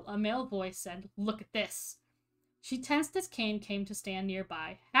could whirl, a male voice said, Look at this. She tensed as Cain came to stand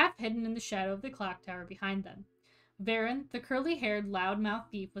nearby, half hidden in the shadow of the clock tower behind them. Varen, the curly-haired,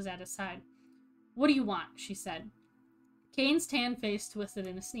 loud-mouthed thief, was at his side. "What do you want?" she said. Kane's tan face twisted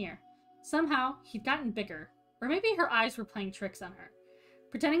in a sneer. Somehow, he'd gotten bigger, or maybe her eyes were playing tricks on her.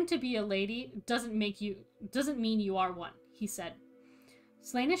 "Pretending to be a lady doesn't mean you are one," he said.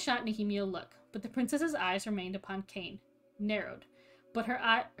 Selena shot Nehemia a look, but the princess's eyes remained upon Kane, narrowed, but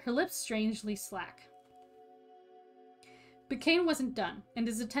her lips strangely slack. But Kane wasn't done, and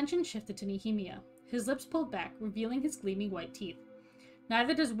his attention shifted to Nehemia. His lips pulled back, revealing his gleaming white teeth.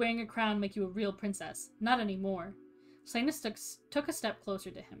 "Neither does wearing a crown make you a real princess. Not anymore." Selena took a step closer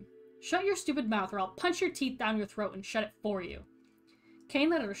to him. "Shut your stupid mouth, or I'll punch your teeth down your throat and shut it for you." Kane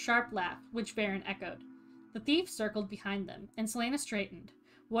let out a sharp laugh, which Varen echoed. The thief circled behind them, and Selena straightened,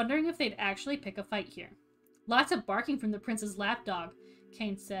 wondering if they'd actually pick a fight here. "Lots of barking from the prince's lapdog,"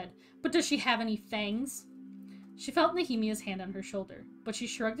 Kane said, "but does she have any fangs?" She felt Nehemia's hand on her shoulder, but she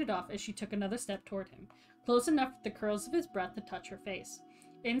shrugged it off as she took another step toward him, close enough for the curls of his breath to touch her face.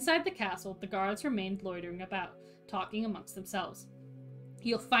 Inside the castle, the guards remained loitering about, talking amongst themselves.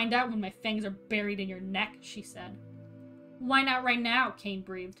 "You'll find out when my fangs are buried in your neck," she said. "Why not right now?" Kane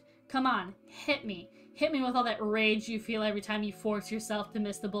breathed. "Come on, hit me. Hit me with all that rage you feel every time you force yourself to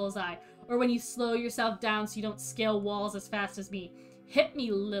miss the bullseye, or when you slow yourself down so you don't scale walls as fast as me. Hit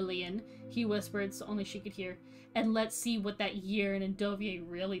me, Lillian," he whispered so only she could hear, "and let's see what that year in Endovier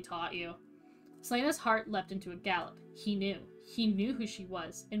really taught you." Selena's heart leapt into a gallop. He knew who she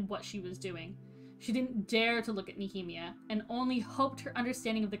was and what she was doing. She didn't dare to look at Nehemia, and only hoped her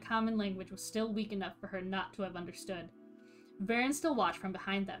understanding of the common language was still weak enough for her not to have understood. Varen still watched from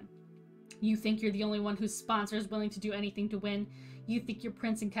behind them. "You think you're the only one whose sponsor is willing to do anything to win? You think your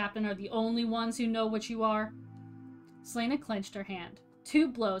prince and captain are the only ones who know what you are?" Selena clenched her hand. 2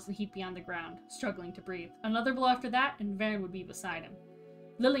 blows and he'd be on the ground, struggling to breathe. Another blow after that, and Varen would be beside him.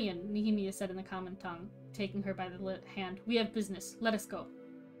 "Lillian," Nehemia said in the common tongue, taking her by the hand, "we have business. Let us go."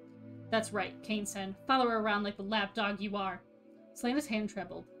 "That's right," Kane said. "Follow her around like the lapdog you are." Selena's hand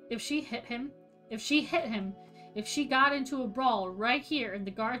trembled. If she hit him, if she got into a brawl right here and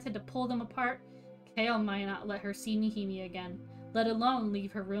the guards had to pull them apart, Kale might not let her see Nehemia again, let alone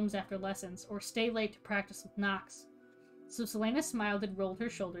leave her rooms after lessons, or stay late to practice with Nox. So Selena smiled and rolled her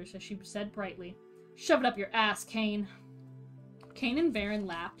shoulders as she said brightly, "Shove it up your ass, Kane." Kane and Varen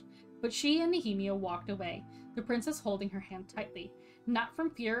laughed, but she and Nehemia walked away, the princess holding her hand tightly, not from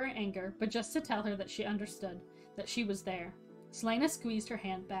fear or anger, but just to tell her that she understood, that she was there. Selena squeezed her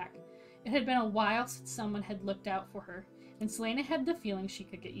hand back. It had been a while since someone had looked out for her, and Selena had the feeling she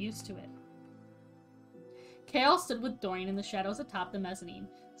could get used to it. Kale stood with Dorian in the shadows atop the mezzanine,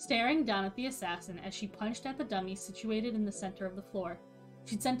 staring down at the assassin as she punched at the dummy situated in the center of the floor.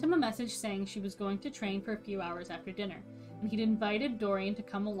 She'd sent him a message saying she was going to train for a few hours after dinner, and he'd invited Dorian to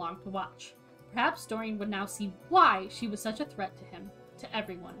come along to watch. Perhaps Dorian would now see why she was such a threat to him, to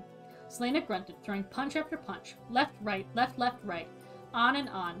everyone. Selena grunted, throwing punch after punch, left, right, on and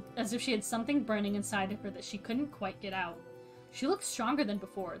on, as if she had something burning inside of her that she couldn't quite get out. "She looks stronger than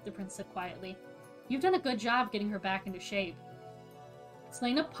before," the prince said quietly. "You've done a good job getting her back into shape."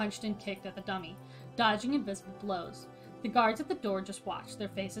 Selena punched and kicked at the dummy, dodging invisible blows. The guards at the door just watched, their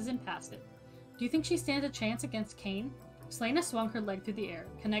faces impassive. "Do you think she stands a chance against Kane?" Selena swung her leg through the air,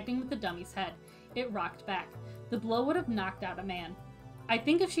 connecting with the dummy's head. It rocked back. The blow would have knocked out a man. "I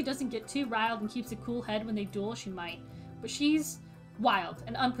think if she doesn't get too riled and keeps a cool head when they duel, she might. But she's wild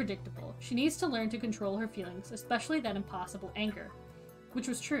and unpredictable. She needs to learn to control her feelings, especially that impossible anger." Which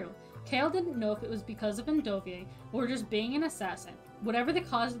was true. Kale didn't know if it was because of Endovier or just being an assassin. Whatever the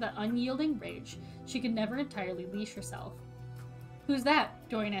cause of that unyielding rage, she could never entirely leash herself. "Who's that?"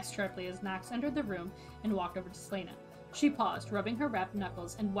 Dorian asked sharply as Nox entered the room and walked over to Selena. She paused, rubbing her wrapped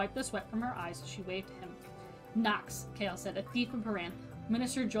knuckles, and wiped the sweat from her eyes as she waved to him. "Nox," Kale said, "a thief from Paran,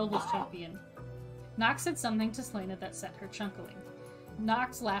 Minister Jovel's champion." Nox said something to Selena that set her chuckling.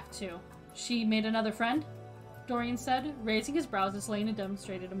 Nox laughed too. "She made another friend?" Dorian said, raising his brows as Selena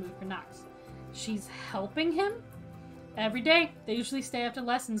demonstrated a move for Nox. "She's helping him?" "Every day. They usually stay after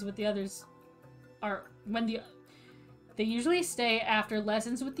lessons with the others are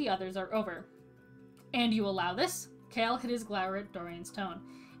over." "And you allow this?" Kale hit his glower at Dorian's tone.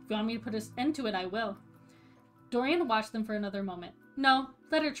 "If you want me to put an end to it, I will." Dorian watched them for another moment. "No,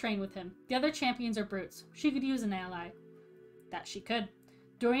 let her train with him. The other champions are brutes. She could use an ally." That she could.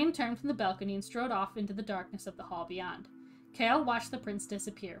 Dorian turned from the balcony and strode off into the darkness of the hall beyond. Kale watched the prince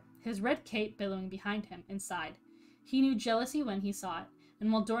disappear, his red cape billowing behind him, and sighed. He knew jealousy when he saw it,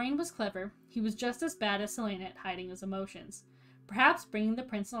 and while Dorian was clever, he was just as bad as Selena at hiding his emotions. Perhaps bringing the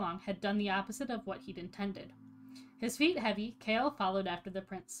prince along had done the opposite of what he'd intended. His feet heavy, Kale followed after the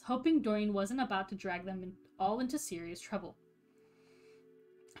prince, hoping Dorian wasn't about to drag them all into serious trouble.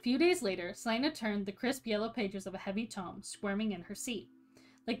 A few days later, Selena turned the crisp yellow pages of a heavy tome, squirming in her seat.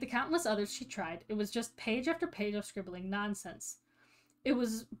 Like the countless others she tried, it was just page after page of scribbling nonsense.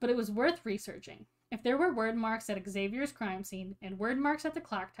 But it was worth researching. If there were word marks at Xavier's crime scene and word marks at the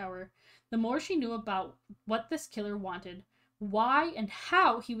clock tower, the more she knew about what this killer wanted, why and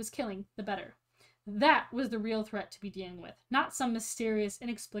how he was killing, the better. That was the real threat to be dealing with, not some mysterious,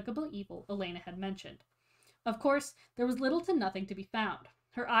 inexplicable evil Elena had mentioned. Of course, there was little to nothing to be found.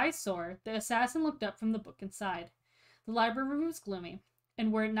 Her eyes sore, the assassin looked up from the book and sighed. The library was gloomy,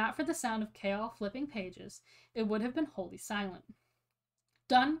 and were it not for the sound of Chaol flipping pages, it would have been wholly silent.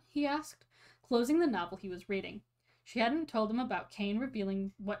 Done? He asked, closing the novel he was reading. She hadn't told him about Kane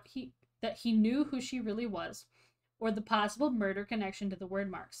revealing that he knew who she really was, or the possible murder connection to the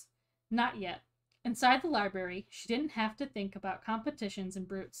word marks. Not yet. Inside the library, she didn't have to think about competitions and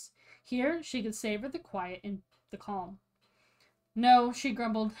brutes. Here, she could savor the quiet and the calm. No, she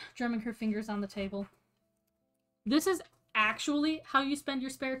grumbled, drumming her fingers on the table. This is actually how you spend your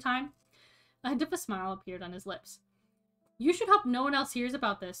spare time? A hint of a smile appeared on his lips. You should hope no one else hears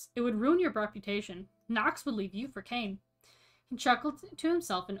about this. It would ruin your reputation. Knox would leave you for Kane. He chuckled to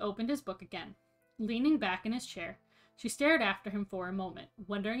himself and opened his book again. Leaning back in his chair, she stared after him for a moment,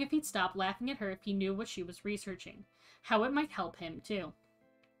 wondering if he'd stop laughing at her if he knew what she was researching, how it might help him, too.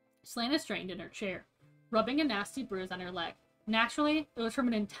 Selena straightened in her chair, rubbing a nasty bruise on her leg. Naturally, it was from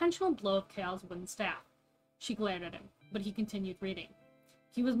an intentional blow of Chaol's wooden staff. She glared at him, but he continued reading.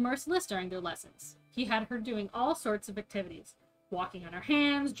 He was merciless during their lessons. He had her doing all sorts of activities, walking on her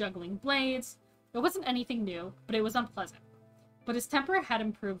hands, juggling blades. It wasn't anything new, but it was unpleasant. But his temper had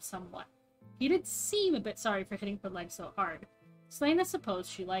improved somewhat. He did seem a bit sorry for hitting her leg so hard. Selena supposed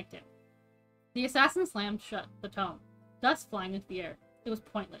she liked him. The assassin slammed shut the tome, dust flying into the air. It was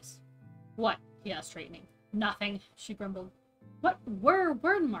pointless. What? He asked, straightening. Nothing, she grumbled. What were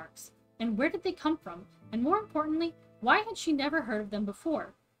word marks? And where did they come from? And more importantly, why had she never heard of them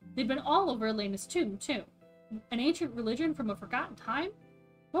before? They'd been all over Elena's tomb, too. An ancient religion from a forgotten time?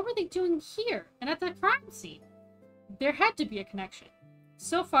 What were they doing here, and at the crime scene? There had to be a connection.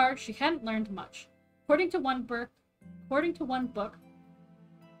 So far, she hadn't learned much. According to one book,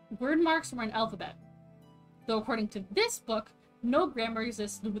 word marks were an alphabet. Though according to this book, no grammar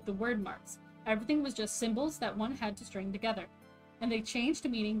existed with the word marks. Everything was just symbols that one had to string together, and they changed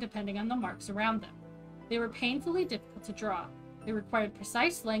meaning depending on the marks around them. They were painfully difficult to draw. They required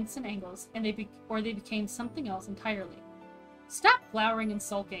precise lengths and angles, and they became something else entirely. Stop glowering and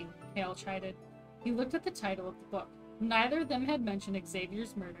sulking, Chaol chided. He looked at the title of the book. Neither of them had mentioned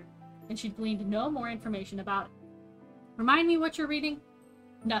Xavier's murder, and she'd gleaned no more information about it. Remind me what you're reading?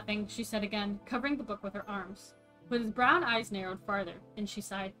 Nothing, she said again, covering the book with her arms. But his brown eyes narrowed farther, and she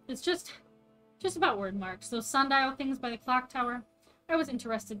sighed. It's just about word marks, those sundial things by the clock tower. I was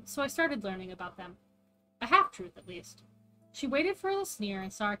interested, so I started learning about them. A half-truth, at least. She waited for the sneer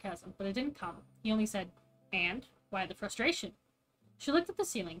and sarcasm, but it didn't come. He only said, And? Why the frustration? She looked at the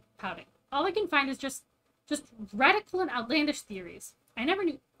ceiling, pouting. All I can find is just radical and outlandish theories. I never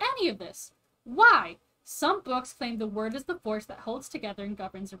knew any of this. Why? Some books claim the word is the force that holds together and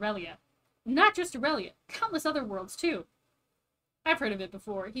governs Aurelia. Not just Aurelia, countless other worlds, too. I've heard of it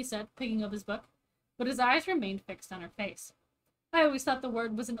before, he said, picking up his book, but his eyes remained fixed on her face. I always thought the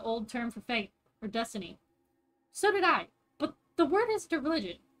word was an old term for fate, or destiny. So did I, but the word isn't a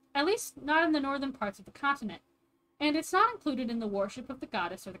religion, at least not in the northern parts of the continent, and it's not included in the worship of the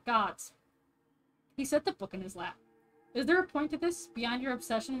goddess or the gods. He set the book in his lap. Is there a point to this, beyond your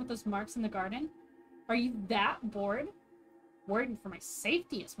obsession with those marks in the garden? Are you that bored? Worried for my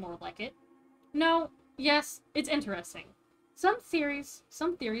safety is more like it. No, yes, it's interesting. Some theories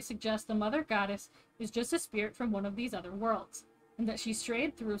suggest the mother goddess is just a spirit from one of these other worlds, and that she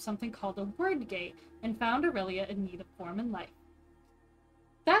strayed through something called a word gate and found Aurelia in need of form and life.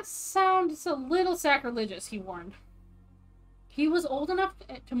 That sounds a little sacrilegious, he warned. He was old enough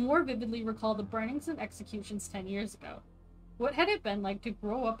to more vividly recall the burnings and executions 10 years ago. What had it been like to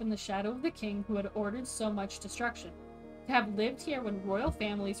grow up in the shadow of the king who had ordered so much destruction? To have lived here when royal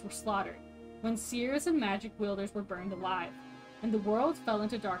families were slaughtered, when seers and magic wielders were burned alive, and the world fell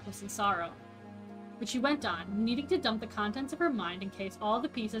into darkness and sorrow. But she went on, needing to dump the contents of her mind in case all the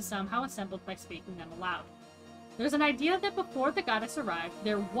pieces somehow assembled by speaking them aloud. There's an idea that before the goddess arrived,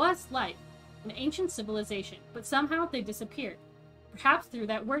 there was life, an ancient civilization, but somehow they disappeared. Perhaps through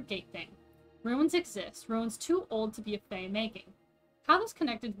that word gate thing. Ruins exist, ruins too old to be of Fae making. How this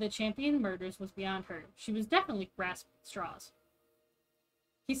connected to the champion murders was beyond her. She was definitely grasping at straws.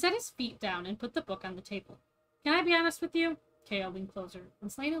 He set his feet down and put the book on the table. Can I be honest with you? Chaol leaned closer,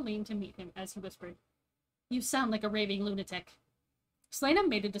 and Selena leaned to meet him as he whispered, You sound like a raving lunatic. Selena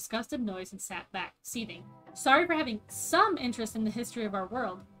made a disgusted noise and sat back, seething. Sorry for having some interest in the history of our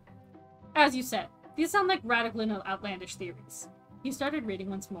world. As you said, these sound like radical and outlandish theories. He started reading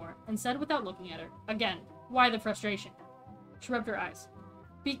once more, and said without looking at her, again, why the frustration? She rubbed her eyes.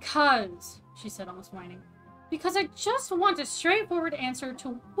 Because, she said, almost whining, because I just want a straightforward answer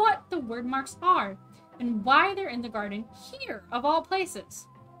to what the word marks are, and why they're in the garden here, of all places.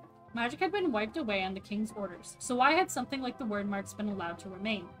 Magic had been wiped away on the king's orders, so why had something like the word marks been allowed to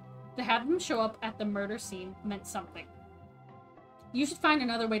remain? To have them show up at the murder scene meant something. You should find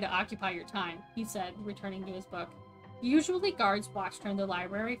another way to occupy your time, he said, returning to his book. Usually guards watched her in the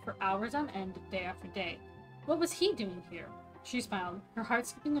library for hours on end, day after day. What was he doing here? She smiled, her heart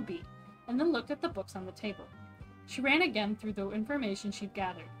skipping a beat, and then looked at the books on the table. She ran again through the information she'd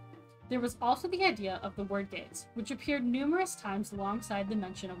gathered. There was also the idea of the word gates, which appeared numerous times alongside the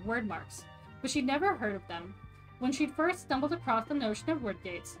mention of word marks, but she'd never heard of them. When she'd first stumbled across the notion of word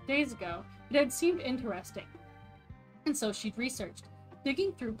gates, days ago, it had seemed interesting. And so she'd researched,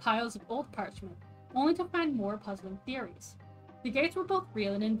 digging through piles of old parchment, only to find more puzzling theories. The gates were both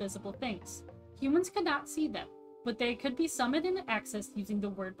real and invisible things. Humans could not see them, but they could be summoned and accessed using the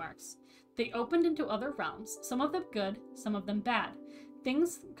word marks. They opened into other realms, some of them good, some of them bad.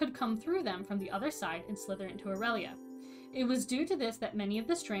 Things could come through them from the other side and slither into Aurelia. It was due to this that many of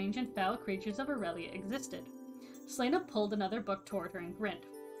the strange and foul creatures of Aurelia existed. Selena pulled another book toward her and grinned.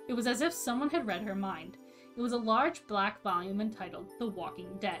 It was as if someone had read her mind. It was a large black volume entitled The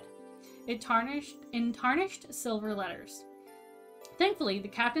Walking Dead. It tarnished silver letters. Thankfully, the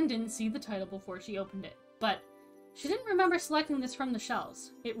captain didn't see the title before she opened it, but she didn't remember selecting this from the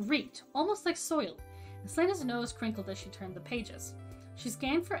shelves. It reeked, almost like soil, and Selena's nose crinkled as she turned the pages. She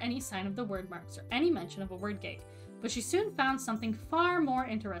scanned for any sign of the word marks or any mention of a word gate, but she soon found something far more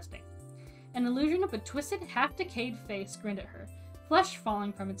interesting. An illusion of a twisted, half-decayed face grinned at her, flesh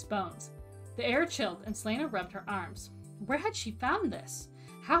falling from its bones. The air chilled, and Selena rubbed her arms. Where had she found this?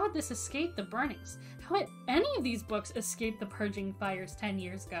 How had this escaped the burnings? How had any of these books escaped the purging fires 10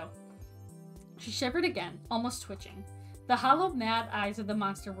 years ago? She shivered again, almost twitching. The hollow, mad eyes of the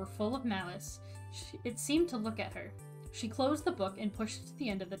monster were full of malice. It seemed to look at her. She closed the book and pushed it to the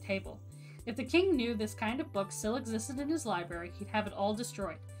end of the table. If the king knew this kind of book still existed in his library, he'd have it all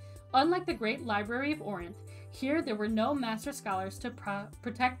destroyed. Unlike the great library of Orient, here there were no master scholars to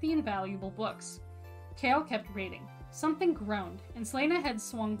protect the invaluable books. Kale kept reading. Something groaned, and Selena's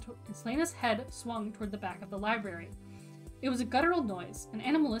head swung toward the back of the library. It was a guttural noise, an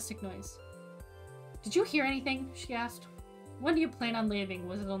animalistic noise. Did you hear anything? She asked. When do you plan on leaving?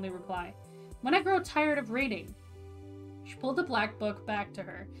 Was his only reply. When I grow tired of reading. She pulled the black book back to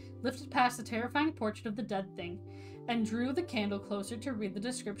her, lifted past the terrifying portrait of the dead thing, and drew the candle closer to read the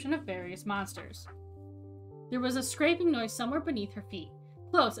description of various monsters. There was a scraping noise somewhere beneath her feet,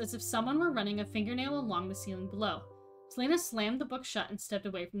 close as if someone were running a fingernail along the ceiling below. Selena slammed the book shut and stepped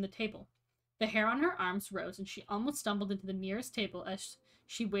away from the table. The hair on her arms rose, and she almost stumbled into the nearest table as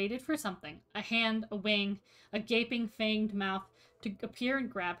she waited for something, a hand, a wing, a gaping, fanged mouth, to appear and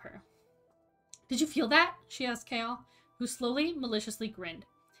grab her. Did you feel that? She asked Kale, who slowly, maliciously grinned.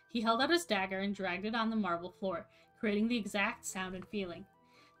 He held out his dagger and dragged it on the marble floor, creating the exact sound and feeling.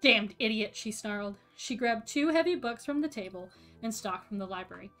 Damned idiot, she snarled. She grabbed 2 heavy books from the table and stalked from the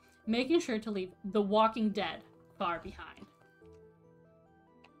library, making sure to leave The Walking Dead far behind.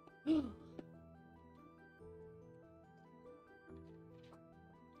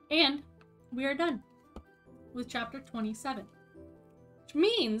 And we are done with chapter 27, which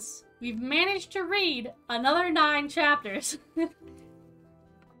means we've managed to read another 9 chapters.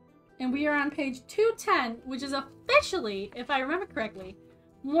 And we are on page 210, which is officially, if I remember correctly,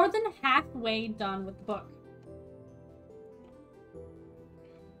 more than halfway done with the book.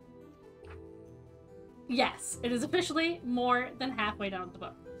 Yes, it is officially more than halfway done with the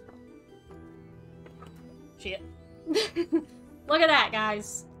book. Shit. Look at that,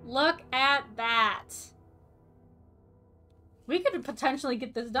 guys. Look at that. We could potentially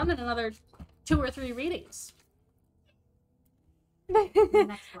get this done in another 2 or 3 readings.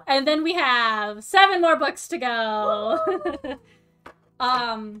 And then we have 7 more books to go.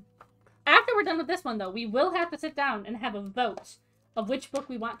 After we're done with this one, though, we will have to sit down and have a vote of which book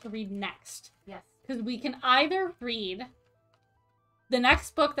we want to read next. Yes. Because we can either read the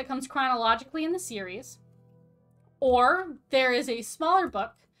next book that comes chronologically in the series, or there is a smaller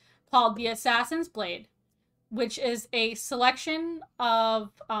book called The Assassin's Blade, which is a selection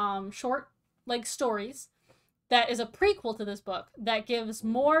of short, stories that is a prequel to this book that gives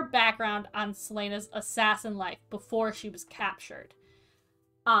more background on Selena's assassin life before she was captured.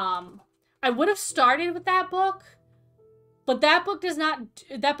 I would have started with that book, but that book is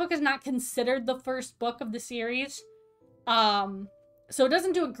not considered the first book of the series. So it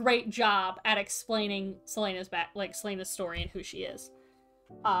doesn't do a great job at explaining Selena's story and who she is.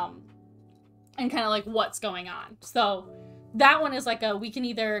 And kind of like what's going on. So that one is like we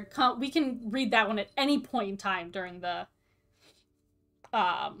can read that one at any point in time during the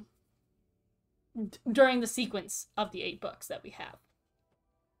sequence of the 8 books that we have.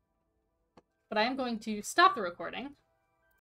 But I am going to stop the recording